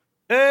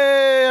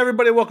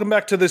everybody. Welcome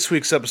back to this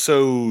week's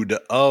episode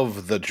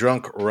of The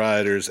Drunk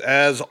Riders.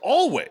 As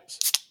always,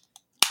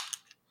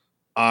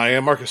 I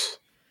am Marcus.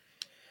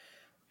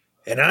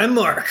 And I'm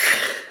Mark.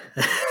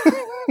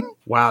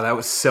 Wow, that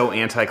was so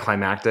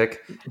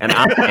anticlimactic. And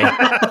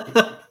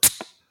I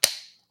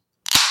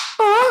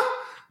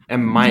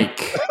am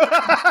Mike.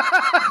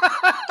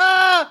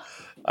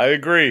 I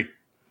agree.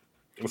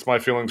 That's my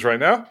feelings right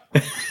now.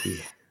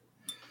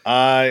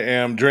 I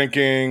am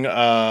drinking,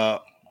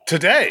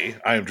 today,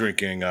 I am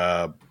drinking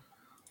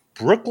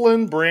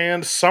Brooklyn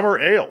brand Summer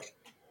Ale.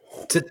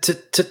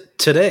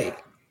 Today.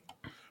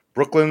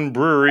 Brooklyn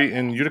Brewery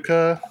in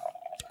Utica,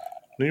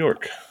 New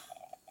York.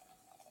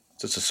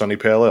 It's a sunny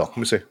pale ale. Let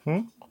me see.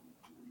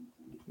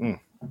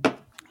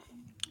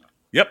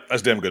 Yep,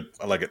 that's damn good.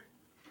 I like it.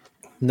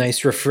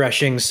 Nice,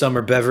 refreshing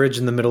summer beverage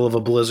in the middle of a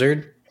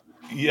blizzard.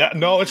 Yeah,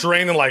 no, it's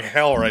raining like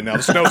hell right now.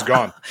 The snow's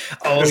gone.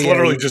 It's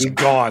literally just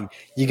gone.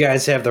 You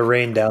guys have the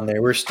rain down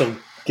there. We're still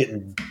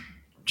getting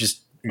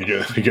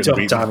You're getting dumped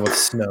beaten. on with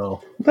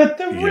snow. Let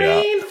the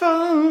rain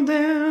fall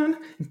down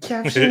and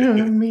capture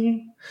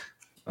me.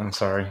 I'm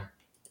sorry.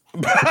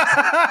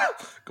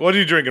 What are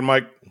you drinking,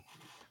 Mike?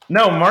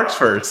 No, Mark's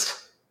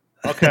first.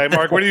 Okay,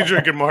 Mark, what are you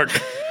drinking, Mark?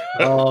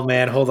 Oh,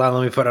 man. Hold on.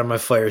 Let me put on my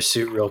fire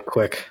suit real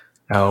quick.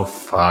 Oh,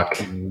 fuck.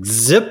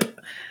 Zip.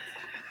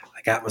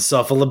 I got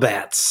myself a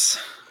Labatt's.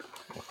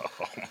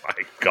 Oh,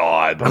 my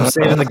God. I'm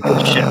saving the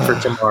good shit for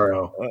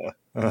tomorrow.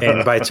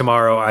 And by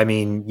tomorrow, I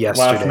mean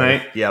yesterday. Last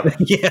night? Yep.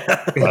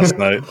 Yeah. Last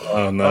night.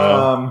 Oh,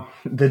 no.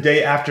 The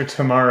day after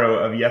tomorrow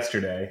of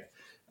yesterday.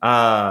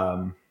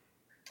 I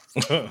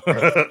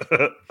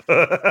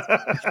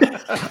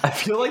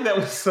feel like that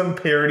was some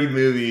parody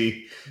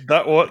movie.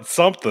 That was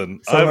something.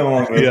 Something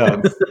along those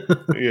lines.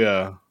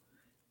 Yeah.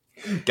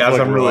 Guys,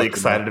 Like I'm really rocking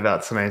excited up.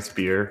 about tonight's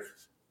beer.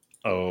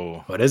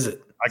 Oh. What is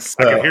it? I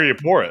can hear you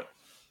pour it.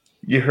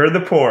 You heard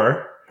the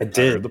pour. I I heard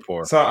did. the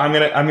pour. So I'm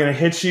gonna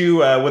hit you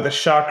with a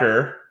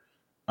shocker.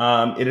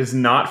 It is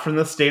not from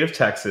the state of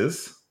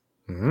Texas.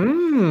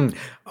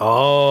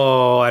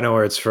 Oh, I know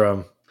where it's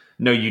from.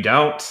 No, you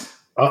don't.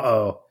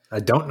 Uh-oh. I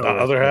don't know. The where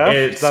other it's half?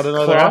 It's Is that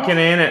another half? clocking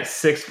in at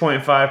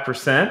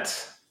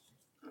 6.5%.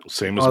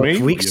 Same as from.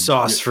 me. Oh, weak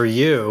sauce for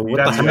you. What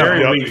That's the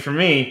very hell? weak for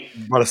me.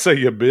 About to say,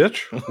 you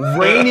bitch.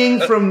 Raining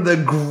from the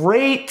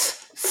great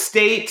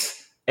state.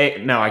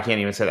 No, I can't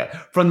even say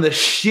that. From the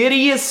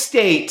shittiest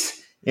state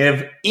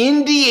of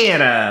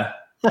Indiana,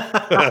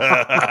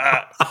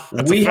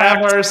 we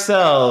have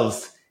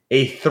ourselves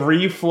a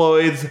Three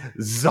Floyds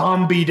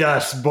Zombie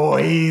Dust,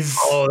 boys.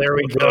 Oh, there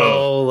we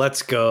go.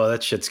 Let's go.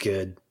 That shit's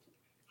good.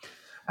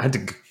 I had to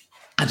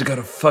go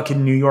to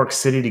fucking New York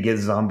City to get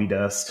Zombie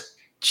Dust.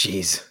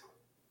 Jeez.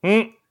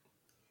 It's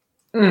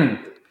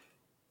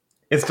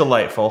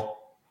delightful.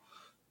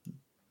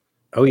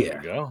 Oh, There yeah.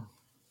 you go.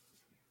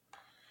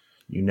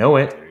 You know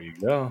it. There you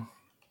go.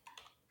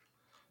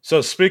 So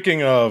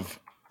speaking of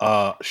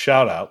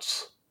shout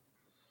outs,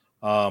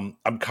 I'm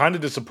kind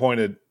of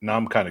disappointed. Now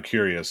I'm kind of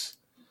curious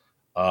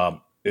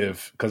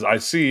because I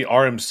see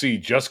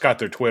RMC just got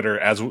their Twitter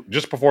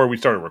just before we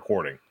started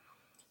recording,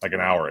 like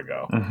an hour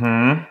ago.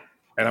 Mm-hmm.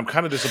 And I'm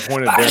kind of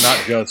disappointed they're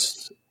not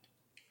just...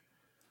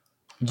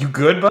 You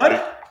good,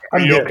 bud? Are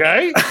you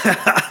okay?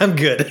 I'm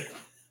good.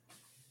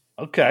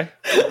 Okay.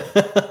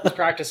 He's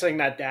practicing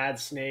that dad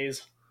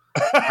sneeze.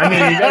 I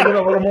mean, you gotta get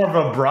a little more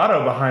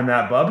vibrato behind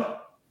that, bub.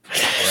 All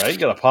right, you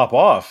got to pop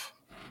off.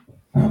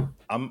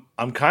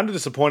 I'm kind of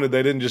disappointed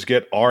they didn't just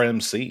get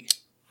RMC.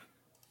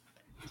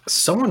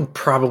 Someone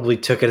probably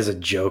took it as a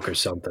joke or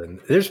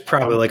something. There's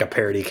probably like a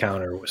parody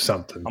counter or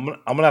something. I'm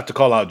gonna have to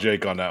call out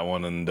Jake on that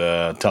one and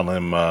tell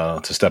him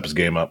to step his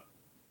game up.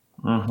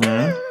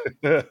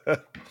 Mm-hmm.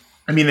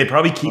 I mean, they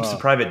probably keeps the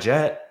private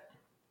jet.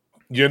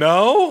 You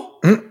know,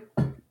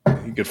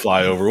 he could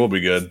fly over. We'll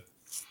be good.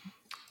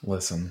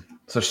 Listen.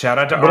 So shout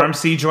out to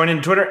RMC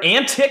joining Twitter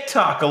and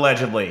TikTok,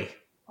 allegedly.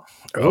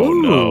 Oh,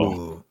 no.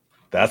 Ooh.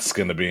 That's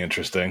going to be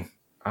interesting.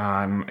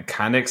 I'm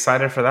kind of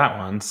excited for that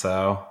one.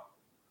 So,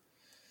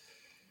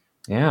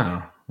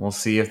 yeah, we'll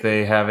see if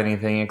they have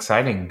anything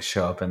exciting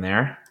show up in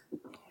there.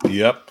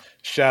 Yep.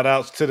 Shout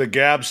outs to the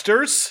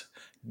Gabsters.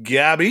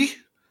 Gabby.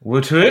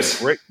 Woot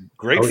woot.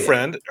 Great Oh, yeah.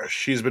 friend.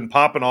 She's been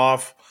popping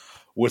off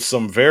with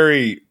some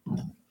very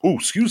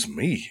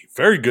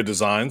good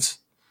designs.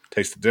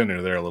 Tasted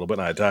dinner there a little bit,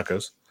 and I had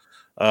tacos.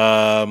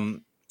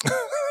 And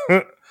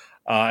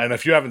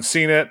if you haven't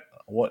seen it,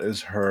 what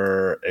is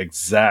her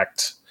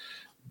exact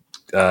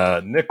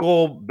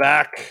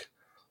Nickelback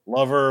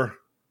lover?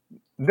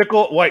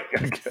 What?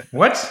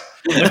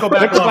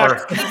 Nickelback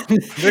lover.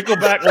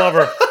 Nickelback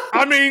lover.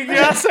 I mean,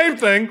 yeah, same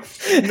thing.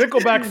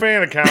 Nickelback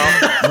fan account.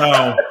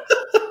 No.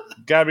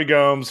 Gabby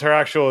Gomes. Her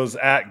actual is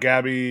at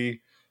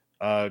Gabby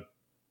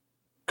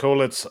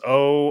Kolitz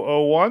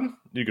 001.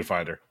 You can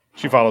find her.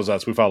 She follows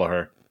us. We follow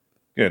her.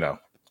 You know,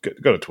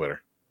 go to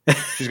Twitter.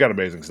 She's got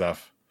amazing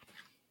stuff.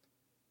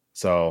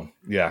 So,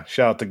 yeah,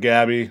 shout out to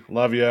Gabby.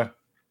 Love you.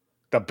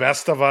 The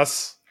best of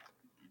us.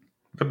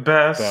 The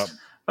best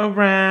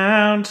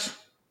around.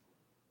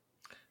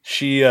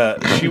 She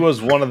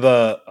was one of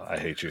the... I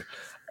hate you.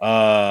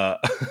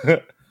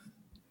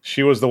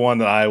 She was the one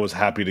that I was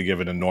happy to give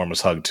an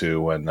enormous hug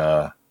to when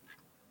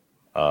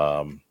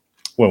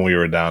we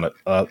were down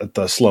at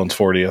the Sloan's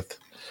 40th.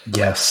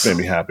 Yes. Made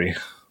me happy.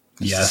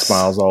 Yes.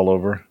 Smiles all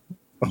over.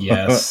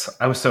 Yes.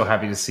 I was so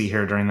happy to see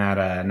her during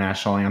that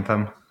national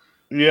anthem.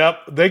 Yep.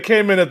 They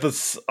came in at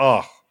this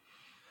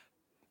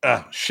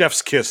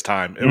chef's kiss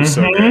time. It was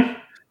so good.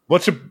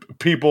 Bunch of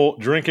people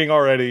drinking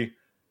already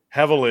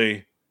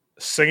heavily,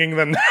 singing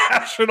the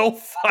national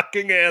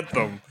fucking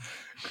anthem.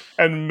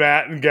 And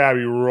Matt and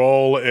Gabby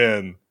roll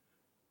in.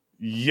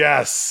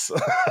 Yes.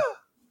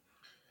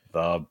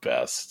 The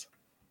best.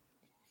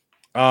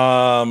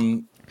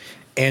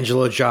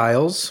 Angela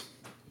Giles.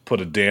 Put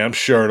a damn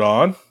shirt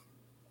on.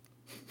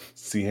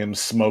 See him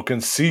smoking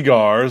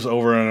cigars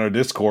over in our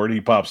Discord. He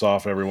pops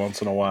off every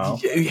once in a while.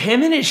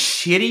 Him and his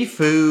shitty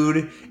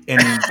food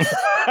and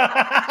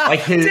like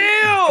his.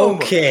 Damn.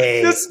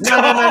 Okay. No.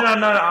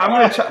 I'm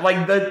gonna try,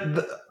 like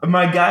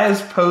my guy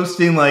is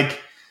posting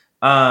like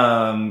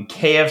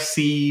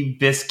KFC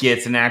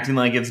biscuits and acting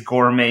like it's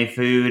gourmet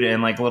food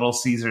and like Little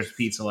Caesars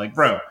pizza. Like,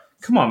 bro,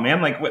 come on,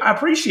 man. Like, I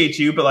appreciate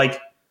you, but like,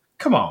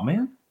 come on,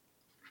 man.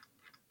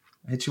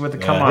 I hit you with the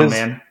come on,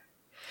 man.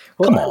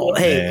 Well, come on,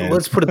 hey, man.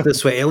 Let's put it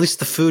this way. At least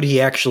the food he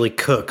actually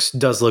cooks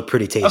does look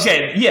pretty tasty.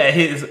 Okay,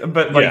 yeah,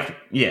 but like,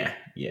 yeah.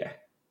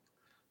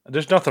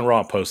 There's nothing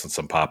wrong posting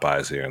some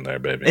Popeyes here and there,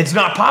 baby. It's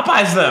not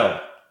Popeyes,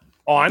 though.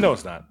 Oh, I know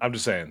it's not. I'm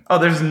just saying. Oh,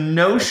 there's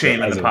no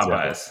shame in the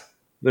Popeyes.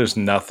 There's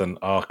nothing.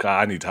 Oh,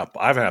 God,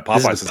 I haven't had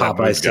Popeyes since I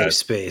moved, safe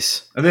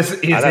space. This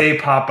is a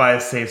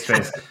Popeyes safe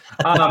space.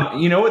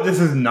 You know what this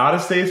is not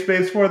a safe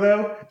space for,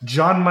 though?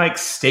 John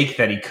Mike's steak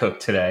that he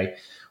cooked today.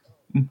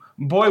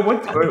 Boy,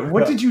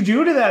 what did you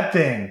do to that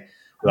thing?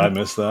 Did I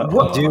miss that?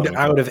 What, dude,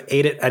 I would have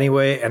ate it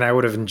anyway, and I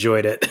would have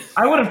enjoyed it.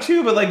 I would have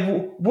too, but like,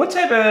 what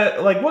type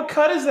of what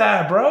cut is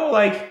that, bro?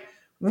 Like,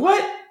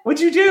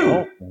 what'd you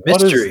do?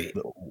 Mystery.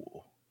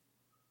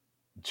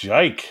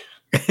 Jike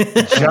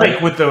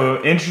with the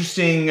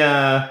interesting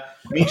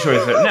meat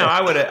choice. No,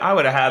 I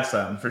would have had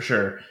some for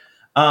sure.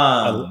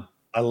 I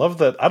love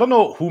that. I don't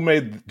know who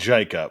made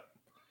Jike up,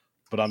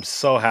 but I'm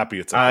so happy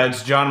it's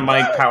John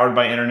Mike powered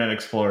by Internet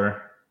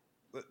Explorer.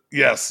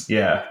 Yes.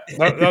 Yeah.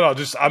 No.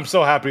 Just I'm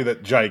so happy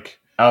that Jike.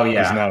 Oh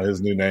yeah. Is now his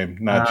new name,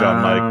 not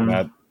John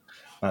Mike,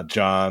 not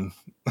John.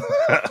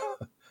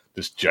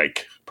 Just Jike.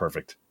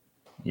 Perfect.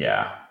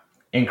 Yeah.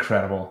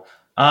 Incredible.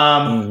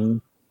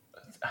 I'm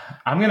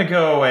gonna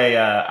go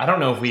I don't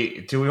know if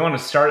we want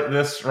to start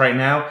this right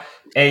now.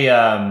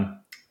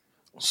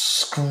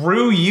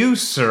 Screw you,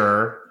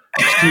 sir.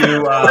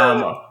 To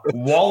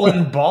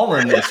Wallen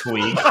Ballin this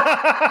week.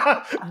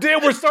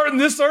 Damn, we're starting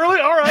this early?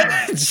 All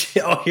right.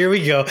 Oh, here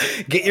we go.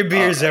 Get your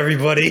beers,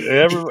 everybody.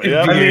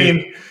 I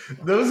mean,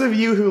 those of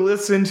you who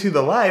listen to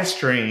the live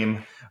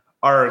stream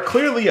are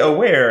clearly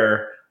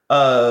aware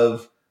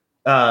of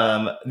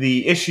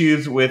the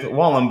issues with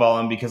Wallen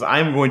Ballin because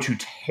I'm going to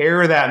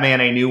tear that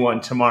man a new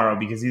one tomorrow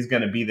because he's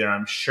going to be there,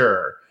 I'm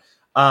sure.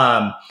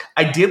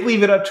 I did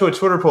leave it up to a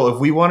Twitter poll if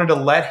we wanted to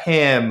let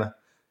him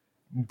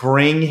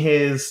bring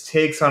his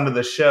takes onto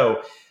the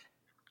show.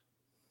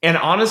 And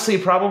honestly,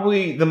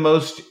 probably the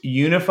most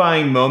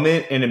unifying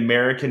moment in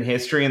American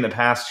history in the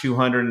past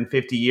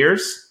 250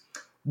 years,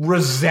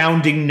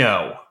 resounding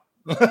no.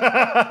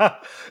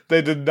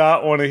 They did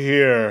not want to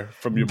hear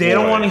from you. They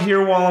don't want to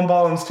hear Wallen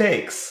Ballin's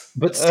takes.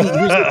 But see,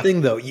 here's the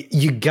thing, though.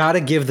 You got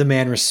to give the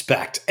man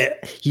respect.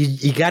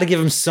 You got to give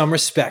him some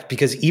respect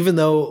because even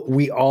though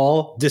we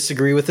all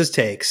disagree with his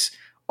takes,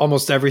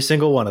 almost every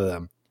single one of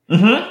them,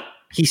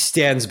 he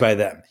stands by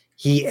them.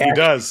 He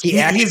does.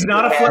 He's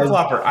not a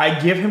flip-flopper. I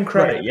give him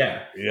credit. Right.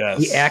 Yeah. Yes.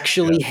 He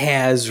actually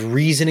has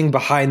reasoning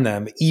behind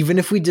them, even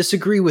if we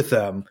disagree with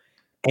them,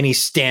 and he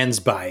stands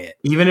by it.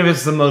 Even if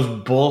it's the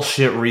most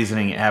bullshit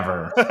reasoning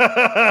ever.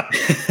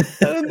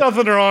 There's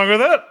nothing wrong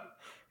with it.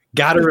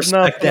 Gotta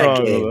respect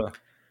that game.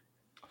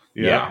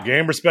 Yeah.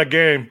 Game, respect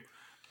game.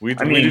 We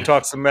do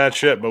talk some mad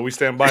shit, but we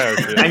stand by our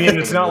shit. I mean,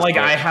 it's not like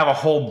I have a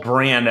whole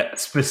brand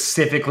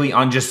specifically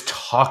on just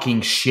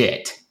talking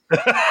shit.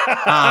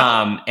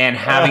 And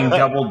having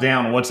doubled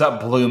down. What's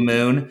up, Blue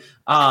Moon?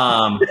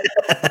 I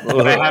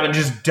haven't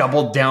just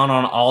doubled down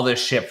on all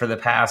this shit for the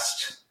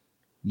past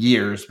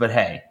years, but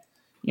hey,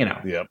 it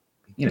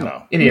is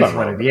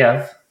what it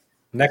is.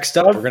 Next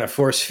up, we're gonna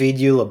force feed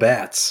you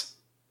Labatt's.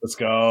 Let's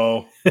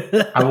go.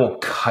 I will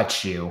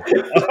cut you.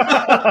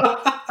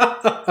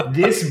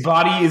 This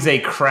body is a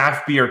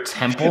craft beer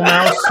temple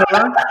now,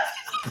 sir.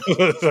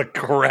 It's a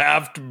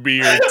craft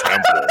beer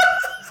temple.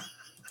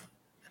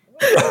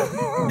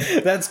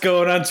 That's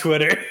going on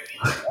Twitter.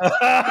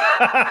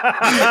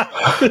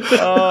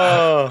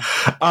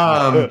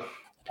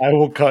 I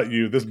will cut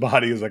you. This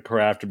body is a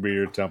craft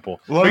beer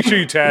temple. Make sure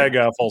you tag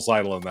Full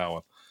Sidle on that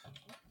one.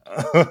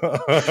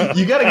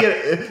 You gotta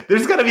get.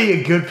 There's gotta be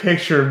a good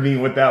picture of me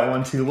with that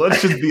one too.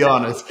 Let's just be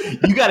honest.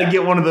 You gotta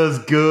get one of those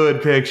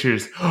good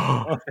pictures.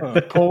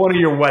 Pull one of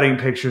your wedding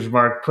pictures,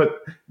 Mark.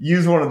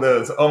 Use one of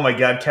those. Oh my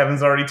God,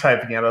 Kevin's already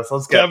typing at us.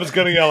 Let's go. Kevin's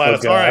gonna yell at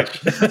us. All right.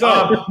 So,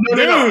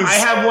 no. I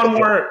have one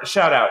more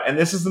shout out, and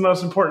this is the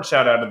most important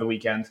shout out of the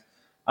weekend.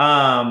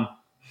 Thank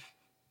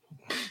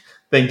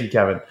you,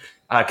 Kevin.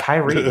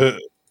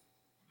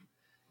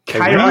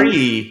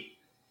 Kyrie.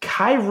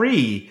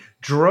 Kyrie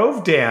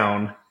drove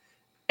down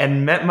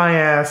and met my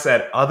ass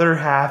at Other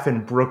Half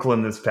in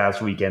Brooklyn this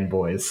past weekend,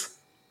 boys.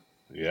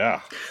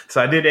 Yeah.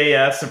 So I did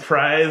a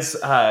surprise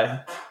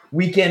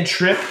weekend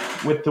trip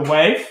with the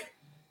wife,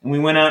 and we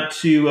went out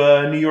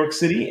to New York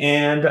City,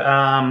 and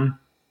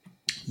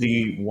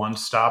the one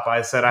stop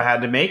I said I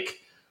had to make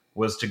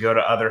was to go to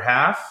Other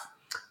Half.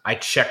 I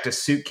checked a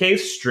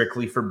suitcase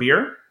strictly for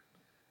beer.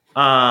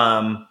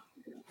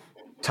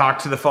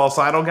 Talked to the False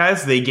Idol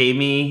guys. They gave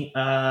me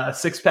a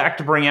 6-pack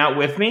to bring out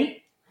with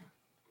me.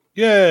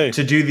 Yay.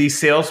 To do the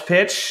sales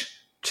pitch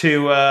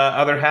to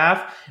Other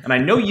Half. And I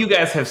know you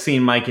guys have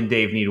seen Mike and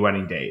Dave Need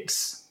Wedding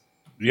Dates.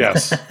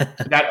 Yes.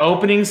 That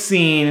opening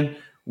scene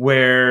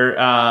where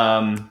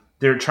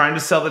they're trying to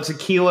sell the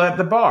tequila at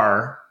the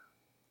bar,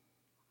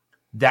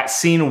 that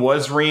scene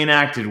was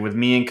reenacted with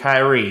me and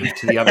Kyrie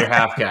to the Other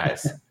Half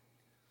guys.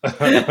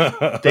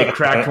 They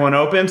cracked one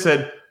open,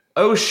 said,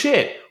 oh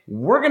shit,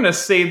 we're going to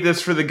save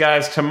this for the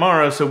guys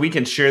tomorrow so we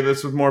can share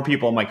this with more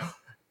people. I'm like,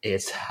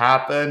 it's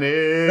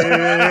happening.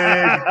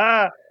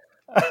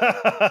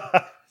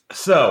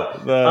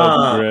 So,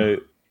 that's great.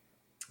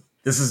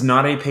 This is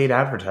not a paid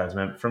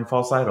advertisement from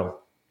False Idol.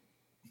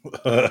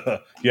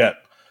 Yet.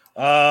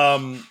 I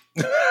mean,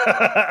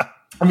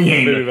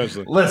 maybe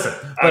eventually. Listen,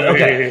 but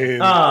okay.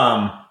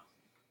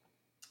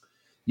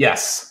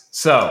 Yes.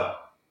 So,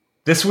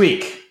 this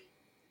week,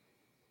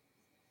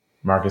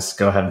 Marcus,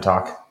 go ahead and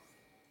talk.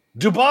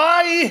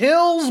 Dubai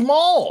Hills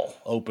Mall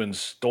opens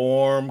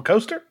Storm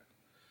Coaster.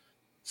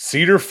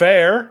 Cedar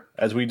Fair,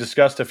 as we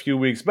discussed a few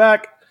weeks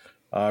back,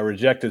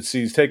 rejected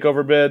C's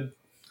takeover bid.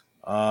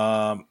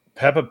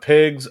 Peppa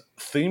Pig's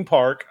theme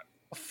park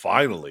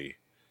finally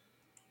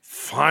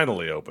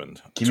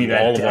opened. Give me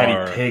that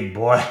daddy pig,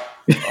 boy.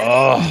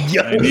 Oh,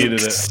 I needed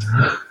it.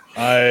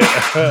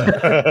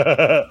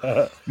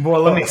 Boy,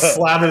 let me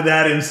slather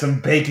that in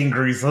some bacon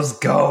grease. Let's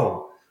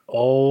go.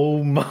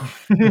 Oh my.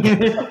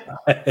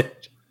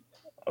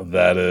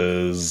 That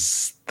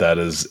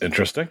is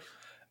interesting.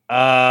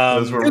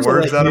 Those were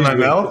words out of my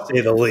mouth, to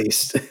say the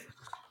least.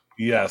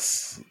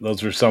 Yes,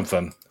 those were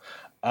something.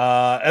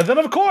 And then,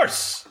 of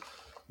course,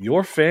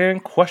 your fan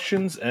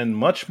questions and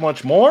much,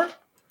 much more.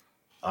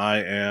 I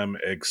am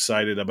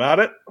excited about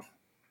it.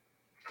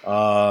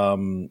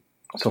 So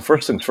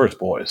first things first,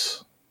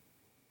 boys.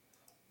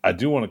 I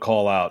do want to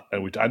call out,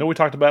 and I know we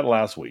talked about it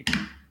last week,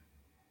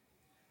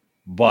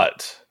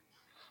 but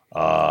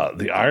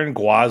the Iron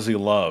Gwazi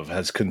love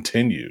has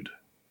continued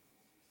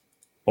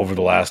over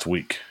the last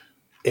week.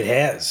 It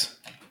has.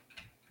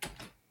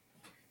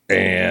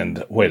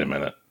 And wait a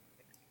minute.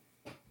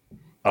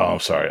 Oh, I'm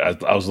sorry.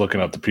 I was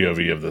looking up the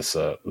POV of this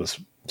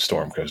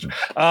storm coaster.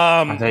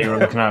 I thought you were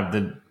looking up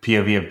the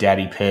POV of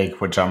Daddy Pig,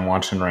 which I'm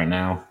watching right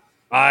now.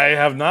 I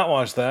have not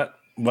watched that,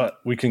 but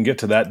we can get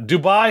to that.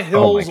 Dubai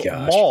Hills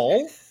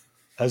Mall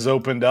has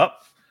opened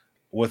up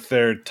with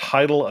their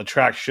title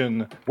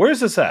attraction. Where is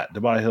this at?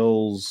 Dubai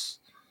Hills.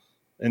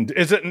 And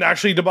is it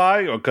actually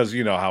Dubai? Because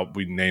you know how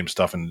we name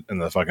stuff in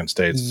the fucking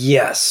States.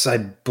 Yes, I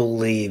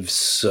believe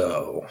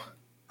so.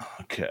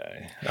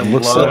 Okay.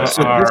 What's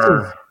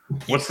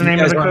the name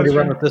of the coaster?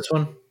 Run with this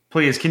one?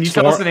 Please, can you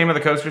tell us the name of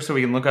the coaster so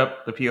we can look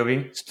up the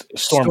POV?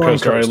 Storm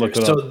coaster. I looked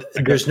it up.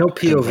 So there's no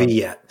POV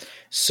yet.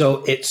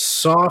 So it's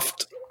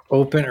soft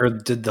open, or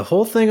did the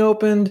whole thing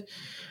open?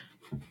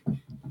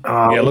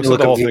 Yeah, it looks like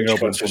the whole thing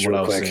open from what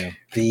I was seeing.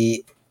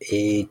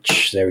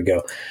 VH, there we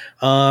go.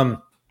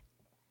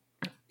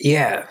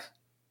 Yeah.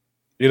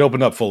 It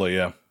opened up fully,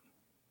 yeah.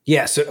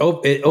 Yeah,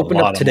 so it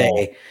opened up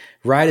today.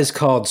 Ride is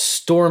called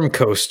Storm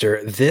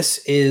Coaster.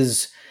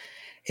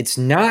 It's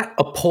not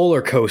a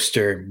polar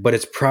coaster, but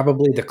it's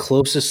probably the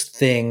closest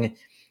thing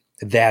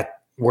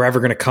that we're ever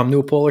going to come to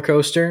a polar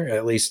coaster,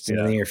 at least in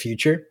the near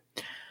future.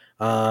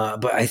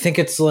 But I think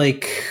it's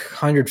like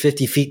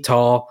 150 feet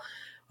tall.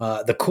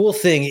 The cool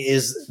thing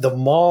is the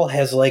mall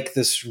has like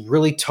this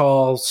really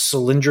tall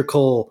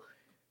cylindrical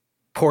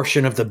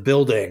portion of the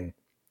building,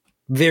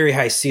 very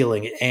high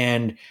ceiling,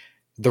 and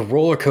the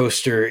roller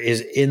coaster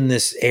is in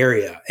this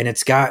area. And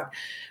it's got,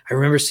 I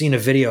remember seeing a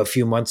video a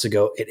few months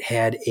ago. It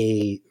had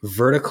a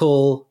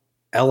vertical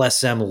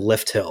LSM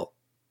lift hill.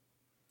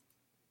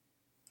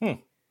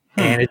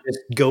 And it just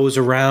goes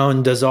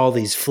around, does all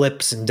these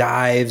flips and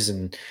dives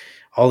and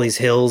all these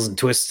hills and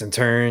twists and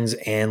turns.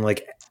 And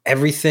like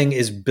everything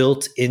is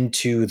built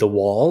into the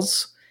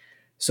walls.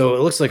 So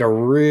it looks like a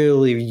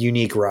really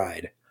unique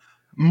ride.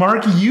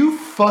 Mark, you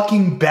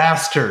fucking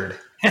bastard.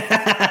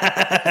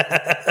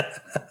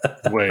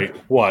 Wait,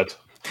 what?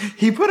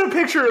 He put a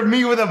picture of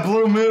me with a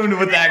blue moon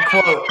with that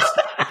quote.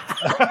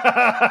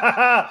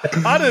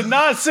 I did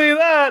not see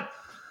that.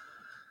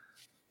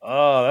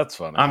 Oh, that's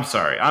funny. I'm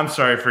sorry. I'm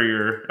sorry for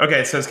your.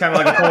 Okay, so it's kind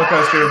of like a roller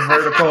coaster,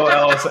 vertical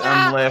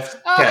LSM lift.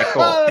 Okay,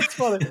 cool. That's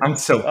funny. I'm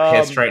so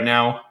pissed right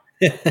now.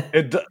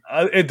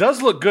 It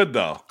does look good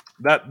though.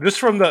 That just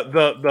from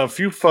the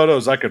few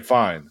photos I could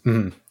find,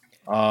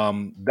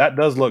 that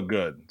does look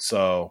good.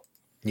 So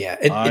yeah,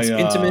 it's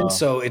intimate,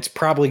 so it's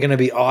probably going to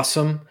be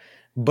awesome.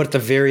 But at the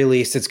very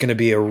least, it's going to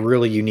be a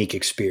really unique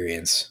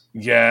experience.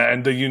 Yeah,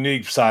 and the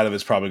unique side of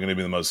it's probably going to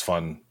be the most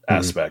fun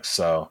aspect.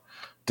 So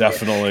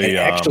definitely.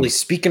 Yeah. Actually,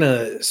 speaking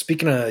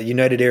of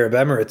United Arab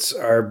Emirates,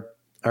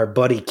 our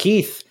buddy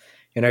Keith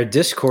in our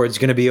Discord is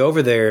going to be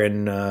over there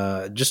in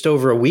just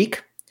over a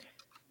week.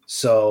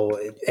 So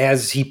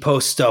as he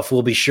posts stuff,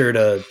 we'll be sure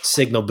to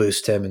signal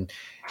boost him and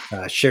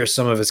share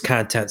some of his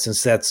content,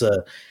 since that's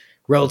a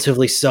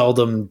relatively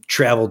seldom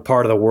traveled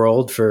part of the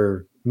world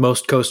for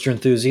most coaster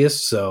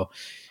enthusiasts. So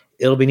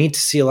it'll be neat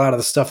to see a lot of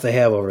the stuff they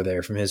have over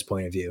there from his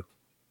point of view.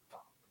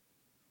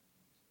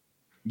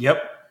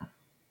 Yep.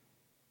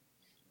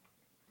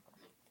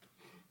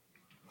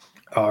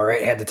 All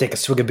right, had to take a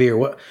swig of beer.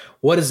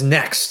 What is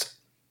next?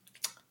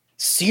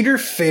 Cedar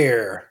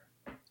Fair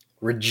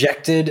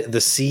rejected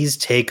the Seas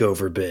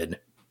takeover bid.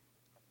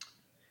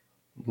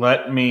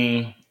 Let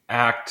me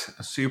act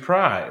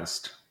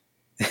surprised.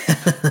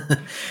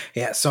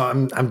 Yeah, so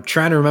I'm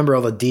trying to remember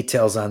all the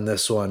details on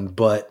this one,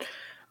 but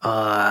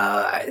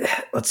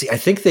let's see. I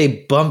think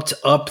they bumped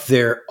up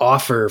their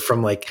offer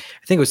from I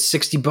think it was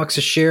 $60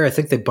 a share. I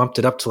think they bumped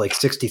it up to like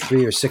 $63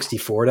 or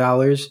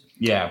 $64.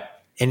 Yeah.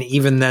 And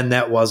even then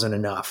that wasn't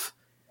enough.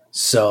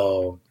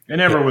 So it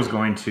never was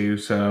going to,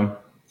 so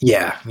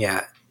yeah.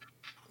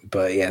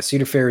 But yeah,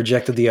 Cedar Fair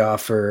rejected the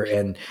offer,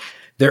 and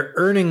their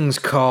earnings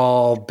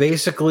call,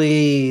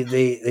 basically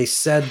they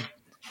said,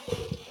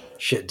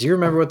 shit, do you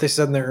remember what they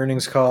said in their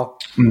earnings call?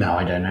 No,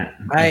 I didn't.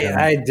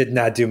 I did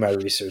not do my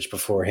research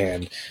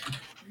beforehand.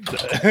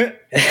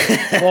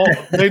 Well,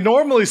 they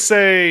normally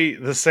say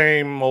the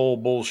same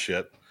old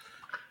bullshit.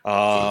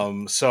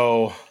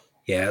 So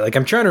yeah,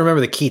 I'm trying to remember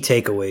the key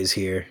takeaways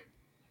here.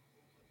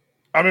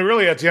 I mean,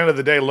 really, at the end of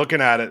the day, looking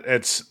at it,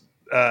 it's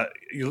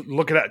you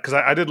look at it because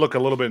I did look a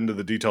little bit into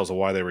the details of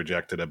why they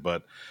rejected it,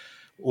 but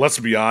let's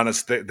be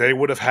honest, they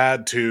would have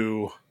had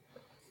to.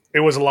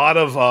 It was a lot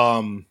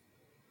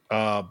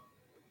of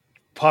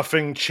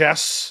puffing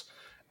chests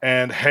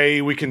and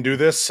hey, we can do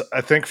this.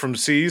 I think from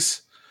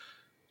C's,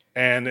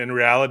 and in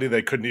reality,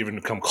 they couldn't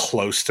even come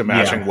close to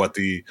matching what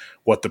the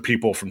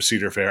people from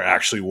Cedar Fair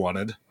actually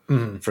wanted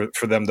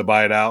for them to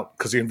buy it out,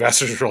 because the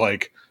investors were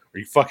like, "Are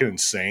you fucking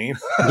insane?"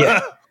 Yeah.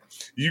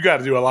 You got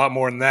to do a lot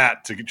more than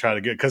that to try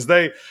to get, because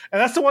and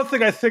that's the one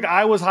thing I think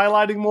I was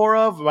highlighting more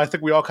of. I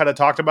think we all kind of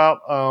talked about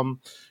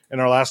in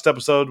our last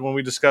episode when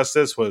we discussed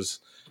this, was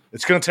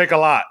it's going to take a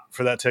lot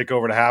for that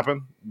takeover to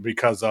happen,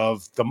 because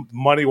of the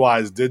money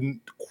wise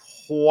didn't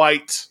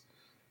quite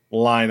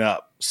line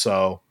up.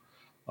 So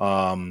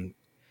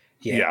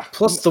yeah.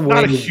 Plus the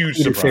Not way a huge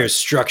Cedar Fair is surprise.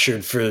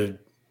 structured for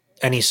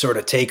any sort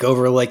of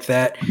takeover like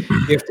that, you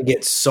have to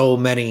get so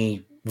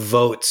many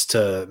votes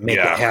to make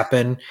it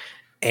happen.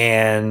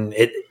 And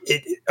it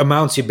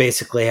amounts, you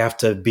basically have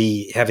to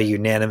have a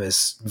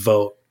unanimous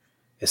vote,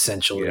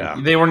 essentially. Yeah.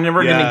 They were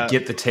never going to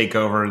get the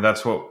takeover.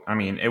 That's what I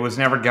mean. It was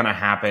never going to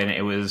happen.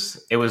 It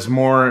was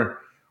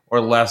more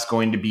or less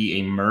going to be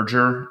a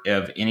merger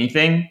of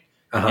anything,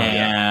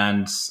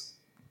 and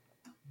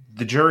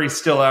the jury's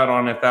still out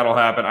on if that'll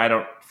happen. I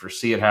don't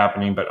foresee it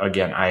happening, but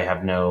again, I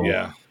have no.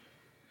 Yeah.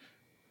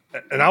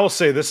 And I will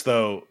say this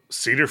though: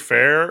 Cedar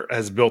Fair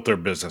has built their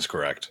business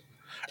correct.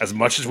 As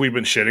much as we've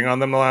been shitting on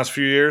them the last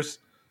few years,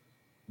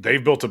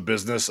 they've built a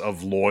business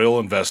of loyal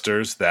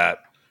investors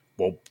that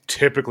will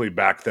typically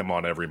back them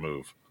on every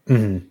move.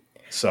 Mm-hmm.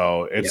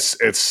 So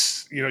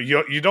it's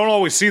you don't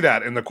always see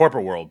that in the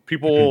corporate world.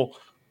 People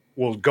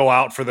will go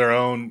out for their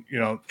own,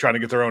 trying to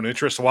get their own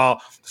interests.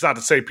 While it's not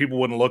to say people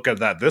wouldn't look at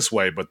that this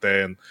way, but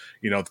then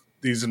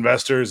these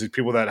investors, these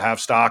people that have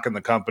stock in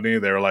the company,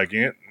 they're like,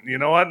 you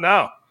know what?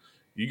 No,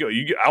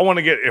 I want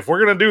to get. If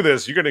we're gonna do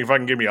this, you're gonna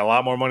fucking give me a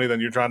lot more money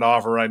than you're trying to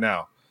offer right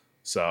now.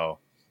 So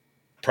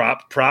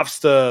props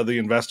to the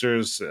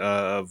investors in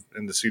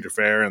the Cedar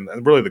Fair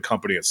and really the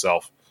company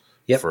itself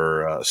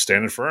for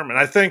standing firm. And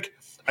I think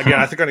on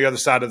the other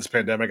side of this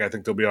pandemic, I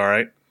think they'll be all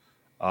right.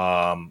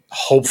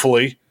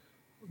 Hopefully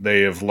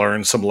they have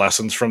learned some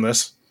lessons from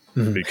this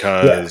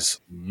because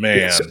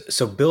man.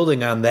 So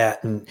building on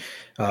that and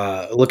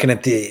looking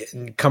at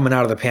the coming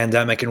out of the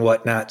pandemic and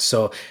whatnot.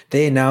 So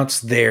they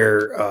announced they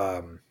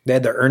had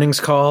their earnings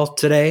call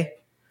today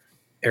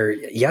or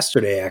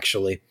yesterday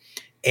actually.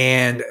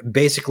 And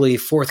basically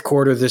fourth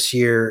quarter this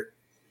year,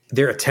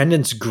 their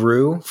attendance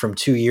grew from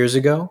 2 years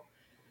ago,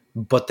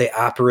 but they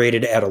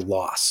operated at a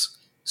loss.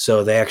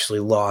 So they actually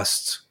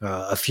lost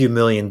a few $1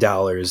 million.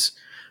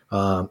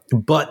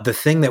 But the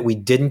thing that we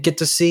didn't get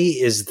to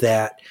see is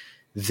that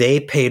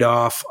they paid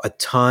off a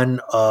ton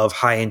of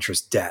high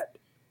interest debt.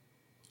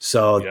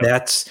 So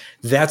that's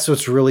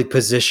what's really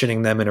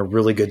positioning them in a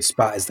really good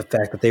spot, is the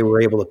fact that they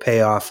were able to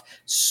pay off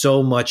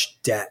so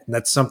much debt. And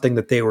that's something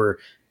that they were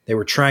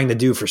trying to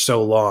do for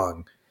so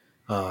long,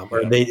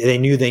 or they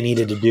knew they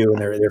needed to do,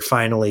 and they're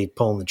finally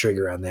pulling the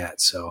trigger on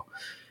that. So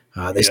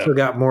they still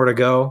got more to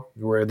go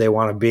where they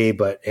want to be,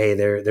 but hey,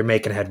 they're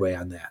making headway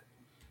on that.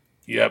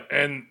 Yep,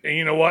 and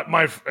you know what,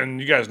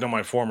 and you guys know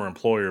my former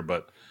employer,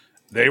 but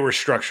they were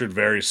structured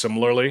very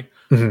similarly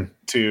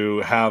to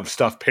have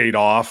stuff paid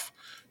off,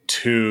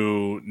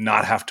 to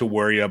not have to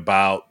worry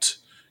about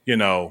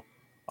that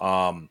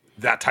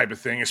type of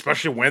thing,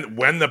 especially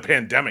when the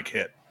pandemic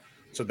hit.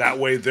 So that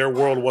way, their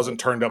world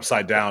wasn't turned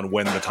upside down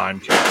when the time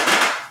came.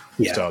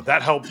 Yeah. So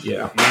that helped me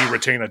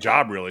retain a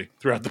job really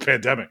throughout the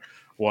pandemic.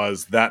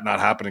 Was that not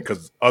happening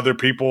because other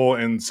people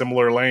in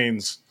similar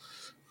lanes,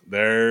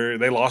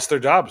 they lost their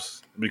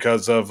jobs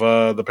because of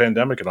the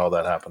pandemic and all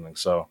that happening.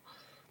 So,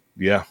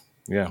 yeah,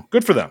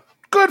 good for them.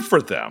 Good for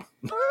them.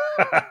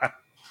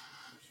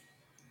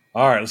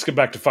 All right, let's get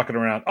back to fucking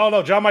around. Oh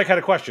no, John Mike had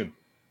a question.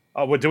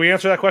 Did we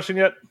answer that question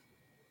yet?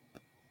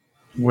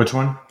 Which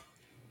one?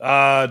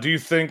 Do you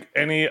think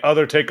any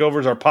other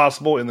takeovers are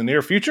possible in the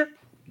near future?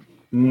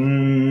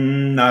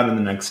 Not in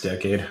the next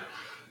decade.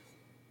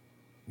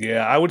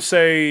 Yeah, I would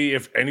say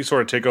if any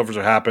sort of takeovers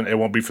are happen, it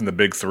won't be from the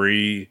big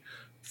three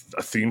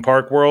theme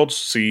park worlds: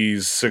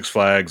 Seas, Six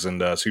Flags,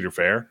 and Cedar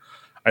Fair.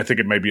 I think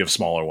it may be of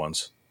smaller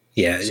ones.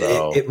 Yeah,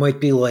 so it might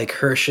be like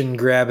Hershey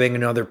grabbing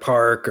another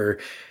park, or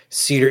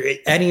Cedar.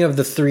 Any of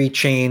the three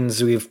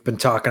chains we've been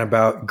talking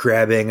about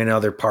grabbing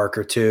another park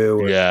or two.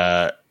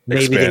 Or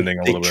maybe expanding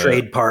a little bit.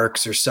 Trade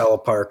parks or sell a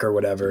park or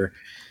whatever.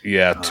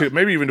 Yeah,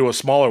 maybe even do a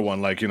smaller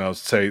one, like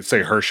say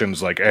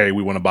Hershey's like, hey,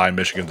 we want to buy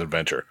Michigan's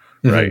Adventure,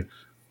 right?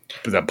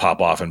 But then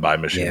pop off and buy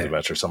Michigan's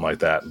Adventure, something like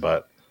that.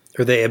 But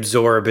or they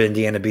absorb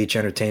Indiana Beach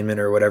Entertainment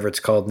or whatever it's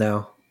called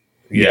now.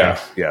 Yeah,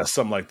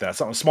 something like that,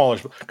 something smaller,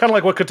 kind of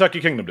like what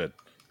Kentucky Kingdom did.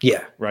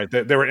 Yeah, right.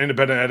 They were an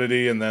independent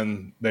entity, and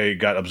then they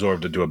got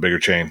absorbed into a bigger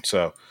chain.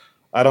 So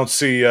I don't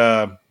see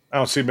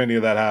many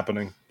of that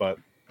happening. But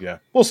yeah,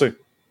 we'll see.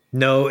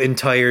 No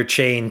entire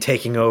chain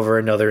taking over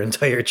another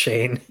entire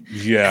chain.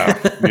 Yeah.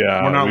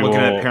 We're not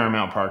looking at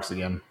Paramount Parks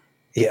again.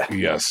 Yeah.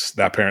 Yes,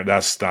 that's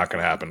not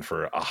going to happen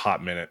for a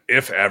hot minute,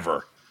 if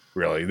ever.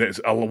 Really,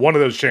 one of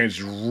those chains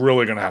is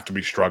really going to have to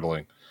be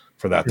struggling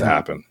for that to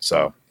happen.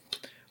 So,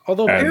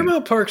 although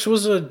Paramount Parks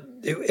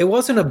it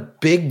wasn't a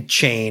big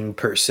chain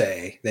per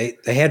se. They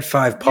had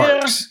 5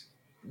 parks.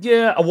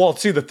 Yeah. Well,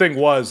 see, the thing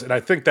was, and I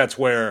think that's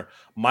where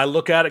my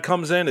look at it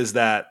comes in, is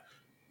that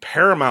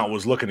Paramount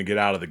was looking to get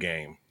out of the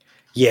game.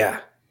 Yeah.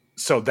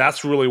 So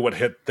that's really what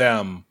hit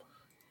them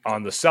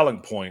on the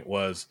selling point,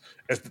 was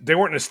they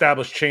weren't an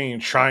established chain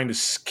trying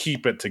to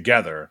keep it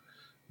together.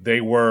 They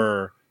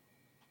were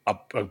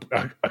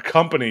a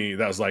company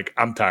that was like,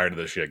 I'm tired of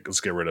this shit.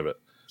 Let's get rid of it.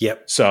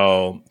 Yep.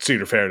 So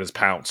Cedar Fair just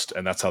pounced,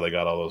 and that's how they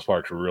got all those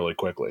parks really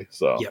quickly.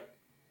 So,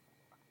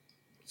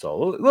 So a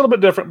little bit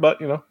different, but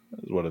is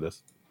what it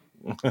is.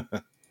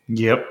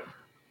 Yep.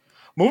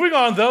 Moving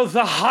on, though,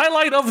 the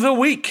highlight of the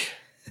week.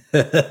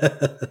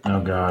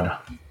 Oh God.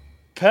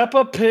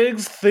 Peppa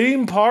Pig's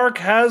theme park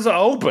has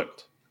opened.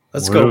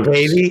 Let's go,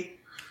 baby.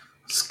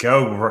 Let's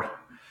go.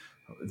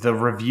 The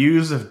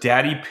reviews of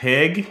Daddy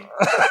Pig.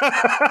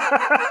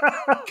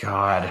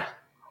 God.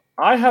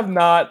 I have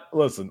not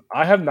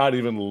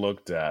even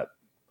looked at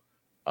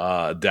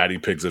Daddy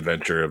Pig's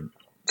Adventure of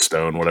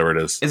Stone, whatever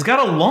it is. It's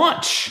got a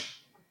launch.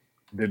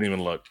 Didn't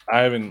even look.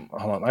 Hold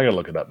on, I gotta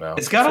look it up now.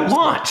 It's got a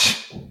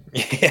launch.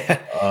 Yeah.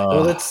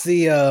 Well, that's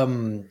the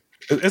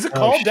Is it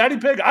called Daddy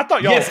Pig? I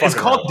thought y'all. Yes, it's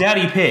called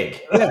Daddy Pig.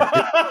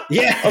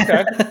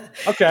 Yeah.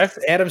 Okay.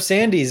 Adam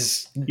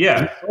Sandy's.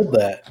 Yeah. Told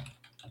that.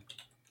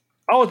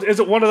 Oh, is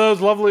it one of those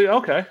lovely?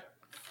 Okay.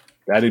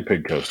 Daddy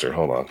Pig coaster.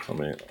 Hold on.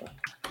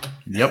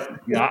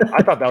 Yep. Yeah,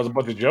 I thought that was a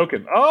bunch of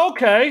joking.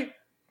 Okay.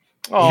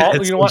 Oh, Yeah,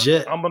 you know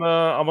legit. what? I'm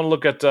gonna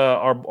look at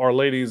our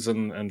ladies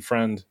and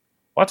friend.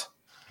 What?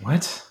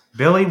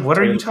 Billy? What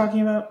are you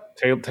talking about?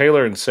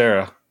 Taylor and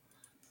Sarah.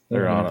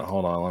 They're on it.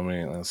 Hold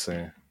on. Let's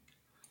see.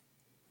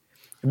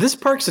 This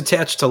park's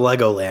attached to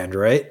Legoland,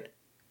 right?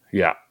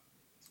 Yeah.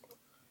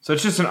 So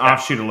it's just an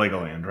offshoot of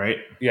Legoland, right?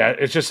 Yeah,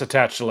 it's just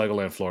attached to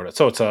Legoland, Florida.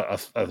 So it's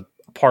a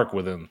park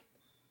within.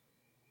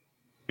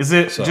 Is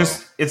it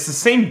just? It's the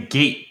same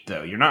gate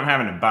though. You're not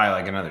having to buy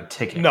like another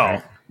ticket. No.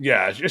 Right?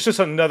 Yeah, it's just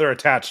another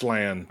attached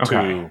land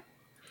to.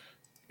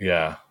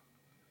 Yeah.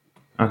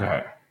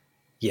 Okay.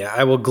 Yeah,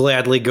 I will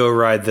gladly go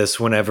ride this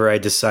whenever I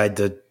decide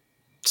to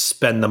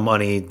spend the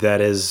money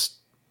that is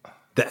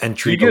the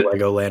entry to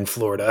Legoland,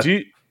 Florida.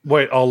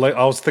 Wait, I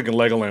was thinking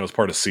Legoland was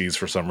part of Seas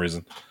for some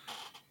reason.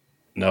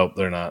 Nope,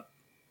 they're not.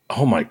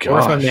 Oh my god! Or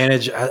if I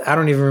manage, I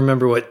don't even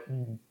remember what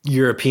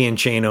European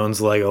chain owns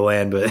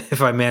Legoland, but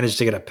if I manage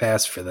to get a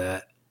pass for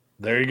that,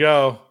 there you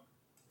go.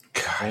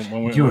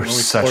 God, you are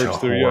such a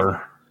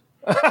whore.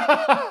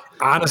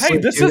 Honestly, hey,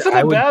 this isn't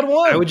a bad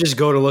one. I would just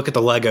go to look at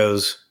the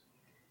Legos.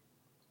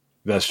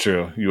 That's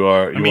true. You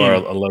are a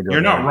Lego.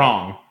 You're not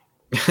wrong.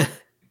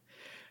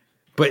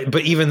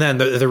 But even then,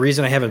 the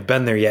reason I haven't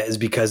been there yet is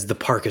because the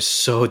park is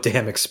so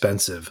damn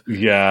expensive.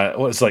 Yeah,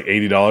 well, it's like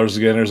 $80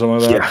 again or something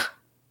like that. Yeah.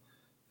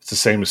 It's the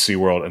same as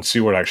SeaWorld, and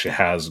SeaWorld actually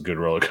has good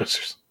roller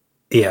coasters.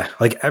 Yeah,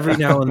 like every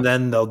now and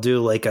then they'll do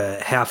like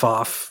a half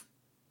off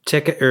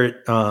ticket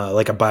or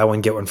like a buy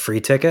one get one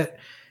free ticket.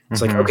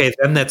 It's like, okay,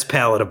 then that's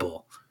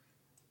palatable.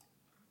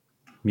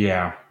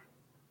 Yeah.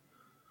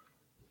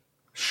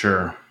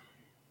 Sure.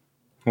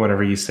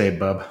 Whatever you say,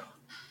 bub.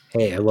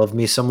 Hey, I love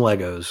me some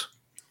Legos.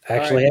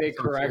 Actually, big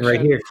correction.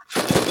 right here.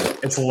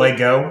 It's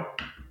Lego.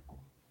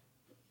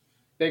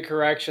 Big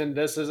correction.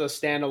 This is a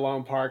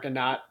standalone park and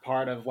not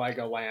part of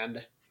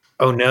Legoland.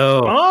 Oh no!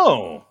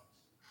 Oh,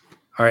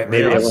 All right,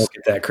 maybe Yes. I won't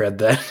get that cred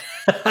then.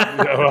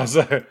 Yeah, what I was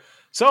saying.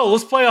 So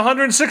let's play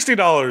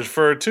 $160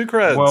 for 2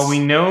 creds. Well, we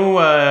know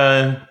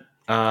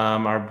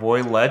our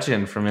boy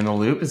Legend from In the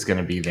Loop is going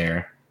to be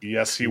there.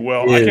 Yes, he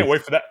will. He I is. can't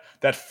wait for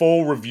that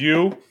full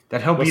review.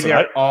 That he'll be Listen,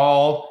 there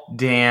all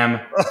damn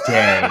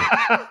day.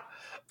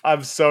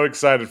 I'm so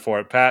excited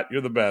for it, Pat.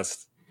 You're the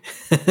best.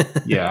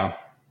 Yeah.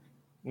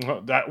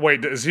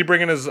 Wait, is he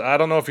bringing his? I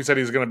don't know if he said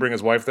he's going to bring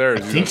his wife there. Or I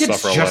is he think gonna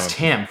it's suffer just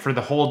alone? him for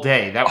the whole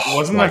day. That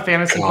wasn't my the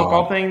fantasy God.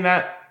 football thing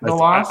that the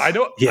loss. I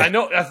know. Yeah. I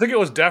know. I think it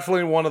was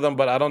definitely one of them,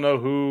 but I don't know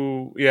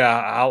who.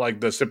 Yeah, how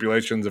like the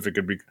stipulations if it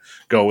could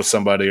go with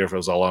somebody or if it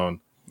was alone.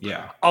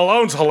 Yeah.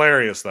 Alone's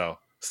hilarious though.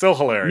 Still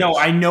hilarious. No,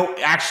 I know.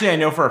 Actually, I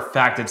know for a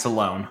fact it's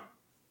alone.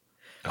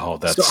 Oh,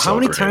 that's So how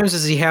many great. times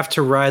does he have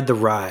to ride the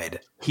ride?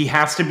 He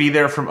has to be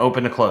there from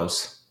open to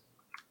close.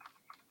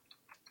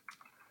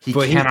 He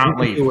But cannot he can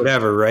do leave.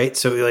 whatever, right?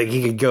 So like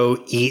he could go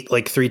eat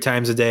like 3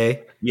 times a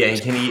day. Yeah, he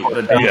can eat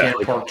the bacon,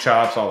 pork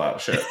chops, all that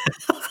shit.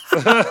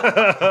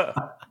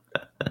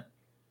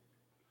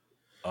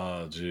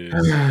 Oh, jeez.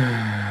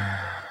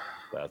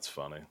 That's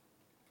funny.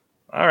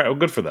 All right, well,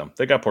 good for them.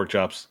 They got pork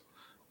chops,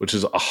 which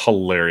is a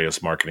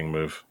hilarious marketing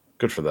move.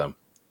 Good for them.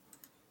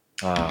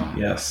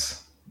 Yes.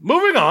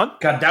 Moving on.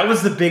 God, that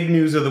was the big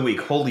news of the week.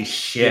 Holy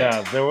shit.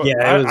 Yeah, there were,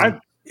 Yeah,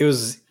 it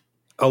was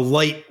a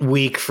light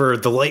week for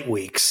the light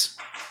weeks.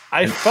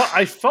 I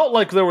felt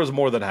like there was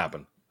more that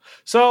happened.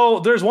 So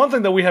there's one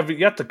thing that we have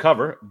yet to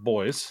cover,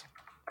 boys.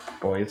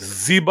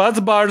 The Buzz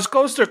Bars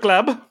Coaster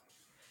Club.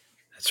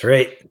 That's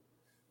right.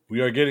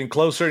 We are getting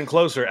closer and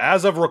closer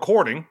as of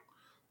recording.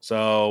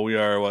 So we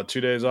are, 2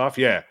 days off?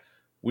 Yeah.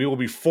 We will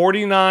be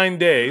 49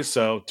 days,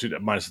 so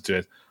minus the 2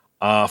 days.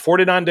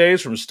 49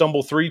 days from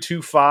Stumble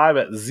 325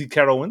 at Z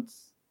Carowinds.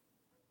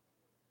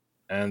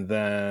 And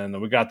then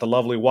we got the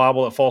lovely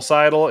Wobble at False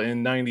Idol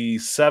in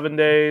 97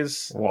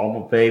 days.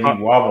 Wobble, baby.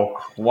 Wobble.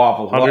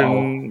 Wobble.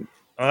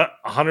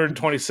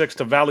 126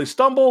 to Valley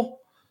Stumble.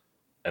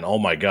 And oh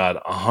my God,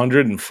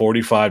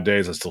 145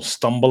 days until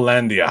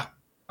Stumblelandia.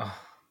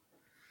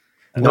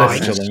 And Nice.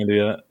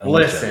 Angelandia and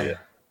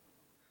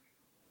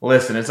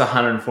Listen, it's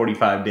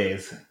 145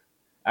 days.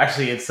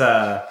 Actually, it's,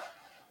 God,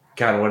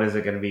 what is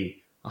it going to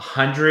be?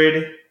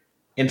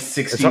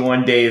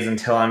 161 days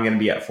until I'm going to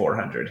be at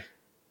 400.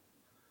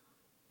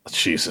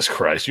 Jesus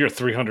Christ, you're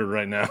 300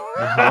 right now.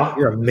 Uh-huh.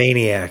 You're a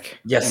maniac.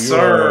 Yes,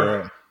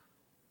 sir.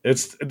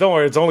 Don't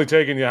worry, it's only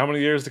taken you how many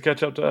years to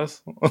catch up to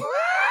us?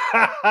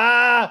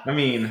 I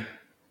mean,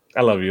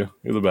 I love you.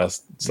 You're the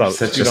best. Stop.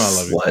 such You a know I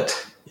love you.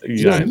 slut.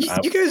 Yeah,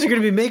 You guys are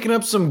going to be making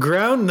up some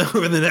ground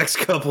over the next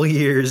couple of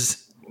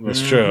years.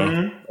 that's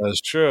true. That's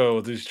true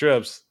with these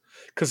trips.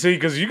 Because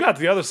you got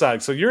the other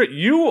side. So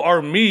you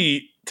are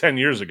me 10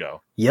 years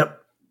ago Yep.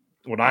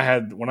 when I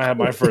had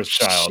my first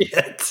child.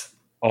 Shit.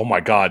 Oh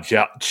my God!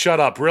 Yeah, shut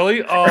up.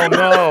 Really? Oh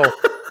no!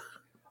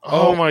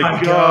 Oh my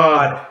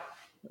God!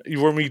 You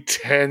were me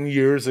 10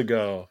 years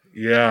ago.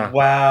 Yeah.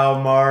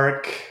 Wow,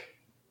 Mark.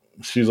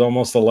 She's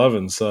almost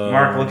 11. So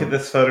Mark, look at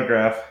this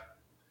photograph.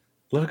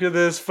 Look at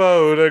this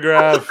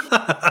photograph.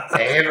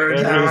 Every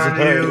time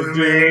you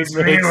makes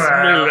me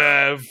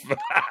laugh.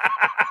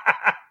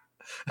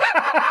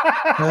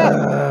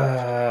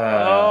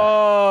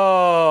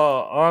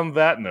 Oh, on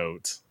that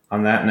note.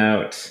 On that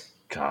note.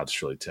 God,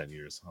 it's really 10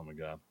 years. Oh my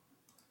God.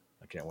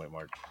 I can't wait,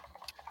 Mark.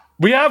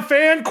 We have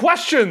fan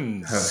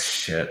questions. Oh,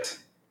 shit.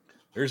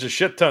 There's a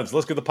shit ton. So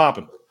let's get the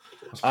popping.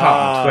 Let's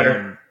pop on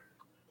Twitter.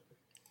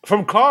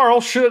 From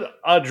Carl, should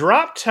a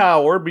drop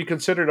tower be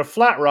considered a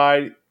flat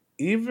ride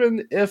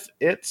even if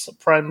it's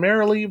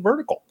primarily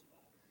vertical?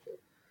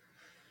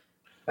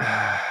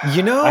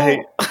 You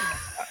know,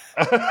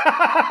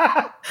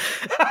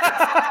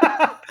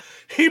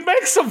 He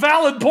makes a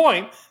valid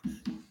point.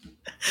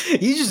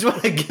 you just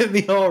want to get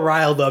me all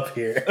riled up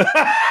here. Go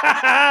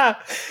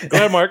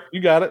ahead, Mark.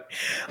 You got it.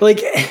 Like,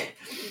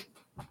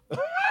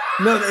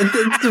 no,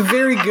 it's a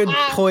very good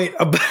point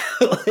about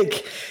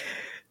like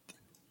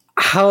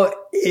how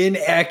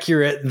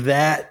inaccurate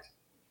that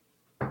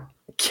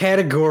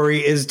category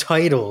is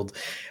titled.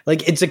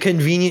 Like, it's a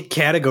convenient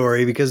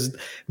category because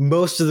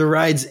most of the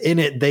rides in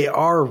it, they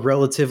are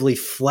relatively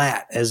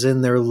flat, as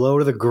in they're low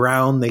to the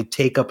ground. They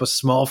take up a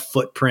small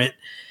footprint.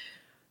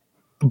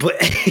 But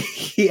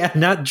yeah,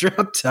 not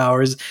drop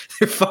towers.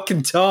 They're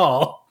fucking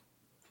tall.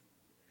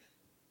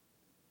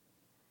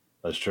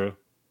 That's true.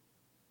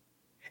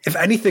 If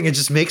anything, it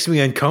just makes me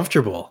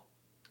uncomfortable.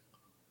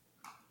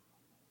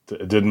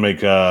 It didn't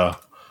make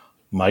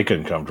Mike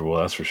uncomfortable,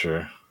 that's for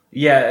sure.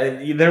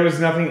 Yeah, there was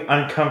nothing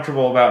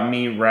uncomfortable about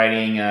me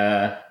riding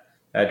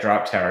that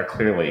drop tower,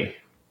 clearly.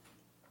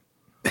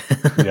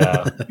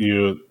 Yeah,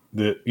 you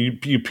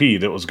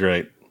peed. It was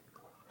great.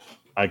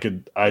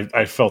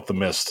 I felt the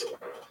mist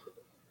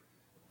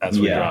as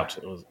we dropped.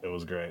 It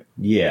was great.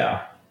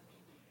 Yeah.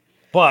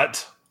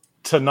 But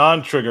to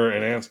non-trigger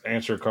and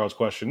answer Carl's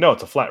question, no,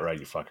 it's a flat ride,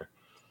 you fucker.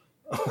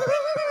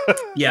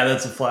 Yeah,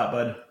 that's a flat,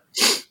 bud.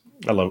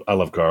 I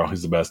love Carl.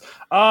 He's the best.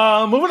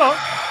 Moving on.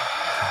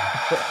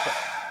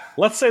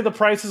 Let's say the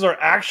prices are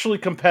actually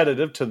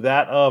competitive to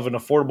that of an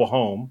affordable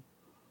home.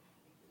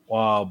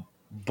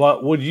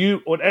 But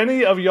would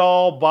any of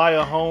y'all buy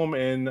a home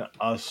in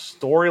a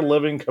story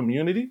living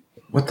community?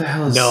 What the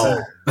hell is No.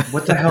 that?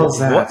 What the hell is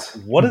that?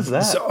 What is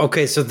that?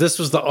 So this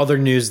was the other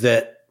news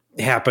that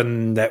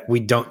happened that we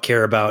don't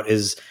care about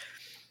is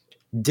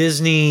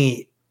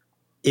Disney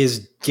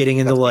is getting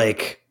into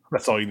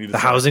that's all you need to the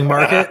say. housing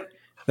market.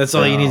 That's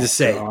all you need to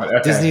say. God.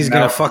 Okay, Disney's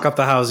going to fuck up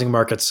the housing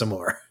market some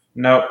more.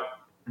 Nope.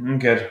 I'm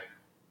good.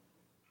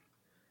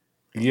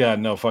 Yeah,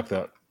 no, fuck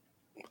that.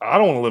 I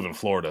don't want to live in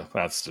Florida.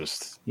 That's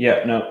just...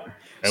 Yeah, no.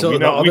 So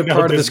the other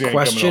part of this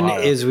question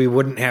is we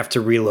wouldn't have to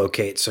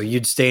relocate. So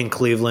you'd stay in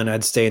Cleveland.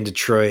 I'd stay in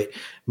Detroit.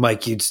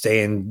 Mike, you'd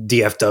stay in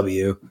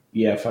DFW.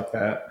 Yeah, fuck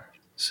that.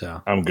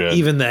 So I'm good.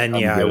 Even then,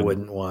 I'm good. I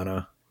wouldn't want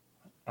to.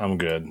 I'm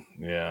good.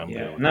 Yeah, I'm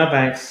good. No,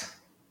 thanks.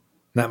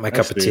 Not my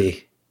cup of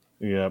tea.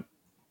 Yep.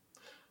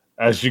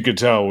 As you could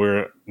tell,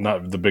 we're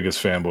not the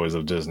biggest fanboys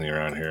of Disney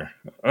around here.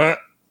 It's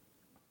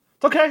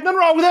okay. Nothing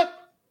wrong with it.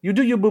 You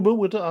do your boo-boo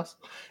with us.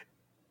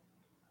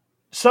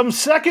 Some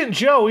second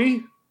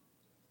Joey.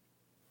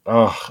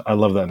 Oh, I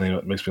love that name.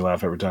 It makes me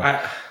laugh every time.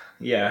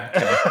 Yeah.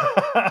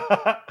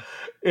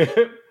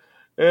 Okay.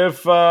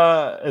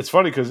 It's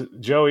funny because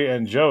Joey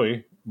and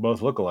Joey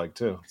both look alike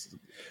too.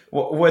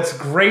 What's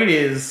great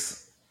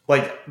is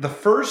the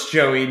first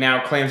Joey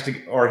now claims to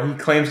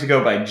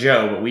go by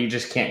Joe, but we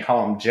just can't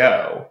call him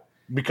Joe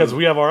because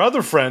we have our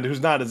other friend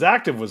who's not as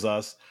active as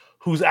us,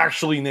 who's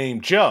actually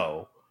named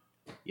Joe.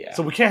 Yeah.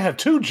 So we can't have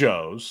two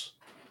Joes.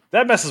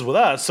 That messes with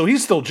us. So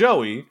he's still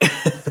Joey,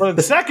 but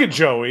the second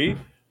Joey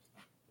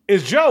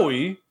is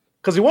Joey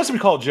because he wants to be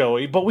called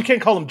Joey, but we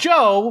can't call him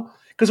Joe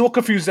because we'll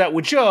confuse that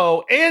with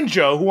Joe and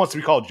Joe who wants to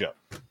be called Joe.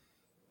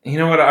 You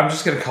know what? I'm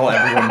just going to call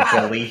everyone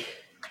Billy.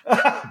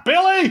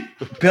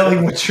 Billy,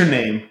 what's your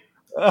name?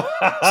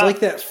 It's like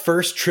that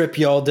first trip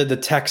y'all did to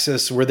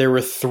Texas where there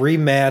were 3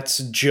 Matts,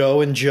 Joe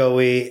and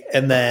Joey,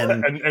 and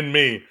then and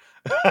me.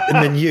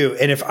 And then you.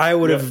 And if I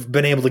would have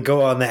been able to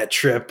go on that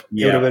trip,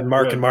 it would have been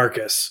Mark and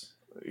Marcus.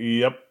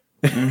 Yep.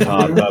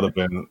 That'd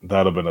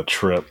have been a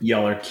trip.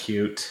 Y'all are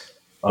cute.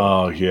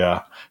 Oh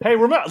yeah. Hey,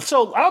 remember?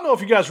 So I don't know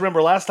if you guys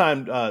remember last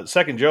time.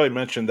 Second Joey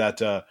mentioned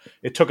that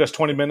it took us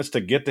 20 minutes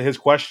to get to his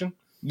question.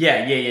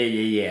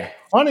 Yeah.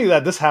 Funny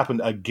that this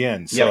happened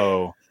again.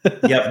 So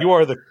yep. you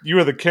are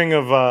the king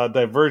of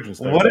divergence.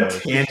 There, what a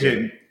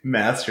tangent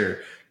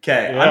master.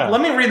 Okay, let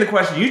me read the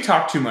question. You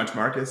talk too much,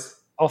 Marcus.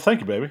 Oh,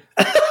 thank you, baby.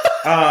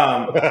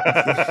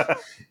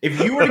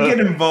 If you were to get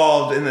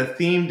involved in the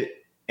themed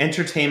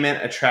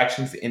entertainment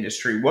attractions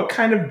industry, what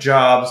kind of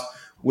jobs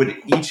would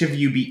each of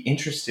you be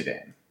interested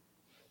in?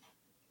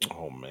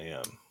 Oh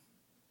man.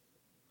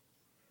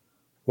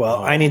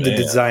 Well, I need to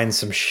design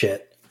some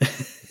shit.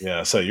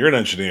 Yeah, so you're an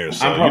engineer.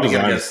 So I'm probably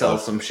going to sell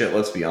some shit,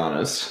 let's be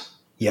honest.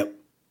 Yep.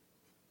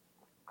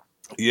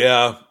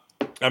 Yeah.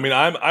 I mean,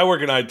 I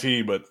work in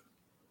IT, but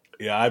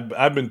yeah,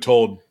 I've been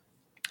told,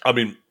 I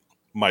mean,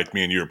 Mike,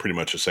 me and you are pretty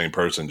much the same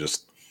person,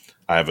 just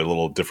I have a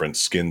little different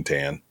skin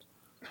tan.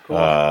 Cool.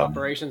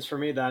 Operations for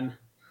me then.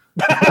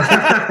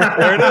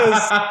 There it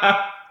is.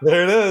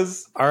 There it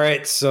is. All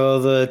right, so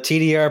the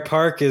TDR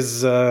park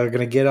is going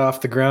to get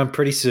off the ground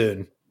pretty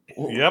soon.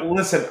 Yep.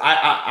 Listen,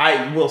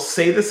 I will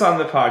say this on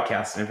the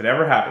podcast, and if it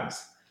ever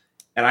happens,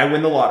 and I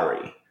win the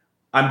lottery,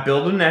 I'm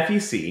building an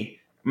FEC,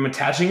 I'm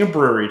attaching a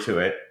brewery to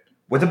it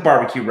with a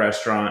barbecue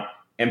restaurant,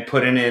 and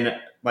putting in,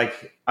 I'm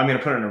going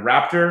to put in a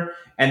Raptor,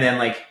 and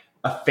then,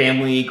 a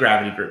family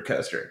gravity group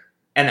coaster.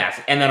 And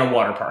then a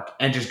water park.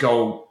 And just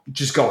go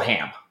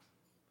ham.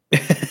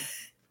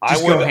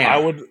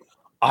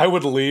 I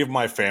would leave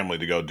my family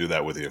to go do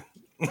that with you.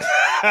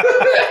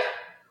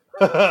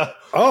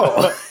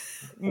 Oh.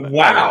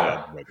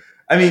 Wow.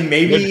 I mean,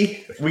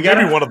 maybe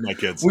one of my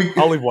kids.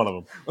 I'll leave one of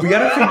them. We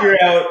got to figure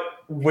out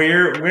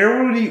where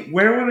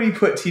would we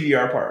put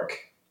TDR Park?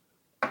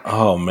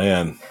 Oh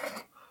man.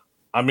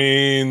 I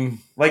mean,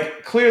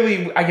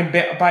 clearly I can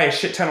buy a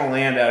shit ton of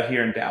land out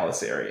here in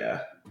Dallas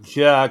area.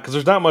 Yeah, because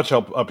there's not much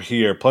up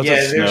here. Plus,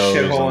 there's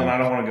shithole, and I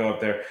don't want to go up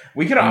there.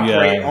 We could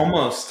operate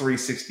almost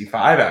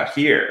 365 out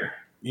here.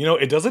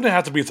 It doesn't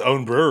have to be its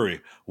own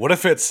brewery. What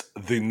if it's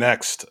the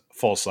next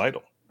False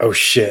Idol? Oh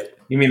shit!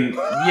 You mean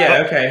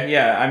okay,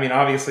 yeah. I mean,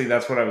 obviously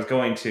that's what I was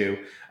going to,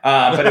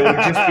 but it would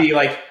just be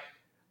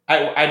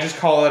I just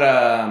call it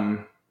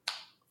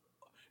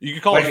You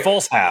could call it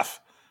False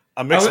Half.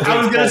 a mixed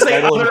I was going to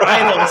say other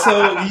idol,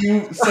 so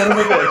you son of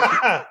a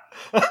bitch.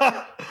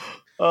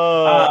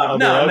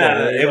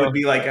 No, it would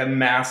be like a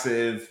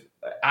massive.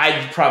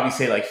 I'd probably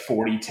say like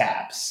 40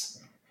 taps,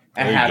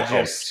 and have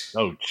just.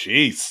 Oh,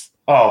 jeez.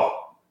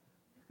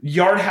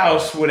 Yard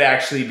House would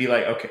actually be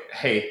like, okay,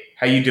 hey,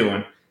 how you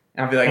doing?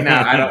 And I'll be like,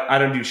 nah, I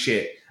don't do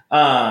shit.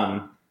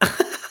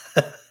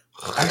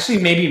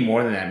 Actually, maybe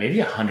more than that. Maybe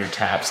 100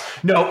 taps.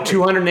 No,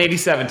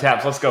 287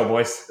 taps. Let's go,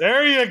 boys.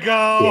 There you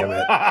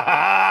go.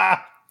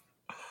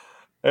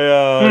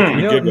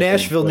 Damn it.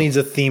 Nashville needs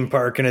a theme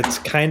park, and it's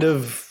kind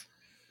of,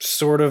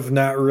 sort of,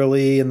 not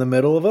really in the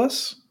middle of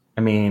us.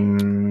 I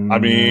mean.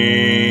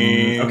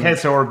 Okay,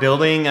 so we're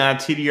building a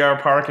TDR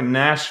park in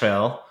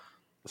Nashville.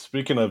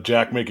 Speaking of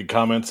Jack making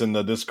comments in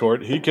the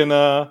Discord, he can.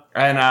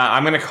 And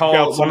I'm going to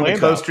call one of the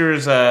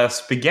coasters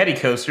Spaghetti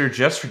Coaster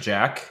just for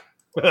Jack.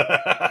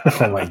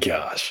 Oh my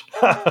gosh.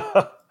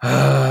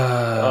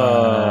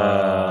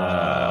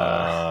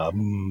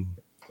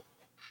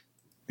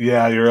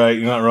 Yeah, you're right.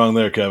 You're not wrong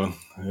there, Kevin.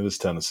 It is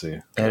Tennessee.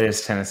 It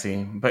is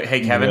Tennessee. But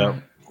hey,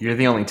 Kevin, you're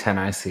the only 10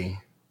 I see.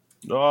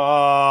 All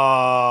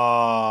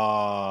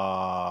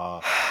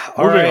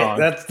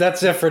right,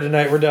 that's it for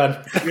tonight. We're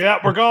done. Yeah,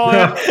 we're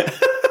going.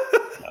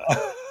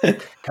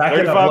 Pack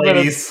it up,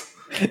 ladies.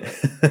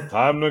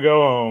 Time to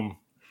go home.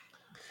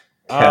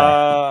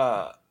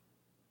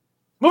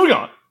 Moving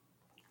on.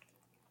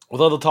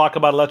 With all the talk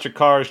about electric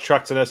cars,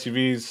 trucks, and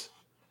SUVs,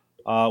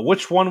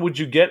 which one would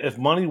you get if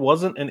money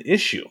wasn't an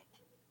issue?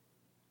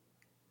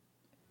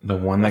 The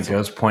one that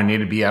goes point A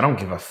to B. I don't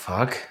give a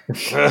fuck.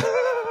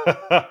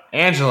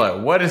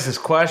 Angela, what is this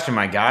question,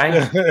 my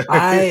guy?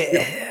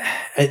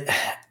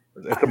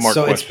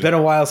 It's been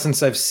a while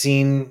since I've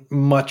seen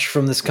much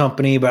from this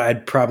company, but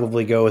I'd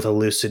probably go with a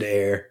Lucid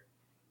Air.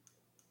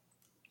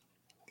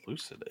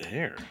 Lucid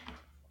Air.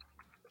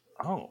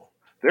 Oh,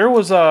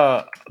 was it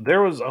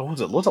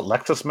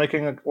Lexus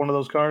making one of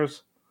those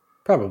cars?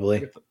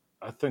 Probably.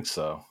 I think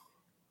so.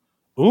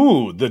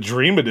 Ooh, the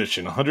Dream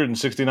Edition,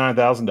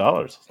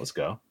 $169,000. Let's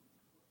go.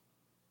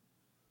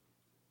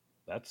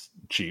 That's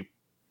cheap.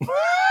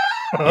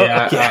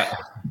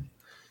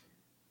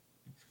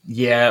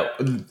 Yeah,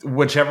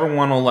 whichever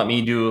one will let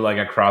me do like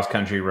a cross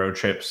country road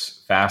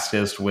trips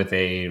fastest with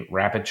a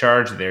rapid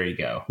charge. There you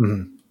go.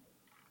 Mm-hmm.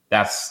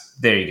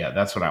 There you go.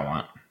 That's what I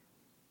want.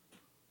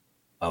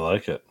 I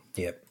like it.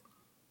 Yep.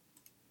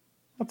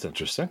 That's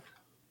interesting.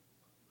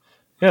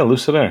 Yeah,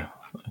 Lucid Air.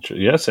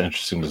 Yeah, that's an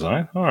interesting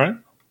design. All right.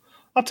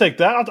 I'll take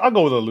that. I'll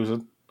go with a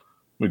Lucid.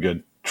 We're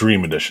good.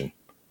 Dream Edition.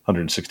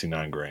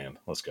 $169,000.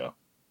 Let's go.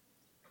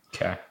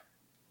 Okay.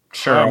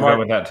 Sure, I'll go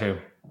with that too.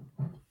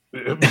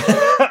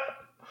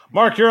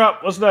 Mark, you're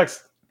up. What's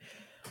next?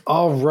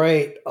 All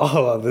right.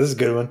 Oh, this is a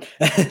good one.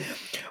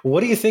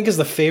 What do you think is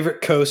the favorite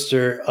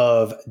coaster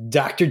of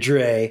Dr.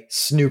 Dre,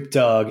 Snoop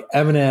Dogg,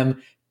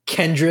 Eminem,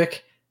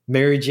 Kendrick,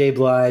 Mary J.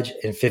 Blige,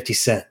 and 50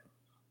 Cent?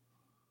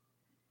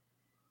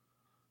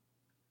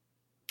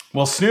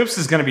 Well, Snoop's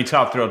is going to be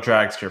Top Thrill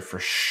Dragster for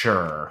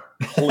sure.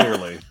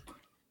 Clearly.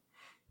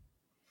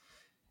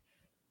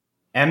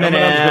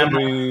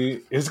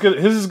 Eminem. His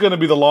is going to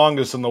be the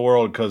longest in the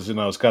world because,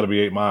 it's got to be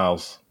 8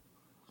 miles.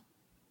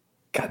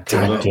 God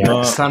damn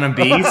it. Son of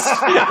Beast? Is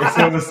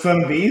it the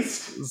Son of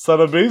Beast?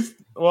 Son of Beast?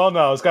 Well,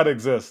 no, it's got to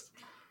exist.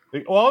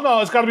 Well, no,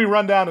 it's got to be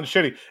run down and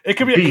shitty. It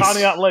could be Beast. A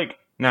Conneaut Lake.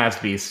 No, it's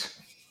Beast.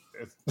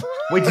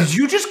 Wait, did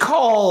you just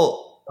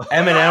call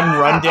Eminem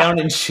run down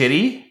and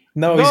shitty?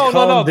 No, he's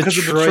calling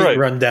Detroit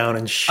run down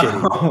and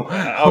shitty.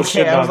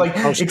 Okay, I was like,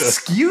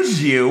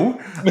 excuse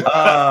you.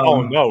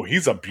 Oh, no,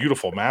 he's a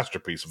beautiful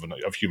masterpiece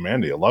of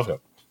humanity. I love him.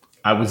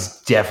 I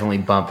was definitely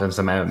bumping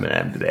some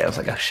Eminem today. I was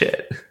like, oh,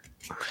 shit.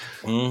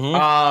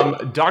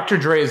 Mm-hmm. Dr.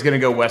 Dre is going to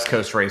go West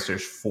Coast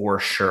Racers for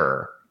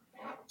sure.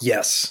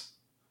 Yes.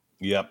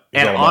 Yep.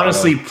 And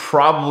honestly,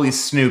 probably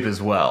Snoop as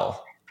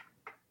well.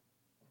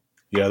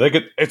 Yeah, they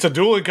could. It's a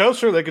dueling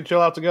coaster. They could chill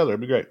out together.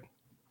 It'd be great.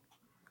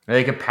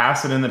 They could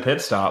pass it in the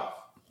pit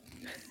stop.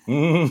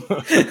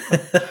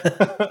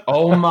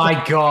 Oh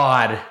my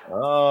god!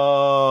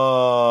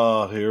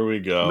 Oh, here we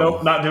go.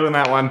 Nope, not doing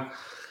that one.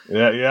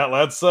 Yeah.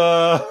 Let's.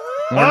 We're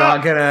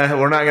not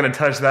gonna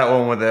touch that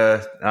one with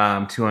a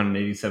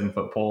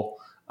 287-foot pole.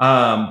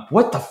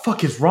 What the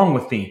fuck is wrong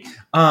with me?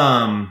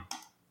 I've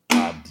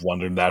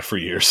wondered that for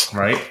years.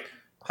 Right.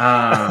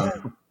 Yeah.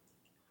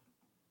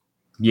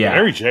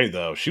 Mary J,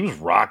 though, she was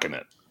rocking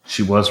it.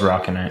 She was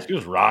rocking it. She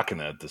was rocking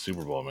it at the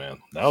Super Bowl, man.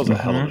 That was a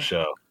hell of a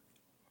show.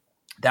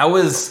 That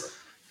was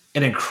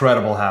an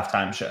incredible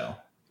halftime show.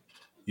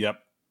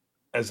 Yep.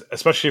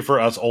 Especially for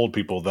us old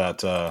people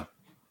that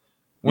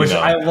which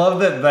I love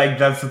that, like,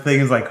 that's the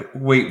thing is like,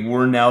 wait,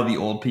 we're now the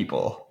old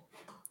people.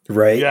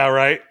 Right? Yeah,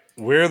 right.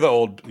 We're the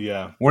old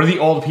We're the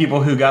old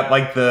people who got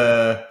like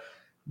the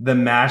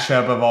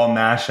mashup of all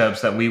mashups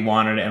that we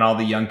wanted, and all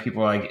the young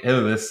people are like,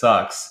 ew, this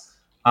sucks.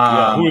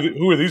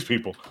 Who are these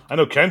people? I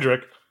know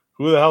Kendrick.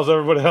 Who the hell's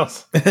everybody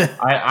else?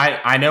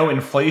 I know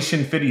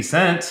Inflation 50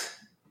 Cent.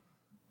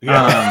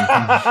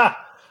 Yeah.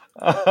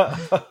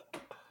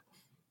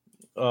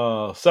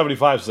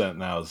 75 Cent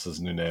now is his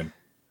new name.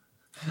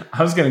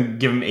 I was going to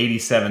give him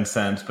 87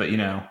 cents, but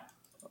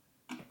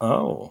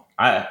Oh.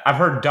 I've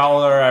heard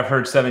dollar. I've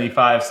heard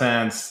 75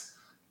 cents.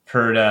 I've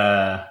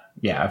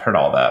heard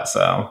all that.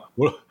 So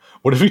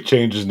What if he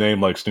changed his name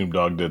like Snoop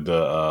Dogg did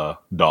to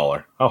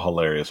Dollar? How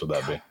hilarious would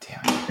that be? damn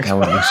it, that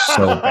would be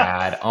so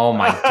bad. Oh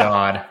my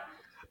God.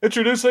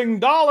 Introducing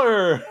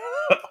Dollar.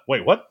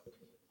 Wait, what?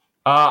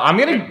 I'm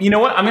going to, you know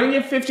what? I'm going to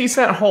give 50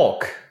 Cent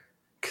Hulk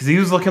because he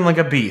was looking like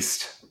a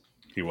beast.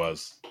 He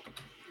was.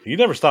 He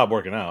never stopped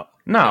working out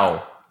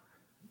No.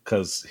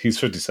 because he's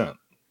 50 Cent.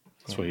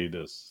 That's what he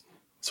does.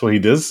 That's what he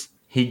does?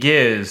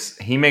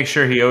 He makes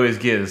sure he always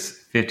gives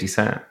 50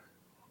 Cent.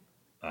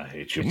 I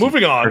hate you.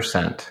 Moving on.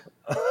 Percent.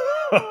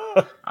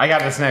 I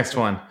got this next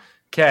one.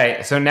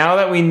 Okay, so now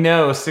that we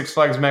know Six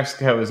Flags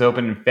Mexico is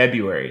open in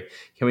February,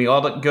 can we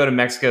all go to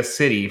Mexico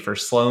City for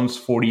Sloan's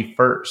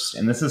 41st?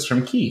 And this is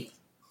from Keith.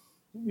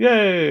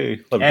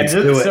 Yay.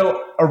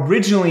 So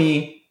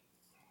originally,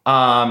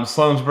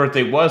 Sloan's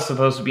birthday was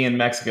supposed to be in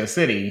Mexico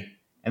City,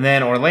 and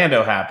then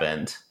Orlando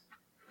happened.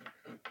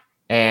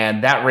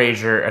 And that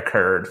rager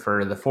occurred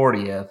for the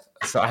 40th.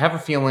 So I have a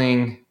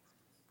feeling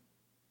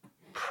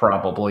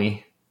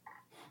probably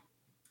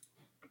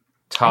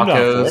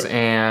tacos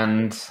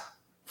and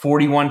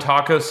 41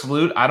 taco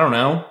salute. I don't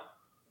know.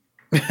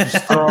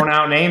 Just throwing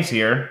out names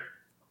here.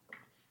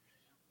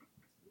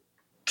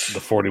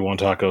 The 41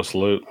 taco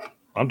salute.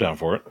 I'm down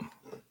for it.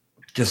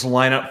 Just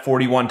line up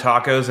 41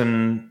 tacos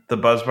and the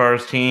Buzz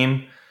Bars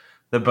team.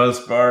 The Buzz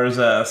Bars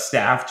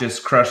staff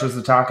just crushes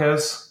the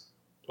tacos.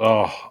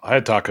 Oh, I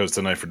had tacos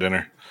tonight for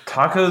dinner.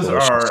 Tacos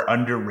are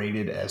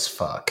underrated as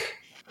fuck.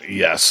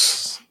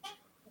 Yes.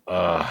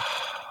 I'm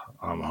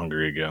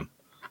hungry again.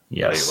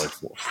 Yes. I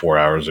ate like 4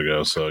 hours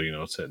ago, so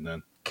it's hitting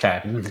in.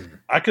 Okay.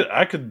 I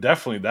could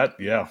definitely that.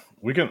 Yeah,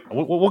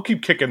 we'll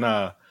keep kicking.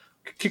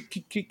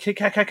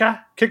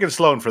 Kicking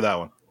Sloan for that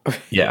one.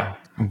 Yeah.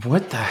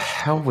 What the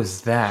hell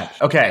was that?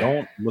 Okay.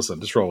 Don't listen.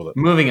 Just roll with it.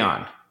 Moving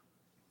on.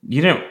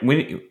 We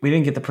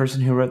didn't get the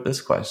person who wrote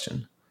this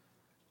question.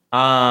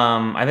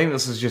 I think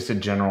this is just a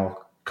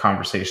general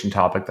conversation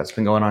topic that's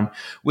been going on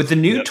with the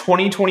new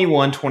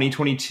 2021,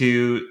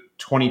 2022,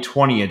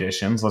 2020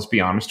 editions. Let's be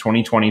honest,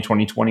 2020,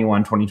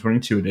 2021,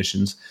 2022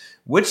 editions.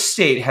 Which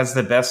state has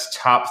the best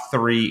top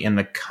 3 in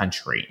the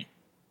country?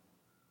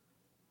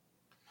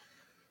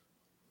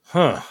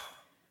 Huh.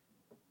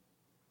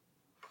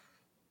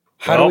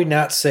 How do we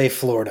not say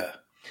Florida?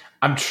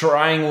 I'm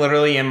trying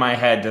literally in my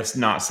head to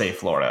not say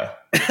Florida.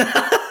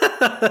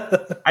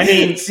 I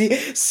mean,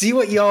 see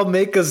what y'all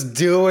make us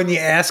do when you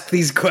ask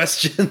these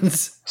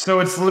questions.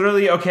 So it's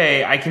literally,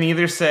 okay, I can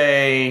either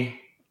say,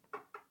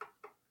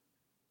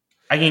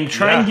 I can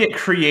try and get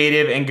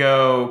creative and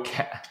go,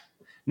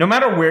 no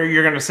matter where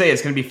you're going to say,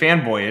 it's going to be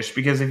fanboyish,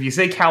 because if you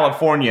say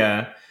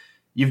California,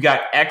 you've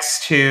got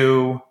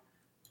X2.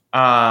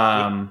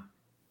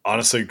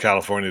 Honestly,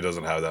 California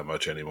doesn't have that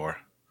much anymore.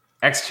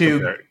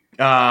 X2,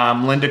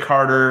 Linda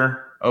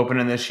Carter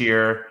opening this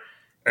year.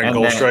 And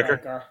Gold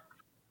Striker.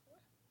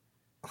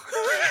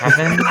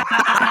 Kevin?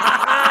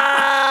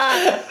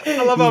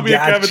 I love how me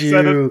and Kevin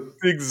said it at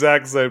the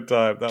exact same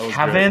time. That was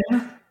Kevin?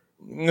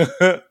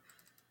 Great.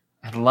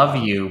 I love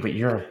you, but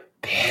you're a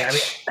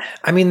bitch.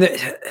 I mean,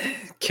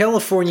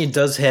 California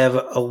does have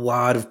a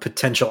lot of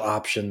potential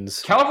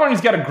options.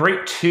 California's got a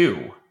great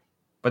 2,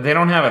 but they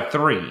don't have a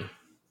 3.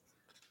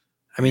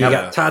 I mean, you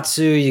got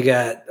Tatsu, you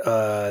got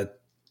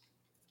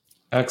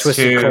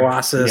Twisted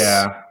Colossus.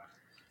 Yeah.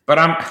 But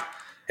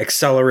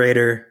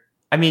Accelerator.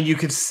 I mean, you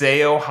could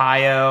say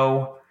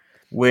Ohio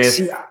with...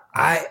 See,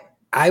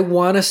 I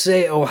want to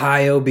say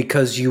Ohio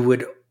because you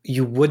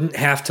wouldn't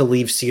have to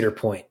leave Cedar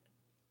Point.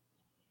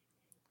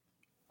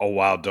 Oh,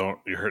 wow.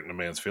 You're hurting a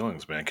man's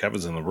feelings, man.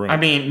 Kevin's in the room. I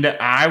mean,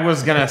 I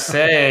was going to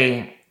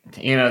say,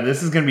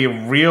 this is going to be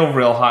a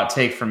real hot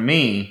take from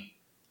me.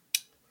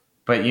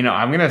 But,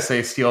 I'm going to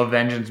say Steel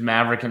Vengeance,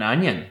 Maverick, and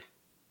Onion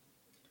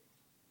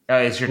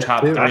is your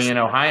top 3 in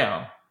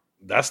Ohio.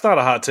 That's not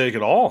a hot take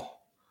at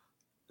all.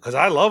 Because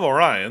I love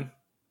Orion.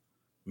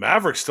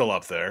 Maverick's still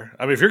up there.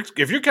 I mean,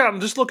 if you're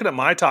counting, just looking at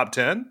my top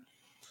 10,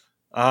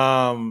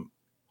 it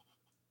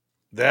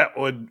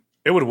would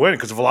win,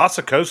 because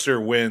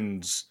Velocicoaster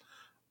wins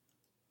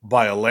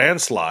by a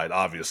landslide,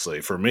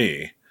 obviously, for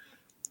me.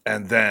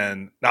 And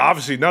then, now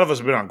obviously none of us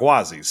have been on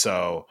Gwazi,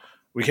 so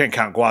we can't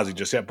count Gwazi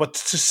just yet. But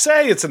to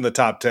say it's in the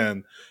top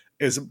 10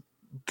 is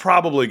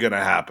probably going to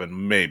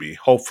happen, maybe,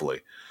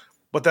 hopefully.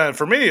 But then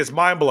for me, it's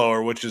Mind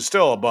Blower, which is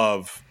still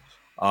above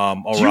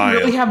Orion. Do you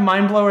really have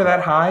Mind Blower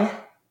that high?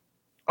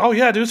 Oh,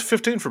 yeah, dude, it's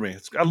 15 for me.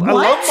 I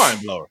love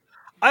Mind Blower.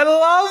 I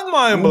love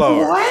Mind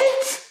Blower.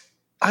 What?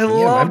 I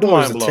love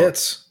Mind Blower.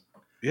 Tits.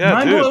 Yeah,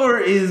 Mind Blower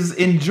is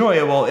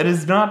enjoyable. It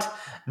is not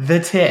the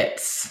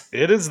tits.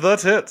 It is the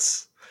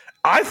tits.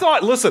 I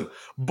thought, listen,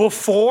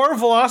 before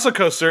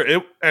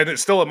Velocicoaster, and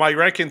it's still, my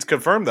rankings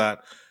confirmed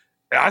that,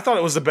 I thought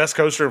it was the best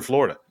coaster in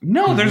Florida.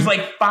 No, there's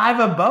like 5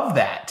 above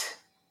that.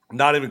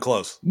 Not even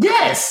close.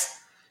 Yes.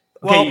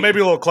 Well, maybe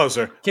a little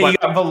closer. Okay, you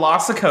got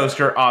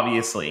Velocicoaster,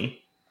 obviously.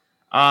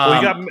 You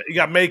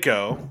got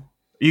Mako.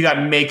 You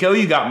got Mako.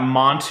 You got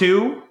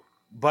Montu.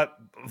 But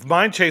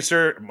Mind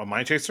Chaser.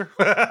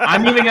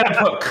 I'm even going to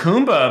put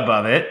Kumba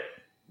above it.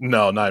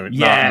 No, not even.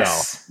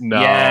 Yes. No.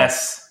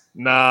 Yes.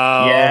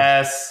 No.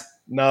 Yes.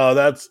 No,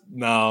 that's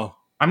no.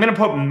 I'm going to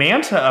put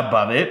Manta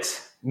above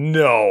it.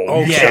 No.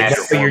 Okay,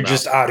 Yes. you're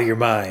just out of your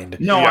mind.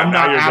 No, Yeah, I'm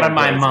now not you're out of going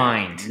my crazy.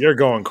 mind. You're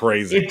going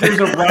crazy. If there's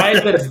a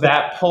ride that's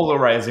that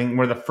polarizing,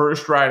 where the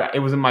first ride, it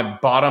was in my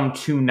bottom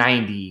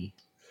 290.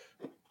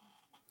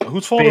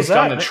 Whose fault based is that?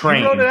 on the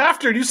train. You wrote it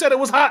after, and you said it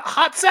was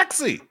hot,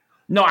 sexy.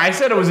 No, I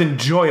said it was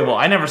enjoyable.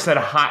 I never said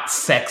hot,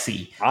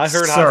 sexy. I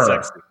heard Sir,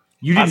 hot, sexy.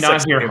 You Hot did not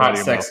sexy hear came out hot, of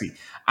your sexy. mouth.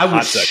 I was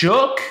Hot sexy.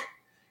 shook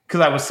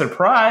because I was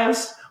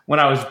surprised when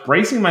I was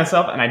bracing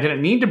myself, and I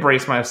didn't need to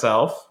brace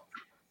myself.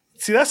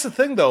 See, that's the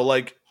thing, though.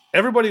 Like,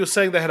 everybody was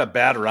saying they had a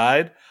bad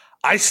ride.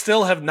 I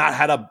still have not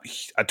had a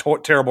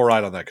terrible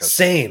ride on that coaster.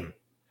 Same.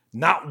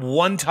 Not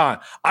one time.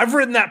 I've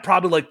ridden that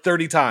probably like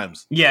 30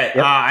 times. Yeah,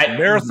 I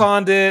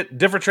marathoned it,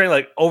 different train,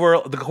 like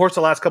over the course of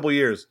the last couple of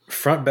years.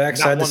 Front, back, Not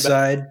side to one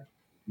side.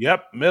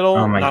 Yep, middle.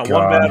 Oh my not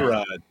God. one bad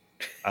ride.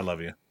 I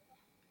love you.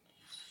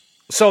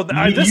 So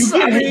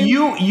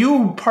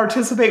you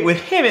participate with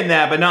him in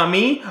that, but not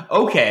me.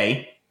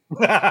 Okay,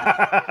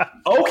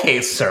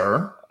 okay,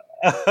 sir.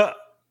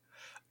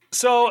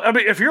 So I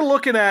mean, if you're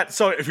looking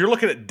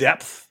at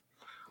depth,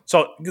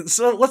 so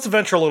let's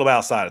venture a little bit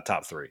outside of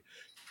top 3.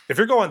 If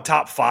you're going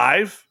top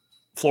 5,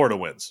 Florida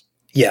wins.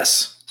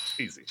 Yes.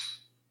 Easy.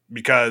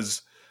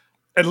 Because,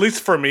 at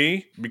least for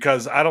me,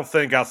 because I don't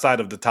think outside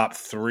of the top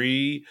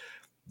 3,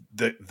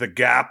 the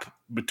gap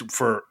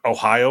for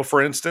Ohio,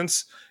 for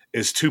instance,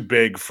 is too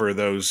big for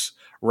those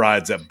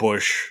rides that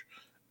Busch,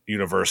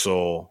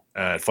 Universal,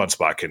 and Fun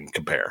Spot can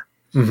compare.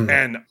 Mm-hmm.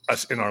 And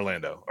us in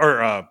Orlando.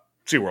 Or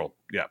SeaWorld,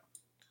 yeah.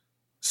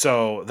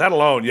 So that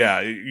alone, yeah,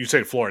 you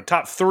say Florida.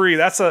 Top 3,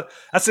 that's an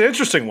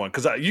interesting one,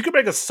 because you can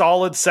make a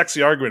solid,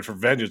 sexy argument for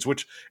Vengeance,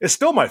 which is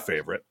still my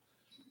favorite.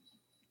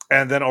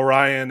 And then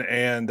Orion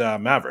and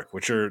Maverick,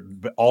 which are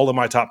all in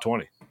my top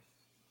 20.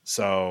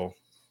 So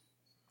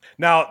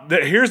now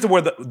here's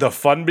where the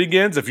fun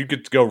begins. If you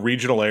could go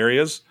regional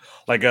areas,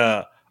 like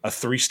a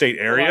 3-state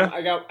area.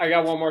 I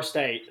got one more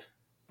state.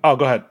 Oh,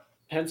 go ahead.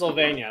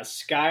 Pennsylvania,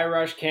 Sky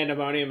Rush,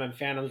 Candemonium, and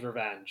Phantom's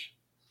Revenge.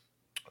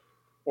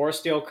 Or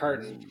Steel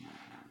Curtain.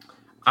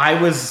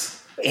 I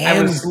was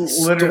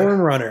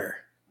Storm Runner.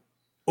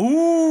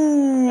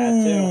 Ooh.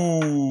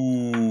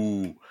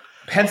 That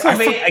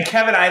Pennsylvania,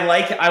 Kevin,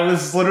 I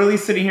was literally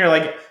sitting here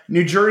like,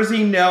 New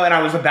Jersey, no, and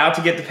I was about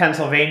to get to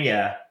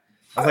Pennsylvania.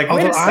 I was like,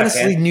 wait a second.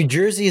 Honestly, New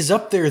Jersey is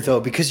up there though,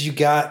 because you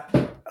got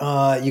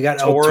El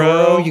Toro.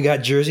 Toro, you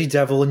got Jersey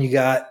Devil, and you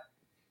got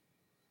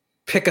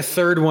pick a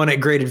third one at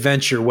Great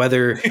Adventure,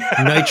 whether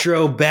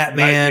Nitro,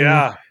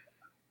 Batman,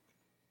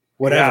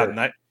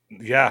 whatever.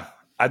 Yeah,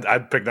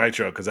 I'd pick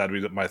Nitro because that'd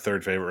be my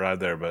third favorite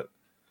ride there. But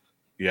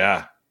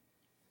yeah,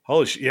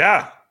 holy shit,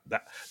 yeah,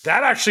 that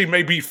actually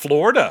may beat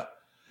Florida.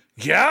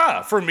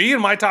 Yeah, for me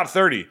in my top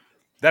 30,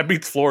 that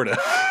beats Florida.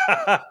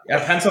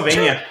 Yeah,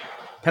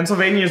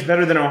 Pennsylvania is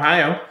better than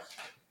Ohio.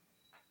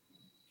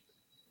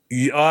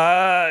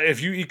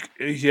 If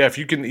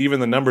you can even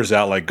the numbers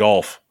out like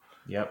golf,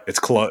 yep, it's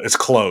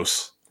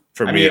close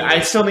for me. I mean,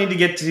 I still need to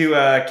get to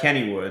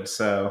Kennywood,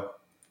 so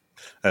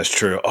that's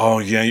true. Oh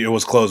yeah, it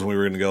was closed when we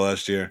were going to go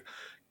last year.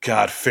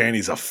 God,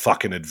 Fanny's a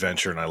fucking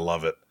adventure, and I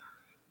love it.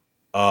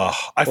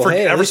 I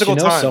forget every single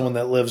time. Someone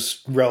that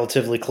lives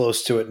relatively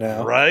close to it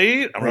now,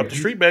 right? I'm up the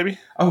street, baby.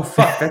 Oh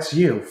fuck, that's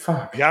you.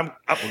 Fuck. Yeah,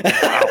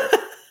 wow.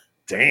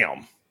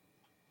 Damn.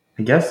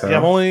 I guess so. Yeah,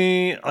 I'm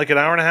only like an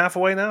hour and a half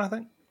away now. I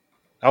think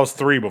I was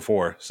 3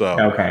 before, so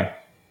okay.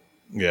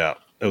 Yeah,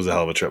 it was a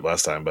hell of a trip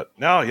last time, but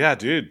no, yeah,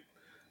 dude,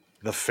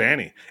 the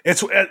Fanny.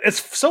 It's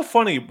so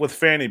funny with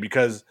Fanny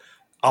because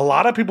a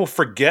lot of people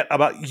forget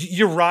about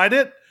you ride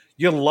it.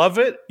 You love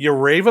it, you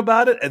rave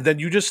about it, and then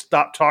you just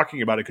stop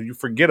talking about it because you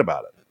forget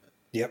about it.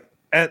 Yep.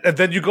 And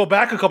then you go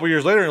back a couple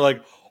years later and you're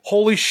like,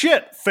 holy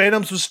shit,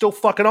 Phantoms was still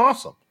fucking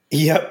awesome.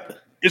 Yep.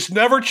 It's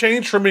never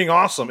changed from being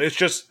awesome. It's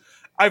just,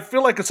 I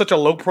feel like it's such a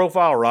low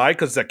profile ride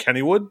because it's at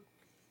Kennywood.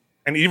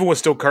 And even with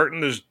Steel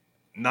Curtain, there's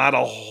not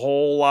a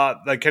whole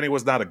lot. Like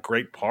Kennywood's not a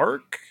great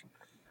park.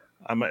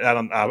 I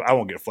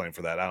won't get flamed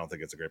for that. I don't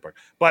think it's a great park.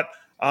 But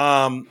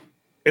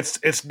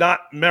it's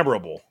not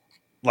memorable.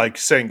 Like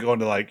saying going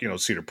to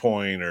Cedar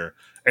Point or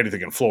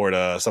anything in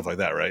Florida, stuff like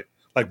that, right?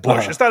 Like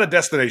Busch. It's not a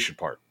destination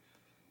park.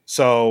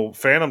 So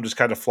Phantom just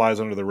kind of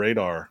flies under the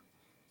radar.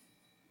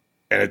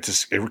 And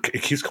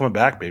it keeps coming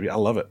back, baby. I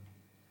love it.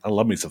 I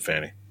love me some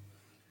Fanny.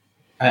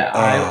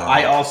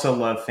 I also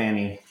love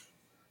Fanny.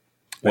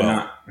 But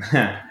Well.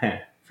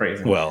 not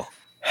phrasing. Well.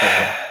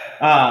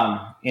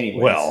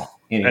 Anyways. Well.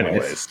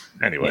 Anyways.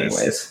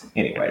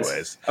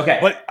 Okay.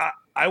 But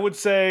I would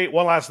say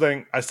one last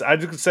thing. I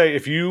just could say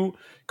if you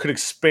could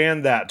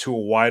expand that to a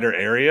wider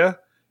area,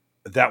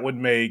 that would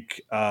make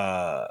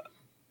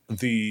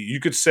you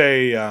could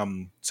say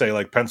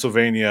like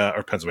Pennsylvania,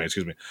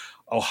 excuse me,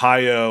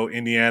 Ohio,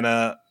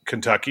 Indiana,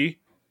 Kentucky,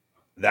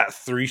 that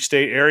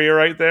 3-state area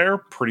right there,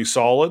 pretty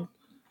solid.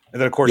 And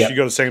then of course you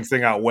go the same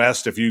thing out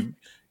west. If you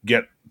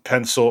get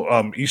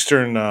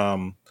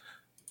Eastern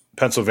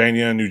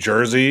Pennsylvania, and New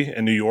Jersey,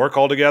 and New York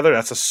all together.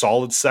 That's a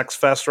solid sex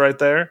fest right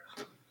there.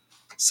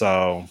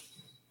 So,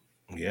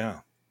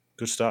 yeah,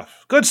 good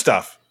stuff. Good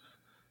stuff.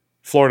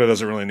 Florida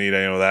doesn't really need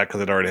any of that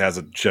because it already has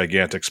a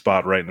gigantic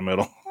spot right in the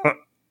middle.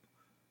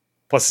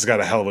 Plus, it's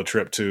got a hell of a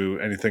trip to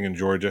anything in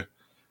Georgia.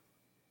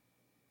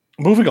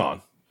 Moving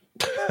on.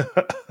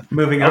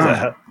 Moving on.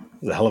 That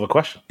was a hell of a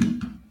question.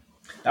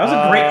 That was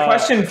a great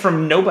question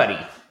from nobody.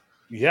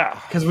 Yeah.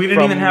 Because we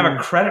didn't even have a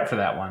credit for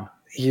that one.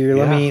 Here,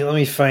 let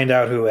me find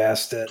out who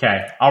asked it.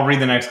 Okay, I'll read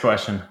the next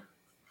question.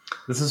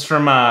 This is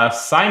from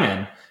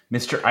Simon,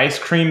 Mr. Ice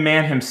Cream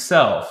Man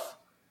himself.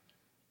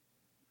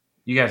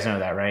 You guys know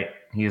that, right?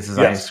 He uses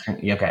ice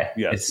cream. Okay,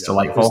 it's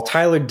delightful. It was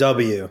Tyler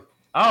W.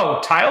 Oh,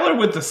 Tyler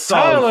with the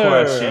solid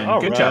question.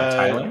 Good job,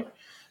 Tyler.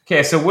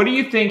 Okay, so what do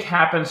you think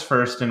happens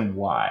first and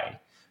why?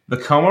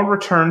 Vekoma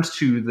returns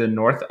to the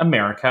North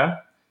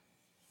America.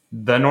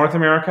 The North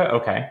America?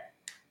 Okay.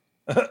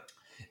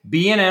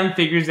 B&M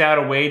figures out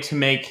a way to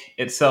make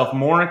itself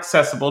more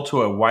accessible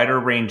to a wider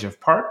range of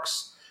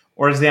parks,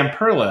 or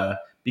Zamperla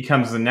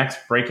becomes the next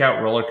breakout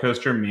roller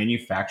coaster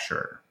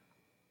manufacturer.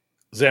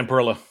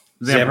 Zamperla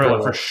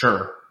for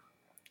sure.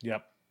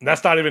 Yep. And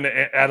that's not even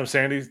Adam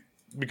Sandy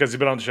because he's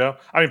been on the show.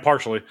 I mean,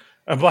 partially.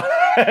 But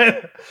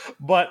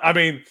I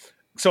mean,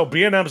 so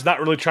B&M's not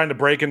really trying to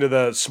break into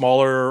the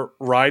smaller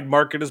ride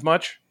market as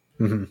much.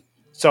 Mm-hmm.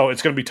 So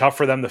it's going to be tough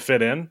for them to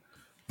fit in.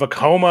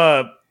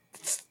 Vekoma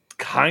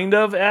kind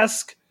of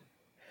esque,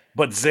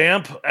 but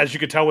Zamp, as you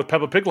could tell with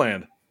Peppa Pig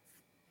Land,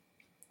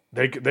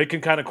 they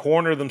can kind of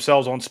corner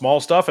themselves on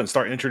small stuff and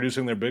start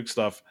introducing their big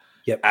stuff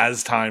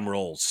as time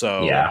rolls.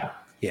 So yeah.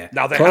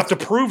 Now they have to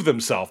prove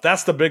themselves.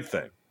 That's the big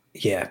thing.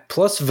 Yeah.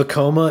 Plus,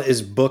 Vekoma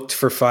is booked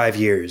for 5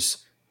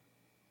 years.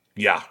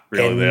 Yeah,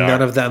 really, and they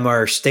none are. of them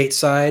are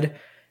stateside,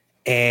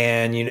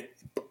 and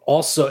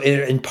also,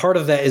 and part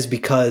of that is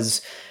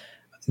because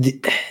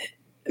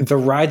the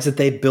rides that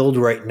they build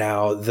right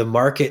now, the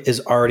market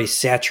is already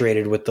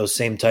saturated with those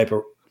same type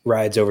of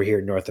rides over here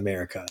in North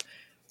America.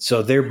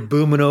 So they're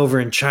booming over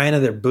in China,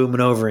 they're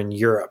booming over in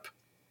Europe.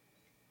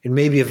 And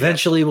maybe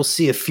eventually we'll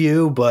see a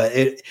few, but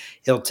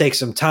it'll take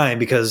some time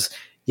because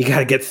you got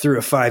to get through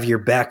a 5-year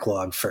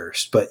backlog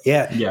first. But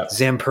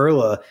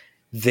Zamperla,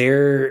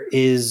 there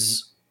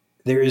is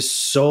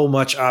so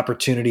much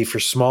opportunity for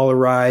smaller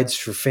rides,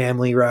 for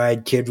family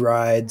ride, kid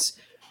rides,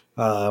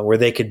 where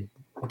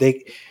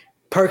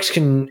parks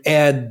can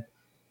add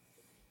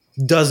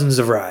dozens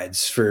of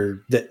rides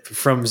from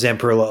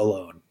Zamperla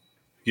alone.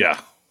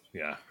 Yeah,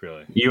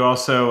 really. You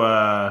also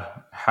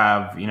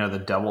have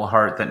the Double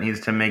Heart that needs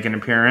to make an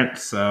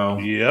appearance. So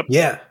yep.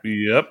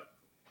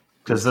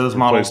 Because those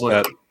models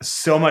look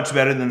so much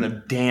better than the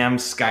damn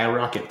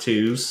Skyrocket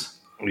 2s.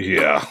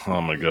 Yeah.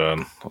 Oh my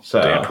god.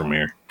 So, damn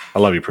Premiere. I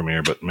love you,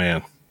 Premiere, but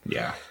man.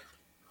 Yeah.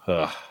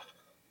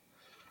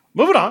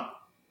 Moving on.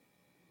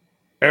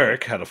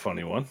 Eric had a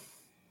funny one.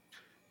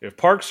 If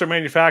parks or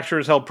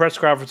manufacturers held press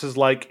conferences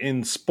like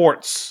in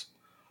sports,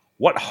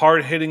 what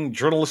hard-hitting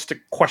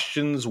journalistic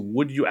questions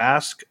would you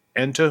ask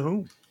and to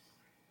whom?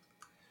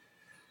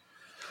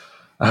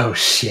 Oh,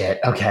 shit.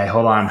 Okay,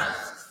 hold on.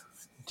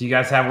 Do you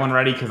guys have one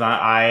ready? Because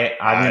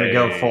I'm going to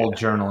go full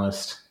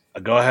journalist.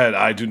 Go ahead.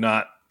 I do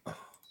not.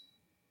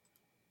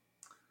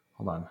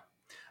 Hold on.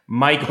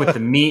 Mike with the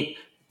meat.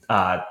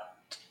 Fuck!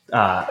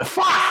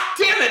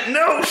 Damn it!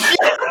 No shit!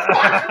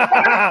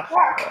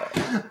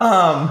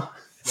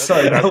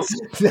 Sorry, that was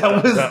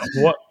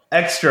what?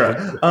 Extra.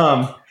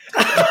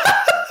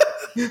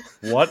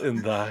 What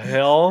in the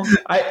hell?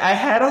 I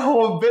had a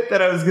whole bit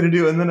that I was going to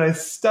do, and then I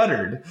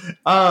stuttered.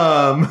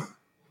 God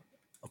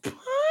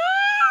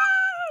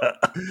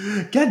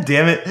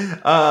damn it.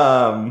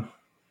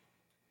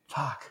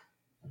 Fuck.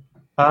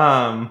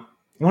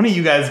 One of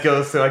you guys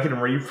go so I can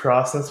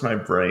reprocess my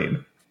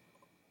brain.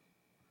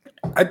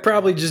 I'd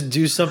probably just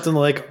do something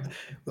like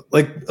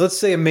let's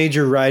say a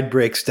major ride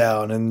breaks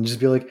down and just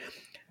be like,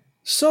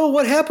 so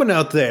what happened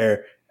out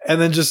there?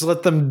 And then just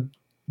let them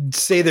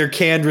say their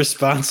canned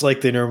response like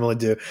they normally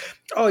do.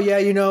 Oh yeah,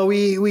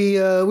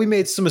 we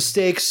made some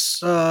mistakes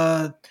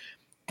for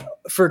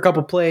a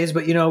couple plays,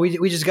 but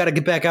we just got to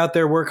get back out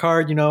there, work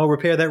hard,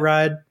 repair that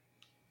ride.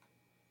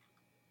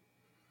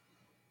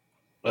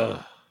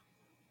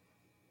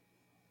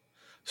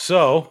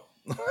 So,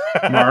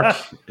 Mark,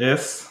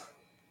 yes.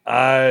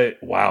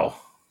 Wow.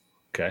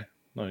 Okay.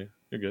 No,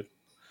 you're good.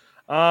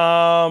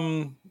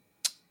 Oh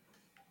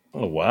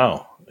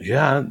wow.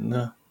 Yeah.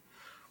 No.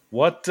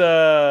 What?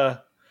 Oh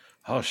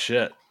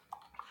shit.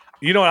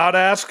 You know what I'd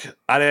ask?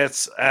 I'd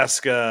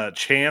ask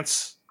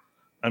Chance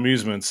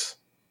Amusements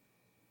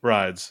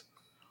rides.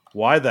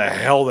 Why the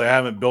hell they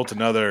haven't built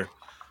another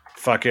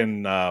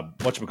fucking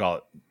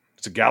whatchamacallit?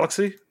 It's a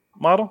Galaxy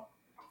model?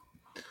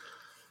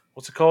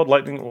 What's it called?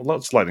 Lightning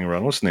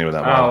Run. What's the name of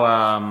that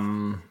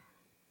model?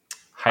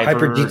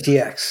 Hyper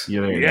GTX.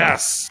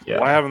 Yes. Yeah.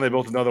 Why haven't they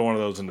built another one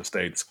of those in the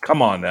States?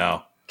 Come on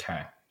now.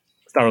 Okay.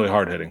 It's not really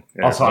hard hitting.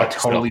 Yeah, also, I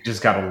totally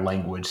just got a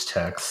language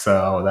text,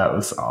 so that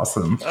was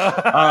awesome. So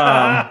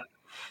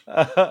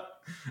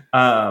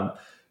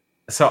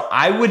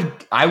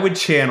I would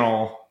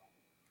channel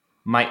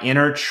my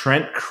inner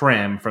Trent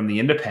Krim from The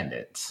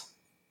Independent.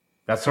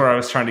 That's where I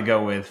was trying to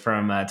go with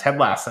from Ted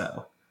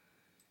Lasso.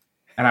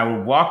 And I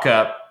would walk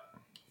up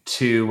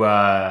to,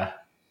 God,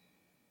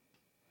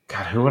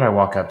 who would I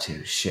walk up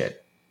to?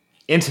 Shit.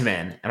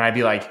 Intamin. And I'd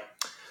be like,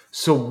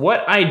 so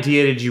what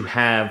idea did you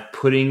have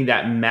putting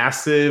that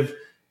massive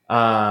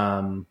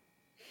ejector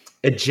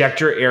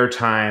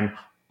airtime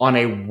on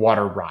a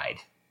water ride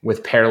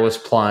with Perilous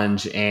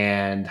Plunge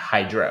and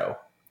Hydro?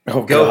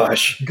 Oh,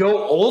 gosh.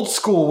 Go old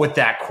school with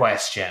that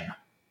question.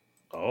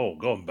 Oh,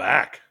 going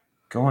back.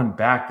 Going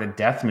back, the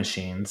death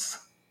machines.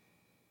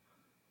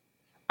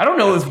 I don't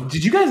know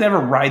did you guys ever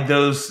ride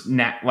those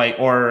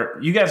or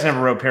you guys never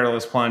rode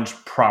Perilous Plunge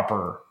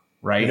proper,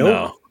 right?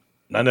 Nope.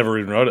 No, I never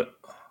even rode it.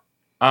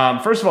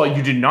 First of all,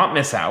 you did not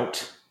miss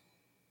out.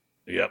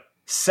 Yep.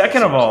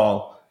 Second of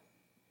all,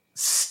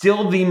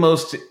 still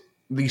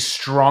the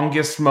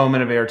strongest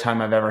moment of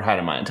airtime I've ever had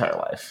in my entire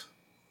life.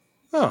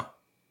 Huh.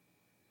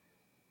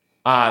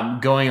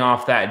 Going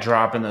off that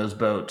drop in those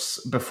boats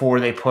before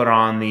they put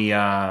on the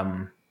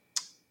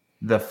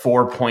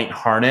 4-point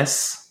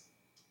harness.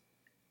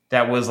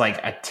 That was like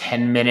a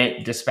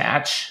 10-minute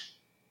dispatch.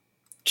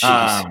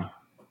 Jeez.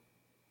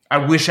 I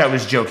wish I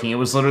was joking. It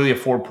was literally a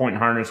 4-point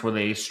harness where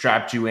they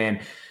strapped you in.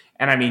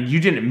 And I mean, you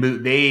didn't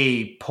move.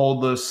 They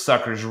pulled those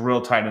suckers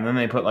real tight. And then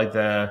they put like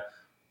the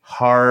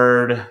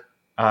hard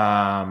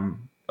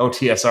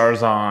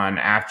OTSRs on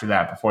after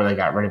that before they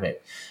got rid of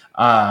it.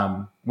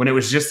 When it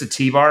was just a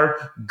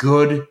T-bar,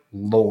 good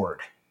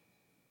Lord.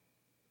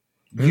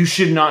 You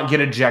should not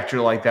get ejector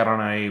like that on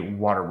a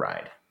water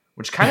ride.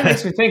 Which kind of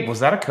makes me think,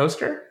 was that a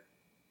coaster?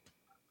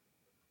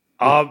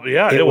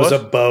 Yeah, it was a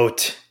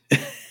boat.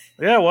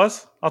 Yeah, it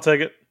was. I'll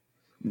take it.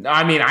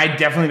 I mean, I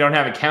definitely don't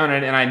have it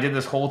counted, and I did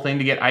this whole thing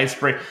to get ice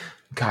spray.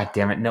 God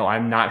damn it! No,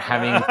 I'm not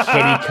having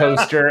Kitty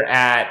Coaster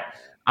at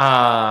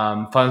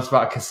Fun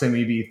Spot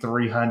Kissimmee B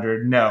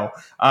 300. No,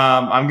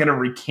 I'm gonna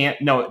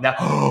recant. No, that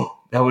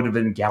would have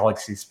been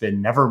Galaxy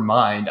Spin. Never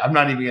mind. I'm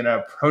not even gonna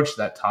approach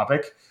that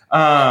topic.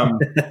 All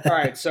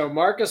right, so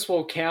Marcus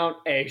will count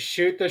a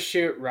shoot the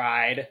chute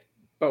ride,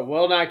 but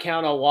will not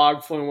count a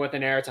log flume with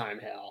an airtime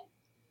hill.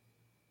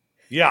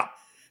 Yeah.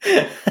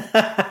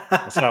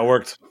 That's how it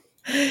worked.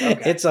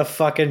 Okay. It's a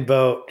fucking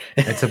boat.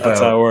 It's a boat.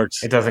 That's how it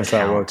works. It doesn't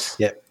count. How it works.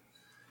 Yep.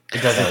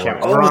 It doesn't count.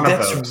 Oh,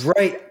 that's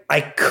right.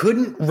 I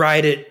couldn't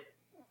ride it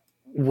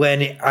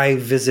when I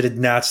visited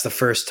Knott's the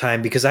first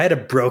time because I had a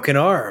broken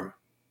arm.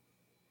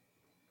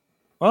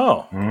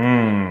 Oh.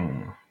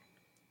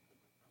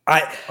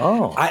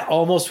 I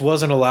almost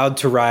wasn't allowed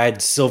to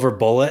ride Silver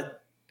Bullet,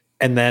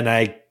 and then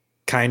I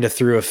kind of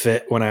threw a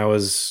fit when I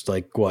was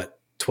like,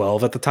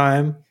 12 at the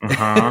time?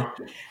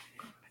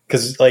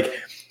 Because I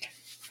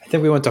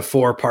think we went to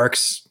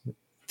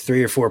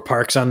 3 or 4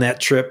 parks on that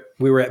trip.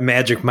 We were at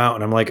Magic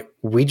Mountain. I'm like,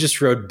 we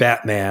just rode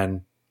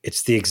Batman.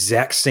 It's the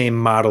exact same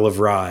model of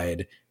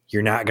ride.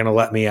 You're not going to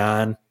let me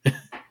on?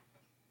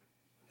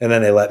 And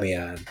then they let me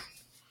on.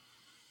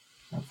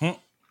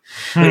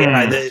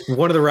 Yeah,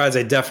 one of the rides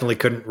I definitely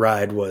couldn't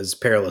ride was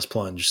Perilous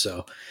Plunge,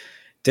 so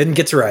didn't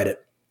get to ride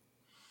it.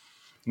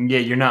 Yeah,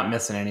 you're not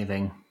missing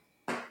anything.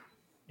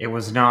 It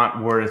was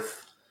not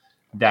worth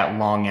that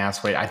long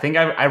ass wait. I think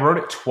I rode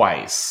it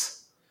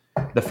twice.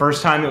 The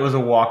first time it was a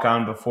walk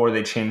on before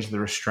they changed the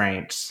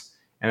restraints,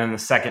 and then the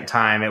second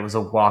time it was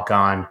a walk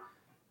on,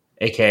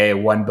 aka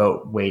one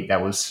boat wait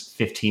that was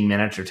 15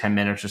 minutes or 10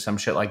 minutes or some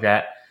shit like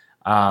that.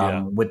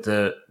 With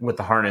the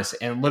harness,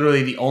 and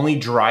literally the only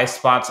dry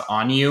spots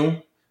on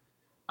you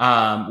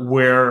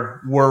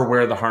where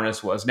the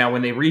harness was. Now,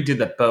 when they redid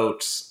the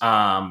boats,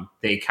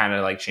 they kind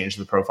of changed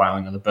the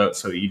profiling of the boat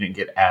so you didn't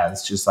get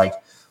as just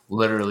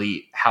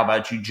literally, how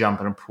about you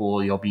jump in a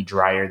pool? You'll be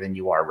drier than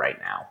you are right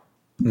now.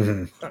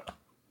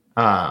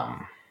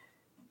 Mm-hmm.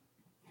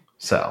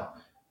 So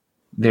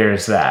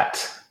there's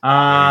that.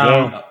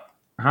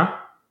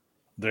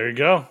 There you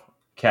go.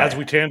 Okay. As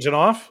we tangent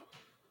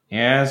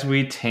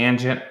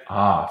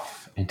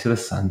off into the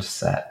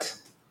sunset.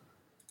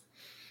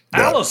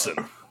 Allison.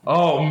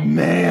 Oh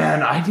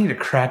man, I need to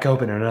crack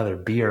open another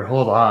beer.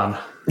 Hold on.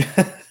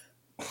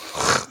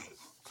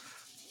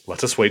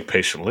 Let us wait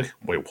patiently.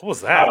 Wait, what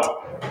was that?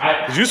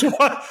 Did you just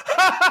what?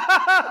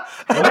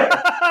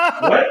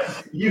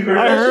 What? You heard?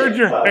 I heard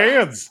your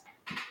hands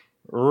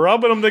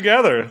rubbing them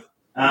together.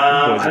 What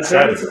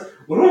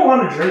do I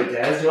want to drink,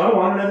 Daz? Do I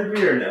want another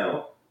beer or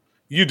no?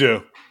 You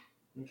do.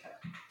 Okay.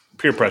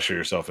 Peer pressure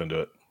yourself into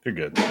it. You're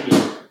good.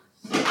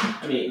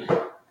 I mean,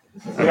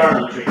 we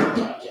already drink the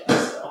podcast,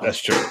 so. That's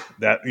true.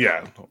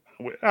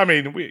 We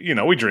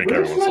drink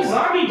every once in a while.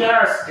 Zombie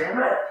dust,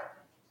 damn it.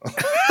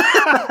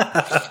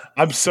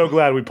 I'm so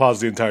glad we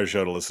paused the entire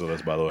show to listen to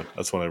this, by the way.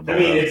 That's what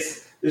everybody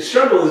knows. The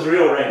struggle is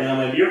real right now.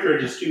 My beer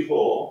fridge is too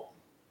full.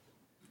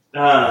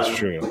 That's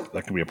true.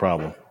 That could be a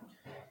problem.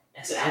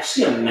 It's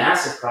actually a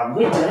massive problem.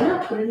 Wait, did I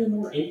not put any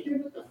more in here?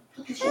 What the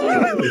fuck is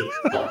wrong with me?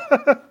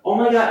 Oh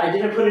my god, I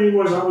didn't put any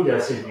more zombie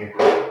dust in here.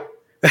 There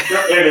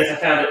it is, I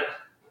found it.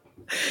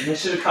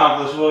 Mission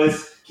accomplished,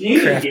 boys. Can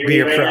you Craft hear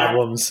beer me right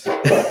problems?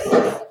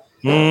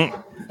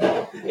 Now?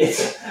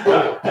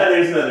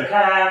 There's another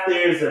half.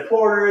 There's a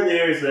quarter.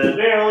 There's a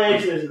barrel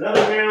aged. There's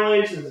another barrel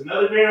aged. There's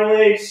another barrel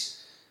aged.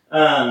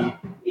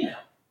 You know,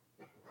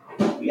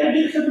 we gotta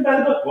do the cooking by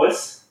the book,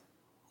 boys.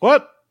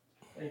 What?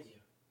 Thank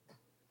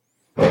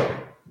you.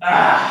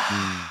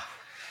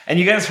 And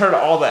you guys heard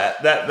all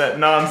that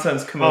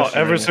nonsense commotion.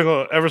 Every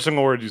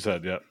single word you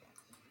said. Yeah.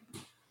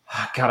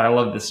 God, I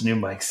love this new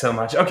mic so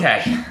much.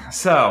 Okay,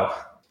 so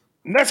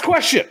next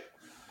question.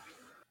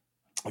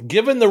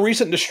 Given the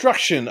recent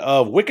destruction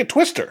of Wicked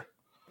Twister,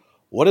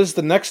 what is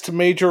the next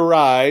major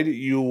ride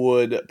you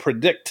would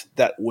predict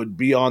that would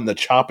be on the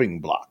chopping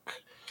block?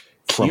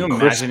 Can you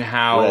imagine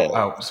how? Fred.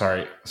 Oh,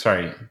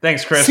 sorry.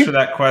 Thanks, Chris, for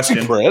that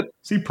question.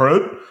 See, Fred.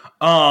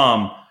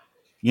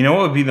 You know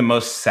what would be the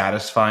most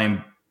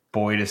satisfying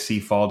boy to see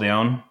fall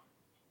down?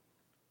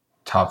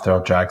 Top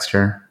Thrill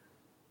Dragster.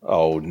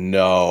 Oh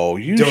no!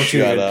 Don't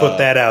you even put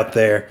that out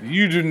there.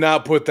 You do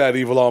not put that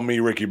evil on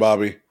me, Ricky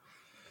Bobby.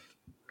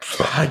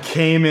 I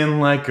came in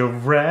like a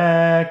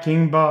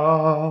wrecking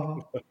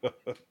ball.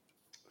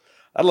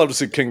 I'd love to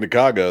see King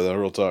Chicago, though,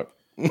 real talk.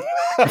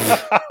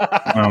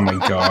 Oh my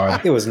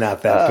god. It was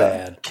not that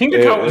bad. King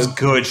Chicago was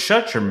good.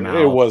 Shut your mouth.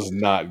 It was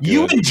not good.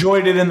 You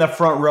enjoyed it in the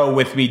front row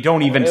with me.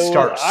 Don't even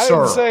start, I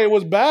didn't say it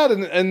was bad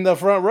in the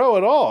front row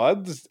at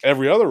all.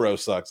 Every other row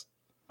sucks.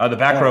 The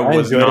back row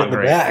was not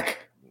great.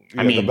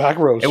 I mean, the back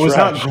row it was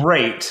not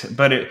great,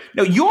 but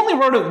you only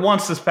rode it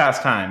once this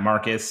past time,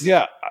 Marcus.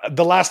 Yeah,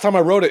 the last time I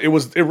rode it,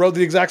 it rode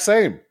the exact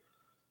same.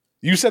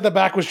 You said the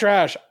back was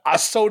trash.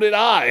 So did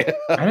I.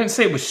 I didn't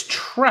say it was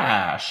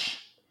trash.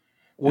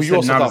 Well, you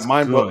also thought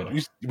Mind Blower.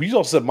 You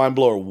also said Mind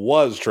Blower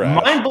was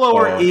trash. Mind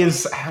Blower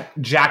is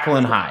Jekyll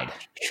and Hyde.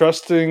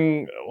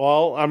 Trusting.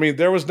 Well, I mean,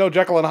 there was no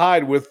Jekyll and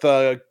Hyde with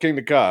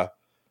King Ka.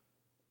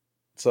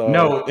 So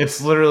no, it's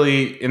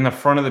literally in the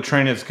front of the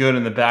train. It's good.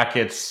 In the back,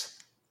 it's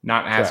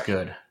not as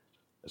good.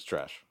 It's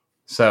trash.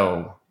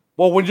 So,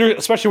 well,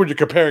 especially when you're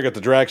comparing it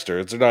to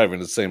Dragster, they're not even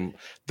the same.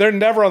 They're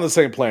never on the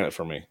same planet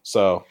for me.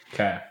 So,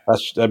 okay,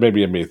 that may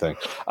be a me thing.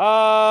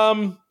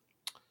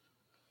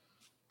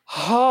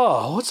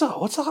 What's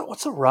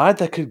a ride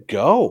that could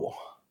go?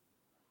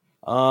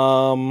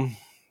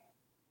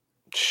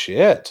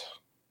 Shit.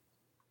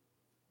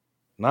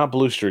 Not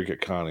Blue Streak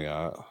at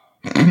Conneaut.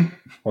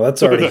 Well,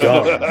 that's already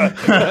gone.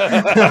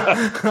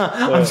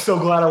 I'm so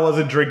glad I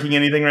wasn't drinking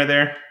anything right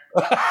there.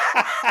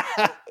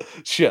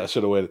 Shit, I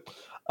should have waited.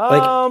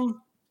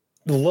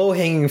 Low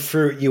hanging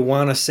fruit, you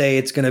want to say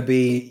it's going to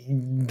be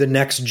the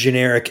next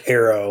generic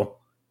Arrow.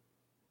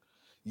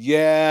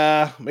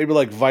 Yeah, maybe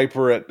like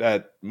Viper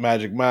at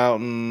Magic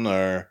Mountain,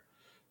 or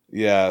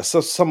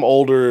so some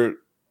older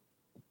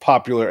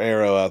popular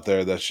Arrow out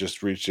there that's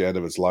just reached the end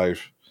of its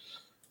life.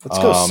 Let's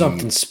go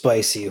something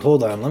spicy.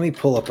 Hold on, let me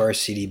pull up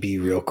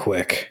RCDB real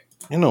quick.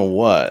 You know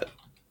what?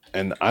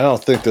 And I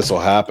don't think this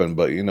will happen,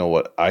 but you know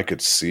what? I could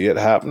see it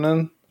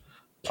happening.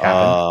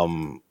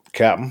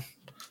 Captain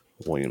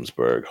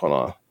Williamsburg.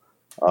 Hold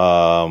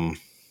on.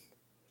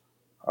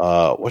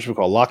 What should we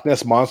call Loch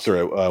Ness Monster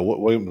at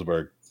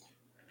Williamsburg?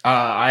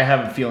 I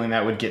have a feeling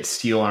that would get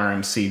Steel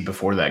RMC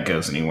before that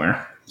goes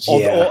anywhere.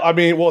 Yeah.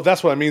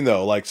 That's what I mean,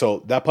 though. Like,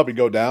 so that puppy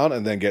go down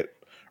and then get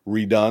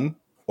redone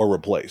or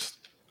replaced.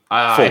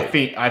 I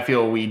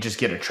feel we just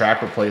get a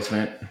track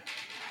replacement.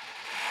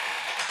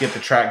 Get the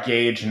track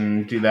gauge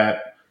and do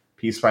that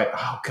piece by.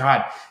 Oh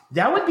God,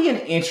 that would be an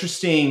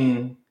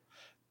interesting.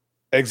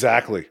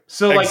 Exactly.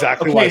 So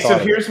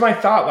here's my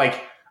thought.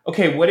 Like,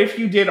 okay, what if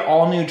you did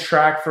all new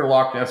track for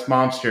Loch Ness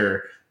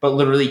Monster, but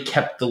literally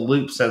kept the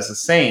loops as the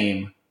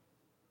same?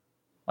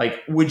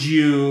 Like, would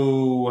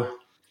you?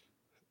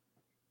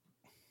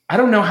 I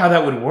don't know how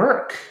that would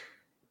work.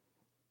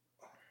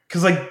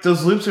 Because like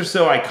those loops are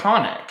so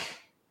iconic.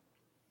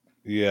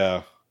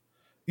 Yeah.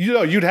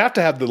 You'd have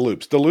to have the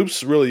loops. The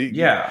loops really.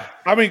 Yeah.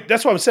 I mean,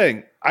 that's what I'm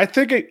saying. I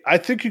think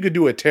you could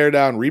do a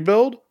teardown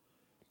rebuild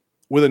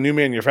with a new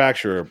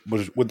manufacturer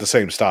with the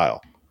same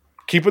style,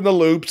 keeping the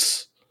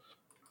loops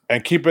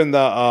and keeping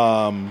the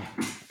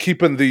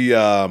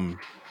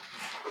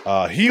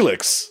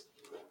helix,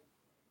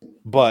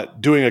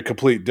 but doing a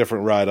complete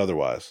different ride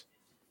otherwise.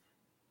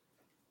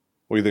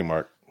 What do you think,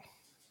 Mark?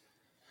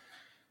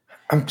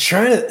 I'm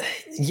trying to.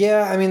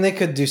 Yeah, I mean, they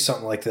could do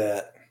something like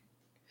that.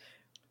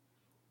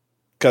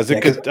 Because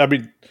it could. I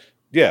mean,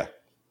 yeah.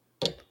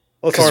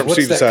 What's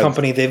that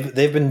company?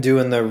 They've been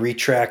doing the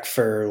retrack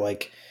for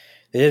like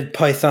they did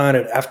Python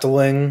at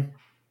Efteling.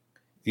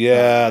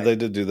 Yeah, they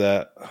did do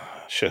that.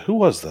 Shit, who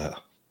was that?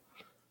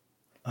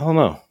 I don't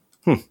know.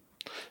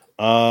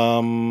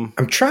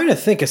 I'm trying to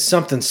think of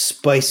something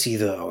spicy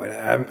though,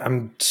 and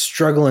I'm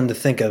struggling to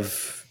think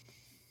of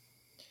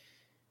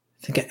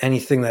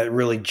anything that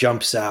really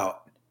jumps out.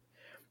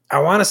 I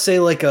want to say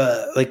like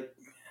a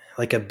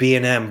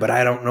B&M, but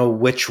I don't know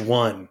which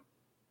one.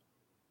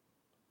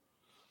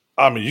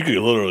 I mean, you could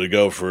literally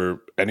go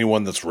for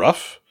anyone that's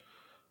rough.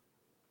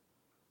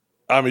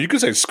 I mean, you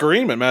could say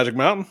Scream at Magic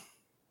Mountain.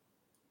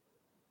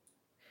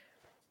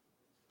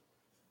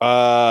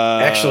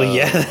 Actually,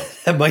 yeah,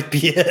 that might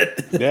be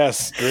it. Yeah,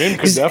 Scream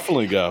could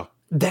definitely go.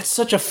 That's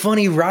such a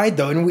funny ride,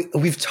 though, and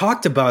we've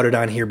talked about it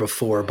on here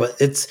before. But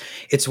it's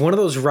one of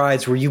those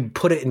rides where you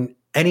put it in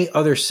any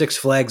other Six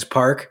Flags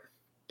park,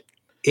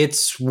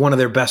 it's one of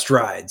their best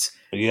rides.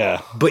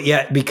 Yeah. But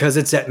yet, because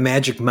it's at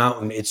Magic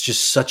Mountain, it's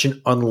just such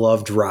an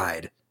unloved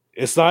ride.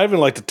 It's not even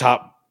like the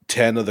top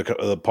 10 of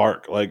the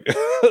park. Like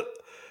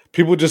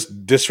people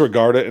just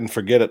disregard it and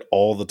forget it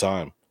all the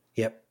time.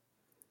 Yep.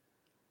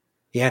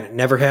 Yeah, and it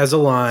never has a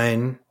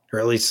line, or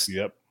at least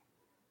Yep.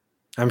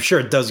 I'm sure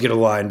it does get a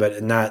line,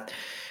 but not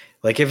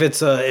like if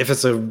it's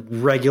a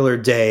regular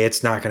day,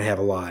 it's not going to have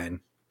a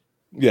line.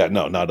 Yeah,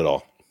 no, not at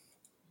all.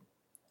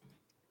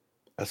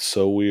 That's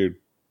so weird.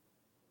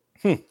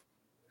 There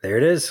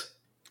it is.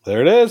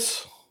 There it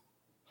is.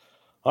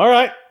 All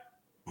right.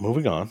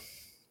 Moving on.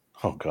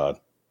 Oh, God.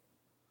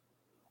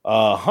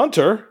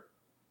 Hunter,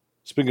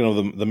 speaking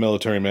of the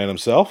military man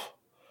himself,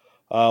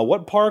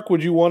 what park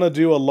would you want to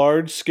do a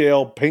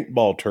large-scale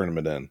paintball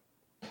tournament in?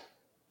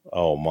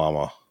 Oh,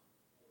 mama.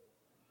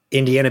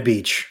 Indiana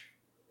Beach.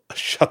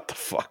 Shut the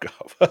fuck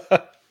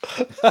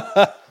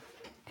up.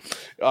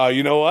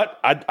 You know what?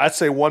 I'd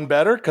say one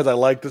better because I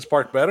like this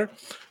park better.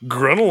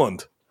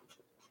 Grunland.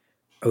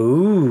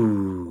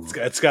 Ooh.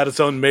 It's got its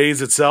own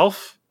maze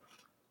itself.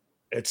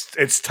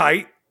 It's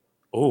tight.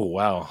 Oh,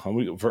 wow.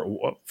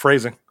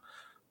 Phrasing.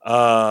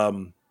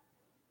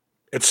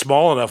 It's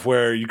small enough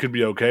where you could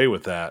be okay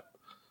with that.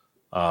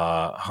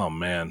 Oh,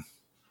 man.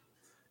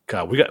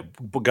 God,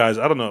 guys,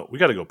 I don't know. We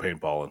got to go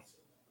paintballing.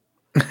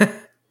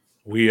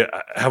 We've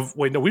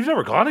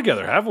never gone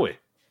together, have we?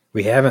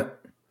 We haven't.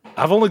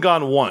 I've only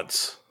gone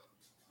once.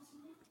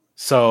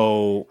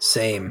 So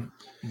Same.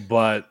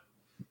 But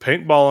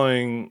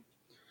paintballing,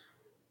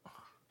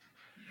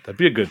 that'd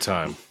be a good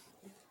time.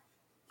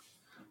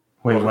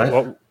 Wait,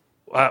 what?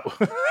 What?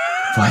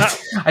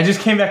 I just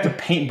came back to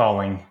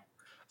paintballing.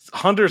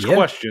 Hunter's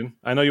question.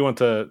 I know you want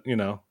to,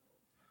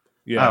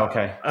 Yeah. Oh,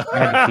 okay. I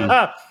had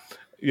to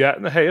pee.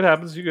 Yeah. Hey, it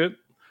happens. You good?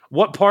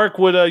 What park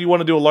would you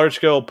want to do a large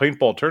scale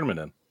paintball tournament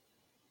in?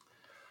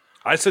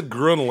 I said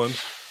Grunland.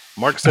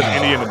 Mark said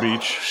Indiana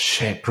Beach.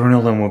 Shit,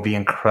 Brunelin would be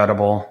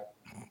incredible.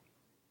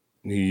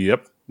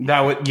 Yep.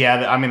 I'm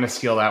going to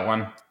steal that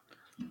one.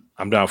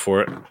 I'm down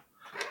for it.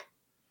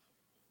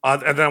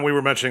 And then we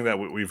were mentioning that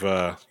we've,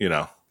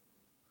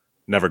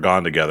 never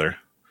gone together.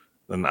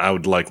 And I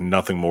would like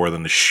nothing more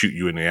than to shoot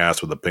you in the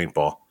ass with a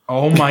paintball.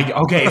 Oh my.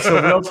 Okay, so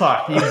real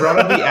talk. You brought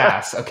up the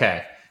ass.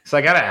 Okay, so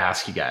I got to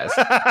ask you guys.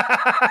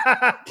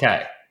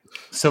 Okay,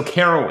 so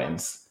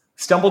Carowinds.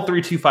 Stumble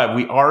 325,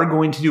 we are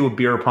going to do a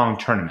beer pong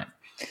tournament.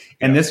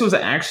 And this was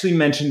actually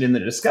mentioned in the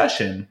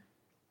discussion,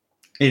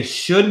 is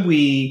should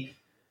we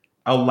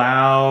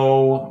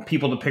allow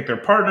people to pick their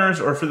partners,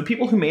 or for the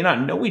people who may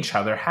not know each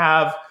other,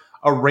 have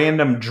a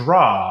random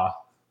draw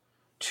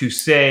to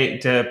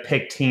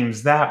pick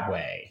teams that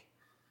way?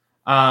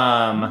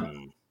 Now,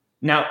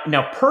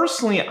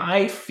 personally,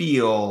 I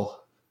feel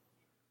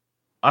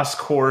us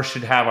core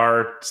should have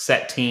our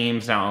set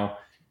teams. Now,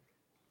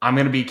 I'm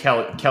going to be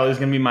Kelly. Kelly's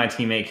going to be my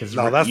teammate because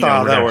that's not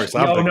how that works.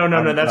 No.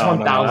 That's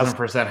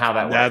 1,000% how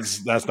that works.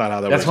 That's not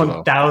how that works. That's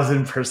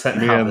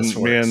 1,000% how this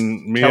works.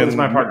 Kelly's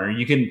my partner.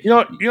 You can.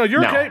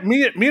 You're okay.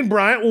 Me and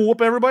Bryant will whoop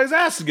everybody's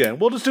ass again.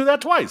 We'll just do that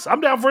twice.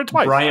 I'm down for it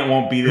twice. Bryant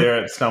won't be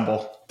there at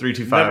Stumble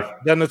 325.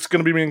 Then it's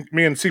going to be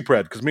me and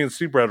Seapred because me and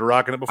Seapred are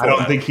rocking it before. I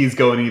don't think he's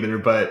going either,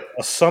 but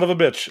a son of a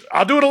bitch.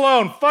 I'll do it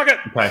alone. Fuck it.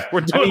 Okay.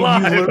 We're doing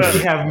live. You literally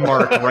have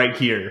Mark right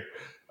here.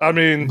 I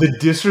mean, the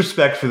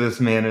disrespect for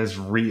this man is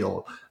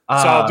real. So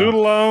I'll do it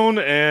alone,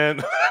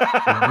 and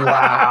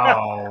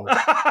wow.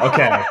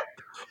 Okay,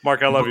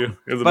 Mark, I love you.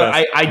 You're the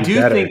best. I do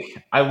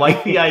think I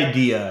like the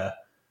idea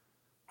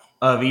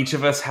of each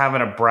of us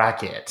having a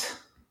bracket,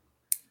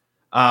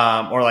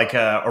 or like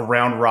a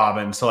round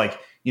robin. So,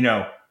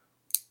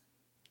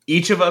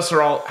 each of us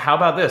are all. How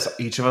about this?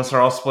 Each of us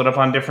are all split up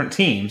on different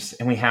teams,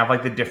 and we have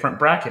like the different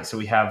brackets. So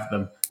we have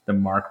the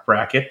Mark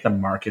bracket, the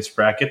Marcus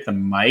bracket, the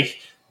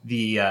Mike,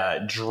 the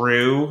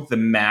Drew, the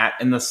Matt,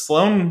 and the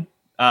Sloan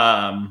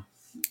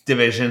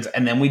divisions,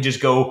 and then we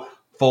just go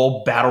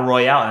full battle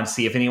royale and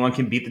see if anyone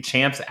can beat the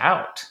champs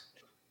out.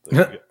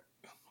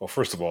 Well,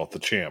 first of all, the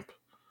champ.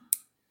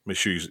 Make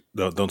sure you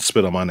don't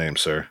spit on my name,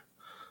 sir.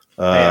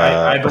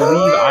 I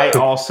believe I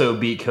also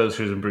beat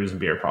Coasters and Brews and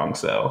Beer Pong.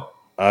 So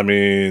I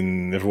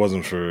mean, if it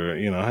wasn't for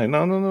hey,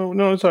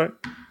 no, it's all right.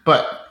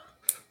 But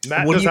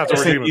Matt what does have to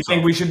redeem do you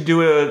think we should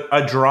do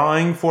a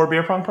drawing for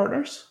beer pong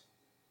partners?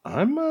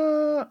 I'm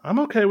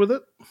okay with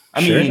it.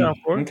 I mean,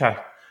 okay.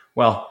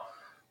 Well,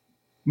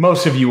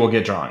 most of you will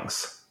get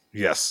drawings.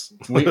 Yes.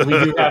 we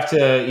do have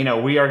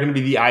to, we are going to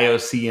be the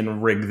IOC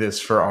and rig this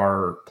for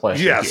our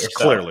pleasure. Yes, here,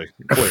 clearly.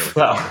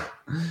 Well,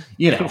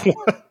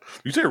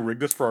 You say rig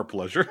this for our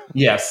pleasure?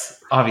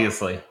 Yes,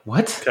 obviously.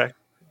 What? Okay.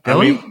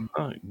 Billy?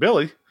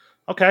 Billy.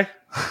 Okay.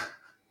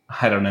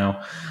 I don't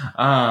know.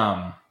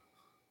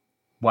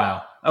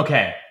 Wow.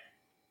 Okay.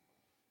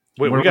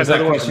 Wait, where was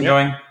that question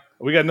going?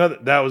 We got another.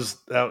 Was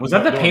that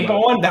the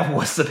paintball one? That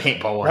was the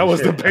paintball one. That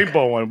was the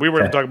paintball one. We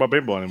weren't talking about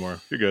paintball anymore.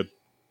 You're good.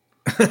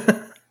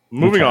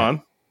 Moving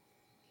on.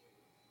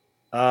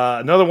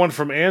 Another one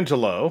from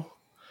Angelo.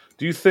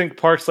 Do you think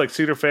parks like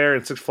Cedar Fair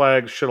and Six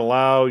Flags should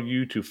allow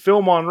you to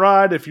film on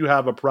ride if you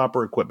have a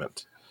proper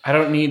equipment? I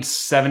don't need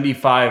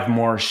 75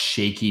 more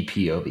shaky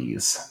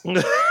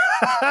POVs.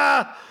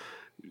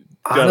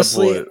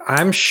 Honestly,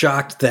 I'm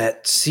shocked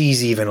that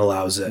C's even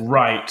allows it.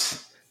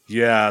 Right.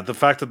 Yeah, the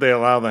fact that they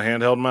allow the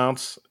handheld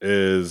mounts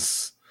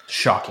is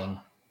shocking.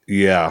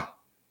 Yeah.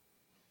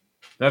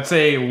 That's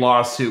a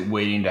lawsuit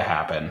waiting to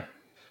happen.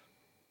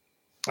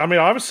 I mean,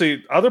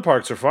 obviously, other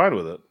parks are fine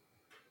with it.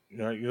 You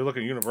know, you look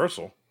at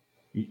Universal.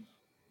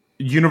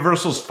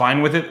 Universal's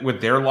fine with it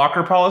with their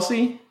locker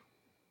policy?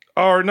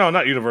 Or no,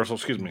 not Universal.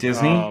 Excuse me.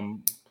 Disney?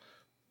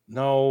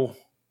 No,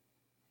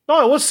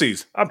 it was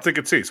C's. I'm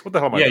thinking C's. What the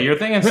hell am I doing? You're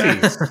thinking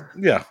C's.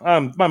 Yeah.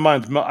 My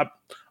mind's.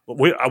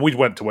 We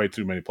went to way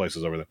too many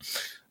places over there.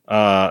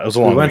 It was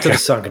a long. We went to the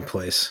sunken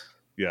place.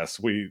 Yes,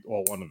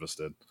 one of us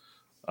did.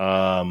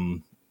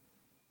 I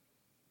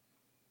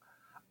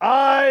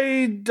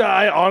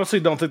honestly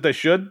don't think they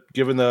should,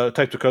 given the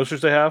types of coasters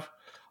they have.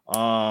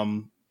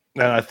 And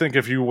I think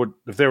if they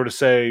were to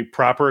say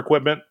proper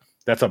equipment,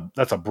 that's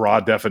a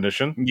broad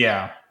definition.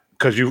 Yeah,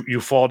 because you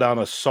fall down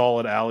a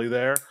solid alley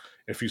there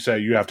if you say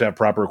you have to have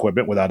proper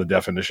equipment without a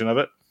definition of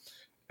it.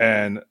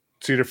 And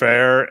Cedar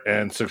Fair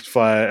and Six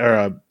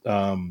Flags,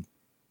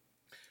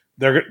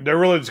 they're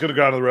really just going to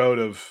go down the road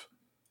of.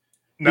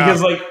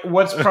 Because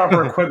what's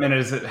proper equipment?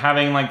 Is it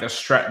having the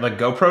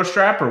GoPro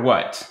strap or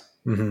what?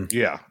 Mm-hmm.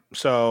 Yeah.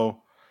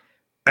 So,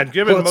 and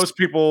given most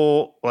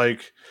people,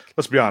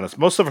 let's be honest,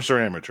 most of us are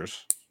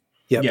amateurs.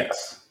 Yep.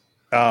 Yes.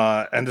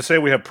 And to say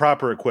we have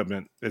proper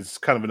equipment is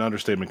kind of an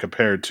understatement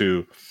compared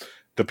to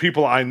the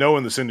people I know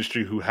in this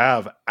industry who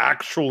have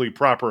actually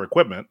proper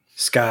equipment.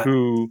 Scott.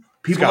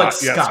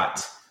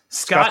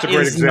 Scott a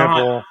great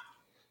example.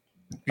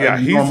 He's a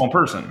normal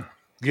person.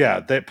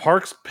 Yeah, that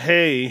parks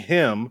pay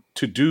him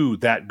to do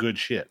that good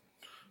shit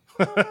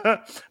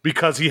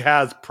because he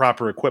has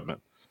proper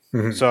equipment.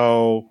 Mm-hmm.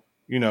 So,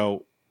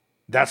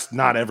 that's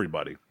not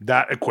everybody.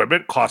 That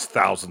equipment costs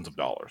thousands of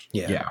dollars.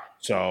 Yeah.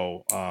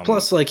 So,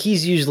 plus,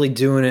 he's usually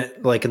doing it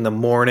in the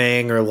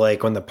morning or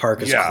when the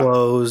park is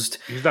closed.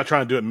 He's not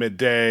trying to do it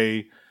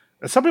midday.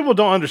 And some people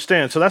don't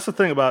understand. So that's the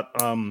thing about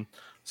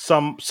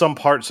some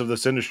parts of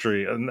this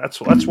industry, and that's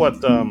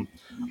what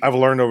I've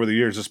learned over the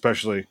years,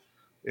 especially,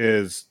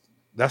 is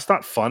that's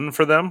not fun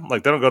for them. They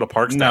don't go to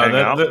parks to hang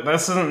out.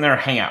 This isn't their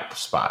hangout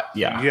spot.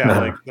 Yeah.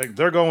 Yeah.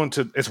 They're going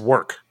to, it's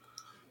work.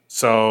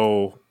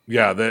 So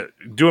yeah, they're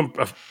doing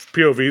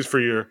POVs for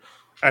your,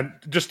 and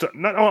just a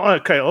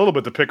little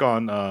bit to pick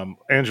on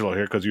Angelo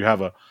here, because you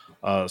have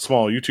a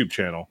small YouTube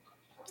channel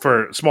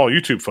for small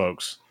YouTube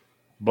folks,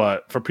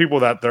 but for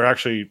people that they're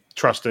actually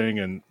trusting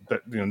and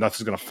that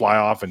nothing's going to fly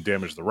off and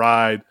damage the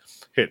ride,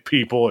 hit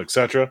people,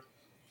 etc.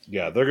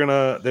 Yeah,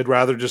 they'd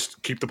rather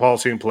just keep the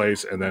policy in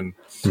place and then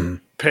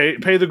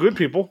pay the good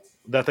people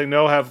that they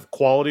know have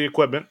quality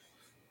equipment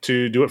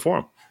to do it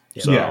for them.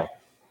 Yeah. So. Yeah.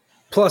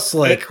 Plus,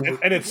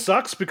 and it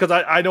sucks because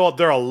I know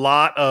there are a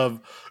lot of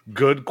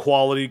good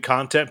quality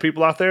content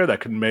people out there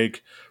that can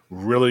make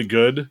really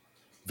good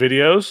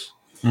videos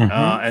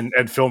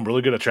and film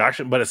really good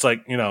attraction. But it's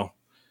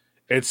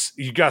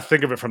you got to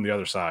think of it from the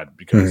other side,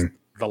 because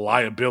the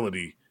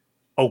liability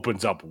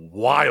opens up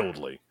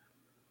wildly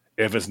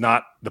if it's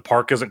not, the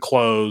park isn't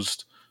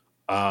closed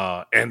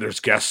and there's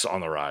guests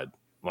on the ride.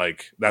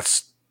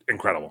 That's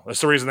incredible.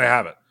 That's the reason they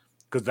have it.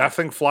 Because that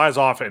thing flies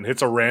off and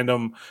hits a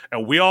random,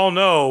 and we all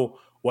know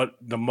what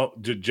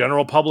the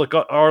general public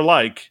are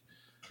like.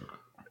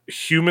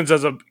 Humans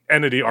as an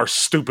entity are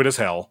stupid as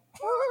hell.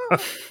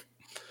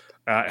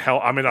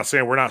 I'm not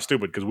saying we're not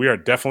stupid, because we are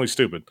definitely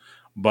stupid.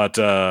 But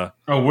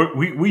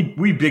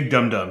we big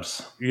dum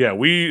dums. Yeah,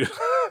 we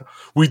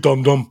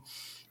dum dum.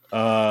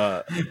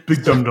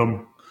 Big dum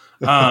dum.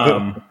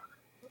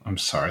 I'm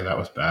sorry, that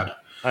was bad.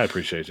 I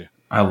appreciate you.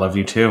 I love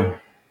you too.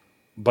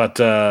 But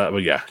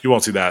yeah, you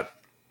won't see that.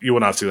 You will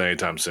not see that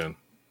anytime soon.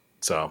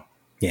 So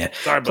yeah.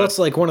 Sorry, plus,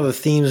 one of the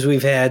themes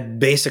we've had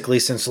basically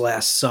since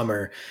last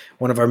summer,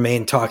 one of our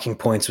main talking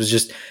points was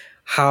just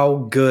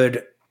how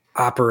good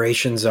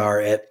operations are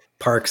at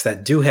parks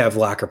that do have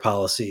locker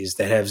policies,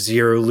 that have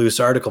zero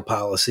loose article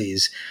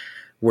policies,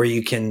 where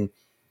you can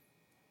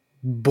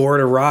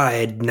board a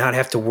ride, not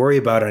have to worry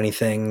about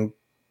anything.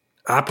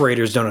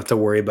 Operators don't have to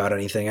worry about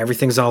anything.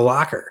 Everything's on a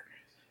locker.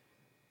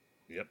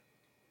 Yep.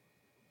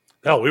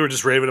 Hell, we were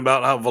just raving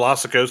about how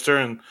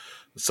Velocicoaster and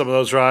some of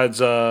those rides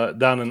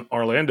down in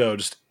Orlando,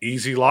 just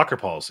easy locker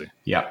policy.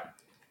 Yep.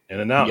 In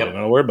and out.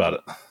 Don't worry about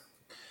it.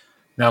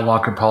 That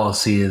locker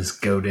policy is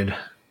goated.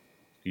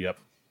 Yep.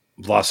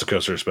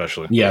 Velocicoaster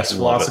especially. Yes,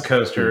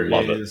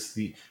 Velocicoaster is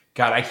the...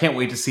 God, I can't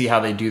wait to see how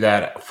they do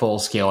that full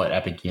scale at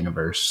Epic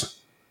Universe.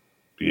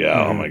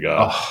 Yeah, oh my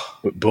God.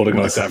 Building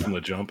like that from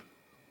the jump.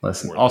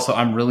 Listen, also,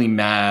 I'm really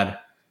mad.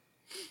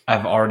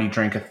 I've already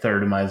drank a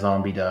third of my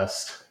zombie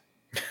dust.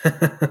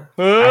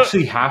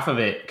 Actually, half of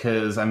it,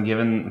 because I'm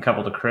giving a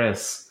couple to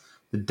Chris.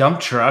 The dump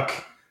truck.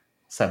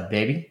 What's up,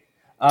 baby?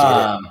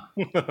 Yeah.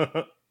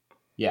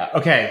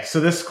 Okay. So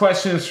this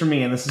question is for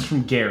me, and this is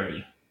from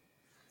Gary.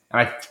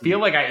 and I feel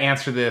like I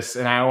answered this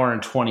an hour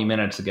and 20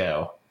 minutes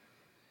ago.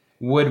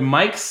 Would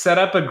Mike set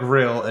up a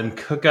grill and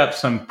cook up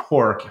some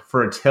pork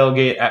for a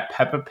tailgate at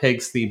Peppa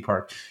Pig's theme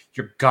park?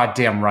 You're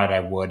goddamn right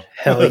I would.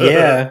 Hell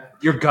yeah.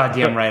 You're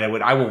goddamn right I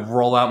would. I will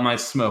roll out my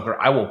smoker.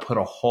 I will put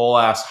a whole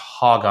ass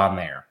hog on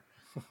there.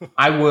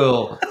 I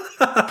will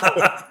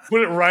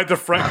put it right at the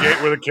front gate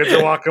where the kids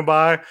are walking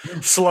by.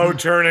 Slow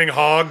turning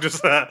hog.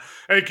 Just that.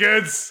 Hey,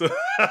 kids.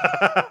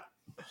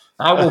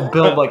 I will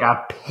build like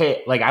a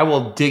pit. Like I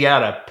will dig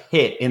out a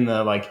pit in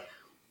the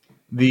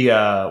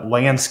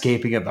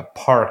landscaping of the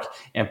park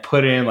and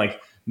put in like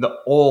the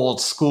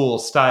old school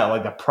style,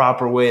 like the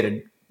proper way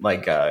to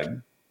like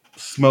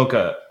smoke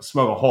a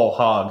whole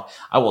hog.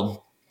 I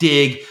will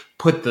dig,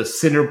 put the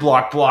cinder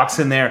blocks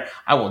in there.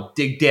 I will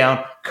dig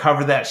down,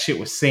 cover that shit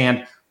with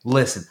sand.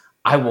 Listen,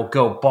 I will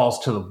go balls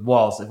to the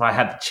walls if I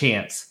had the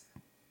chance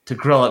to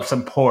grill up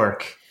some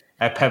pork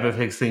at Peppa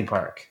Pig's theme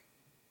park.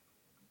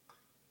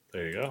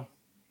 There you go.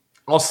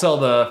 I'll sell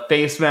the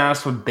face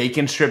masks with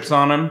bacon strips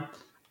on them.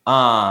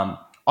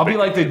 I'll be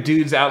like the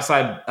dudes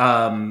outside,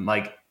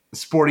 like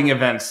sporting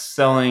events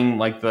selling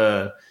like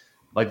the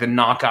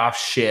knockoff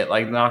shit,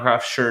 like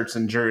knockoff shirts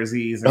and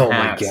jerseys and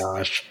hats. Oh my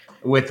gosh.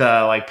 With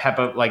like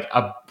Peppa, like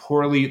a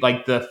poorly,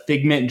 like the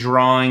Figment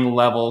drawing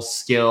level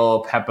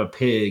skill Peppa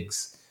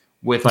Pigs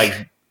with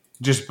like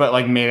but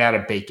like made out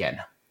of bacon.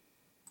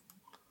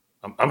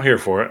 I'm here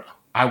for it.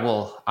 I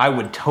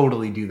would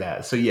totally do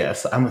that. So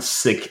yes, I'm a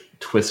sick,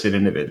 twisted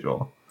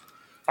individual.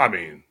 I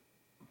mean,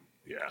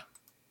 yeah.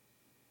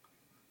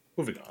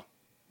 Moving on.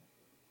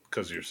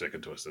 Because you're sick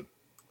and twisted.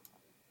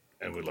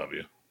 And we love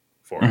you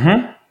for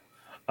it.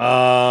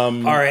 All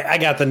right, I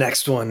got the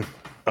next one.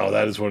 Oh,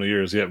 that is one of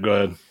yours. Yep,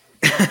 go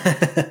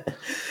ahead.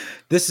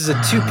 This is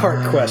a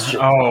two-part question.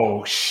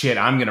 Oh, shit.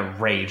 I'm going to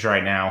rage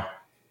right now.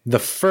 The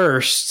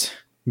first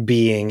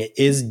being,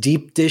 is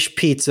deep dish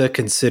pizza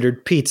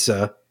considered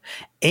pizza?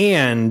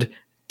 And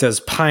does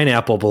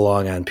pineapple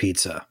belong on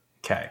pizza?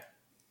 Okay.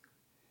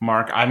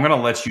 Mark, I'm going to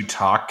let you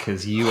talk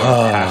because you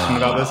are passionate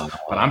about this,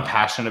 but I'm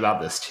passionate about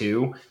this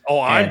too. Oh,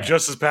 I'm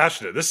just as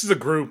passionate. This is a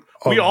group.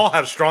 We all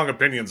have strong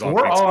opinions on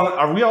pizza.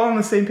 Are we all on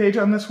the same page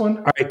on this one?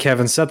 All right,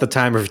 Kevin, set the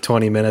timer for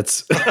 20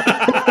 minutes.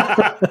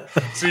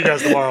 See you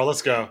guys tomorrow.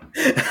 Let's go.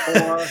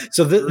 4,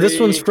 So this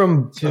one's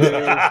from 2, 1,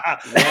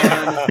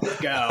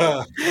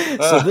 go.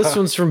 So this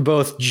one's from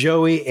both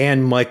Joey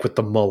and Mike with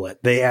the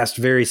mullet. They asked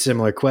very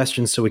similar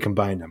questions, so we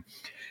combined them.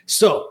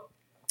 So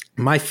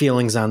my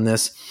feelings on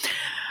this.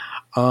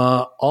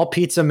 All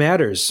pizza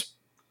matters.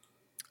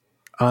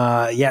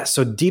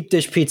 So deep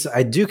dish pizza,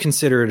 I do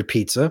consider it a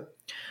pizza.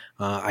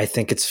 I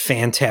think it's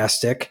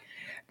fantastic.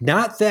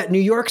 Not that New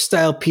York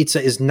style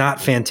pizza is not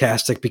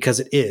fantastic, because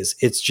it is.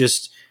 It's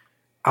just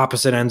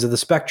opposite ends of the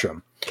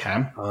spectrum.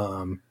 Okay.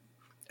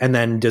 And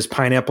then does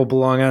pineapple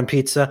belong on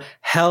pizza?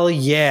 Hell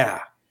yeah,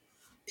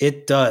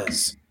 it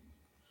does.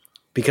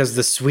 Because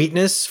the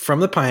sweetness from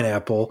the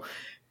pineapple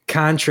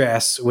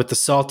contrasts with the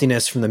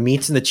saltiness from the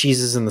meats and the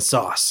cheeses and the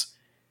sauce.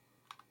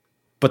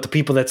 But the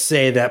people that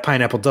say that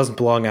pineapple doesn't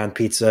belong on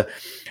pizza,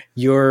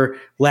 your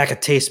lack of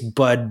taste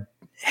bud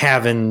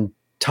having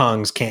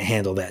tongues can't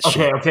handle that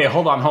shit. Okay,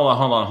 hold on.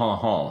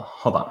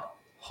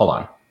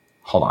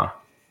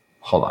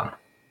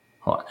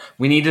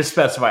 We need to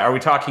specify. Are we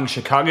talking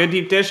Chicago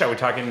deep dish? Are we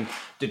talking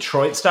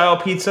Detroit style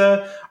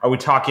pizza? Are we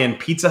talking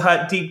Pizza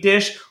Hut deep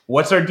dish?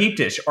 What's our deep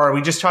dish? Or are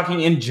we just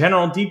talking in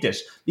general deep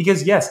dish?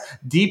 Because yes,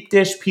 deep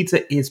dish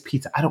pizza is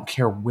pizza. I don't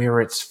care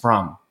where it's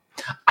from.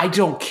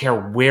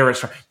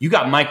 You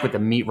got Mike with the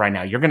meat right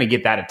now. You're going to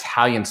get that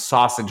Italian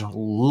sausage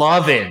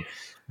loving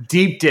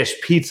deep dish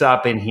pizza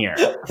up in here.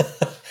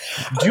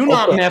 Do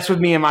not mess with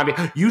me and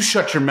my... You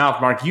shut your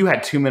mouth, Mark. You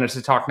had 2 minutes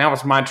to talk. Now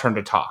it's my turn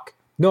to talk.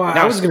 No,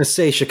 I was going to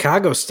say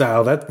Chicago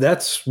style.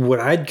 That's what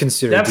I'd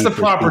consider. That's the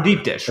proper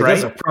deep dish, right?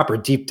 That's a proper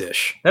deep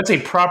dish. That's a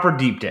proper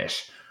deep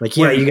dish. Like,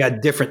 yeah, you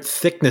got different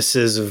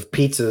thicknesses of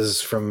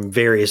pizzas from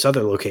various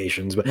other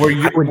locations, but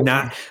I would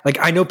not, like,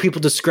 I know people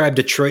describe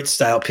Detroit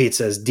style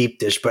pizza as deep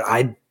dish, but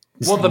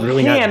the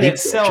really pan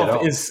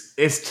itself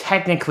is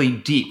technically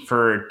deep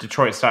for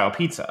Detroit style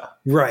pizza.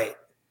 Right.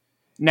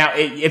 Now,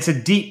 it's a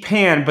deep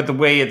pan, but the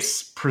way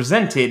it's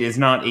presented is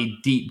not a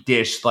deep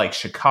dish like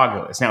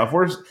Chicago is. Now, if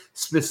we're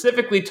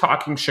specifically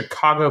talking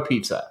Chicago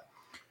pizza,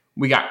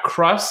 we got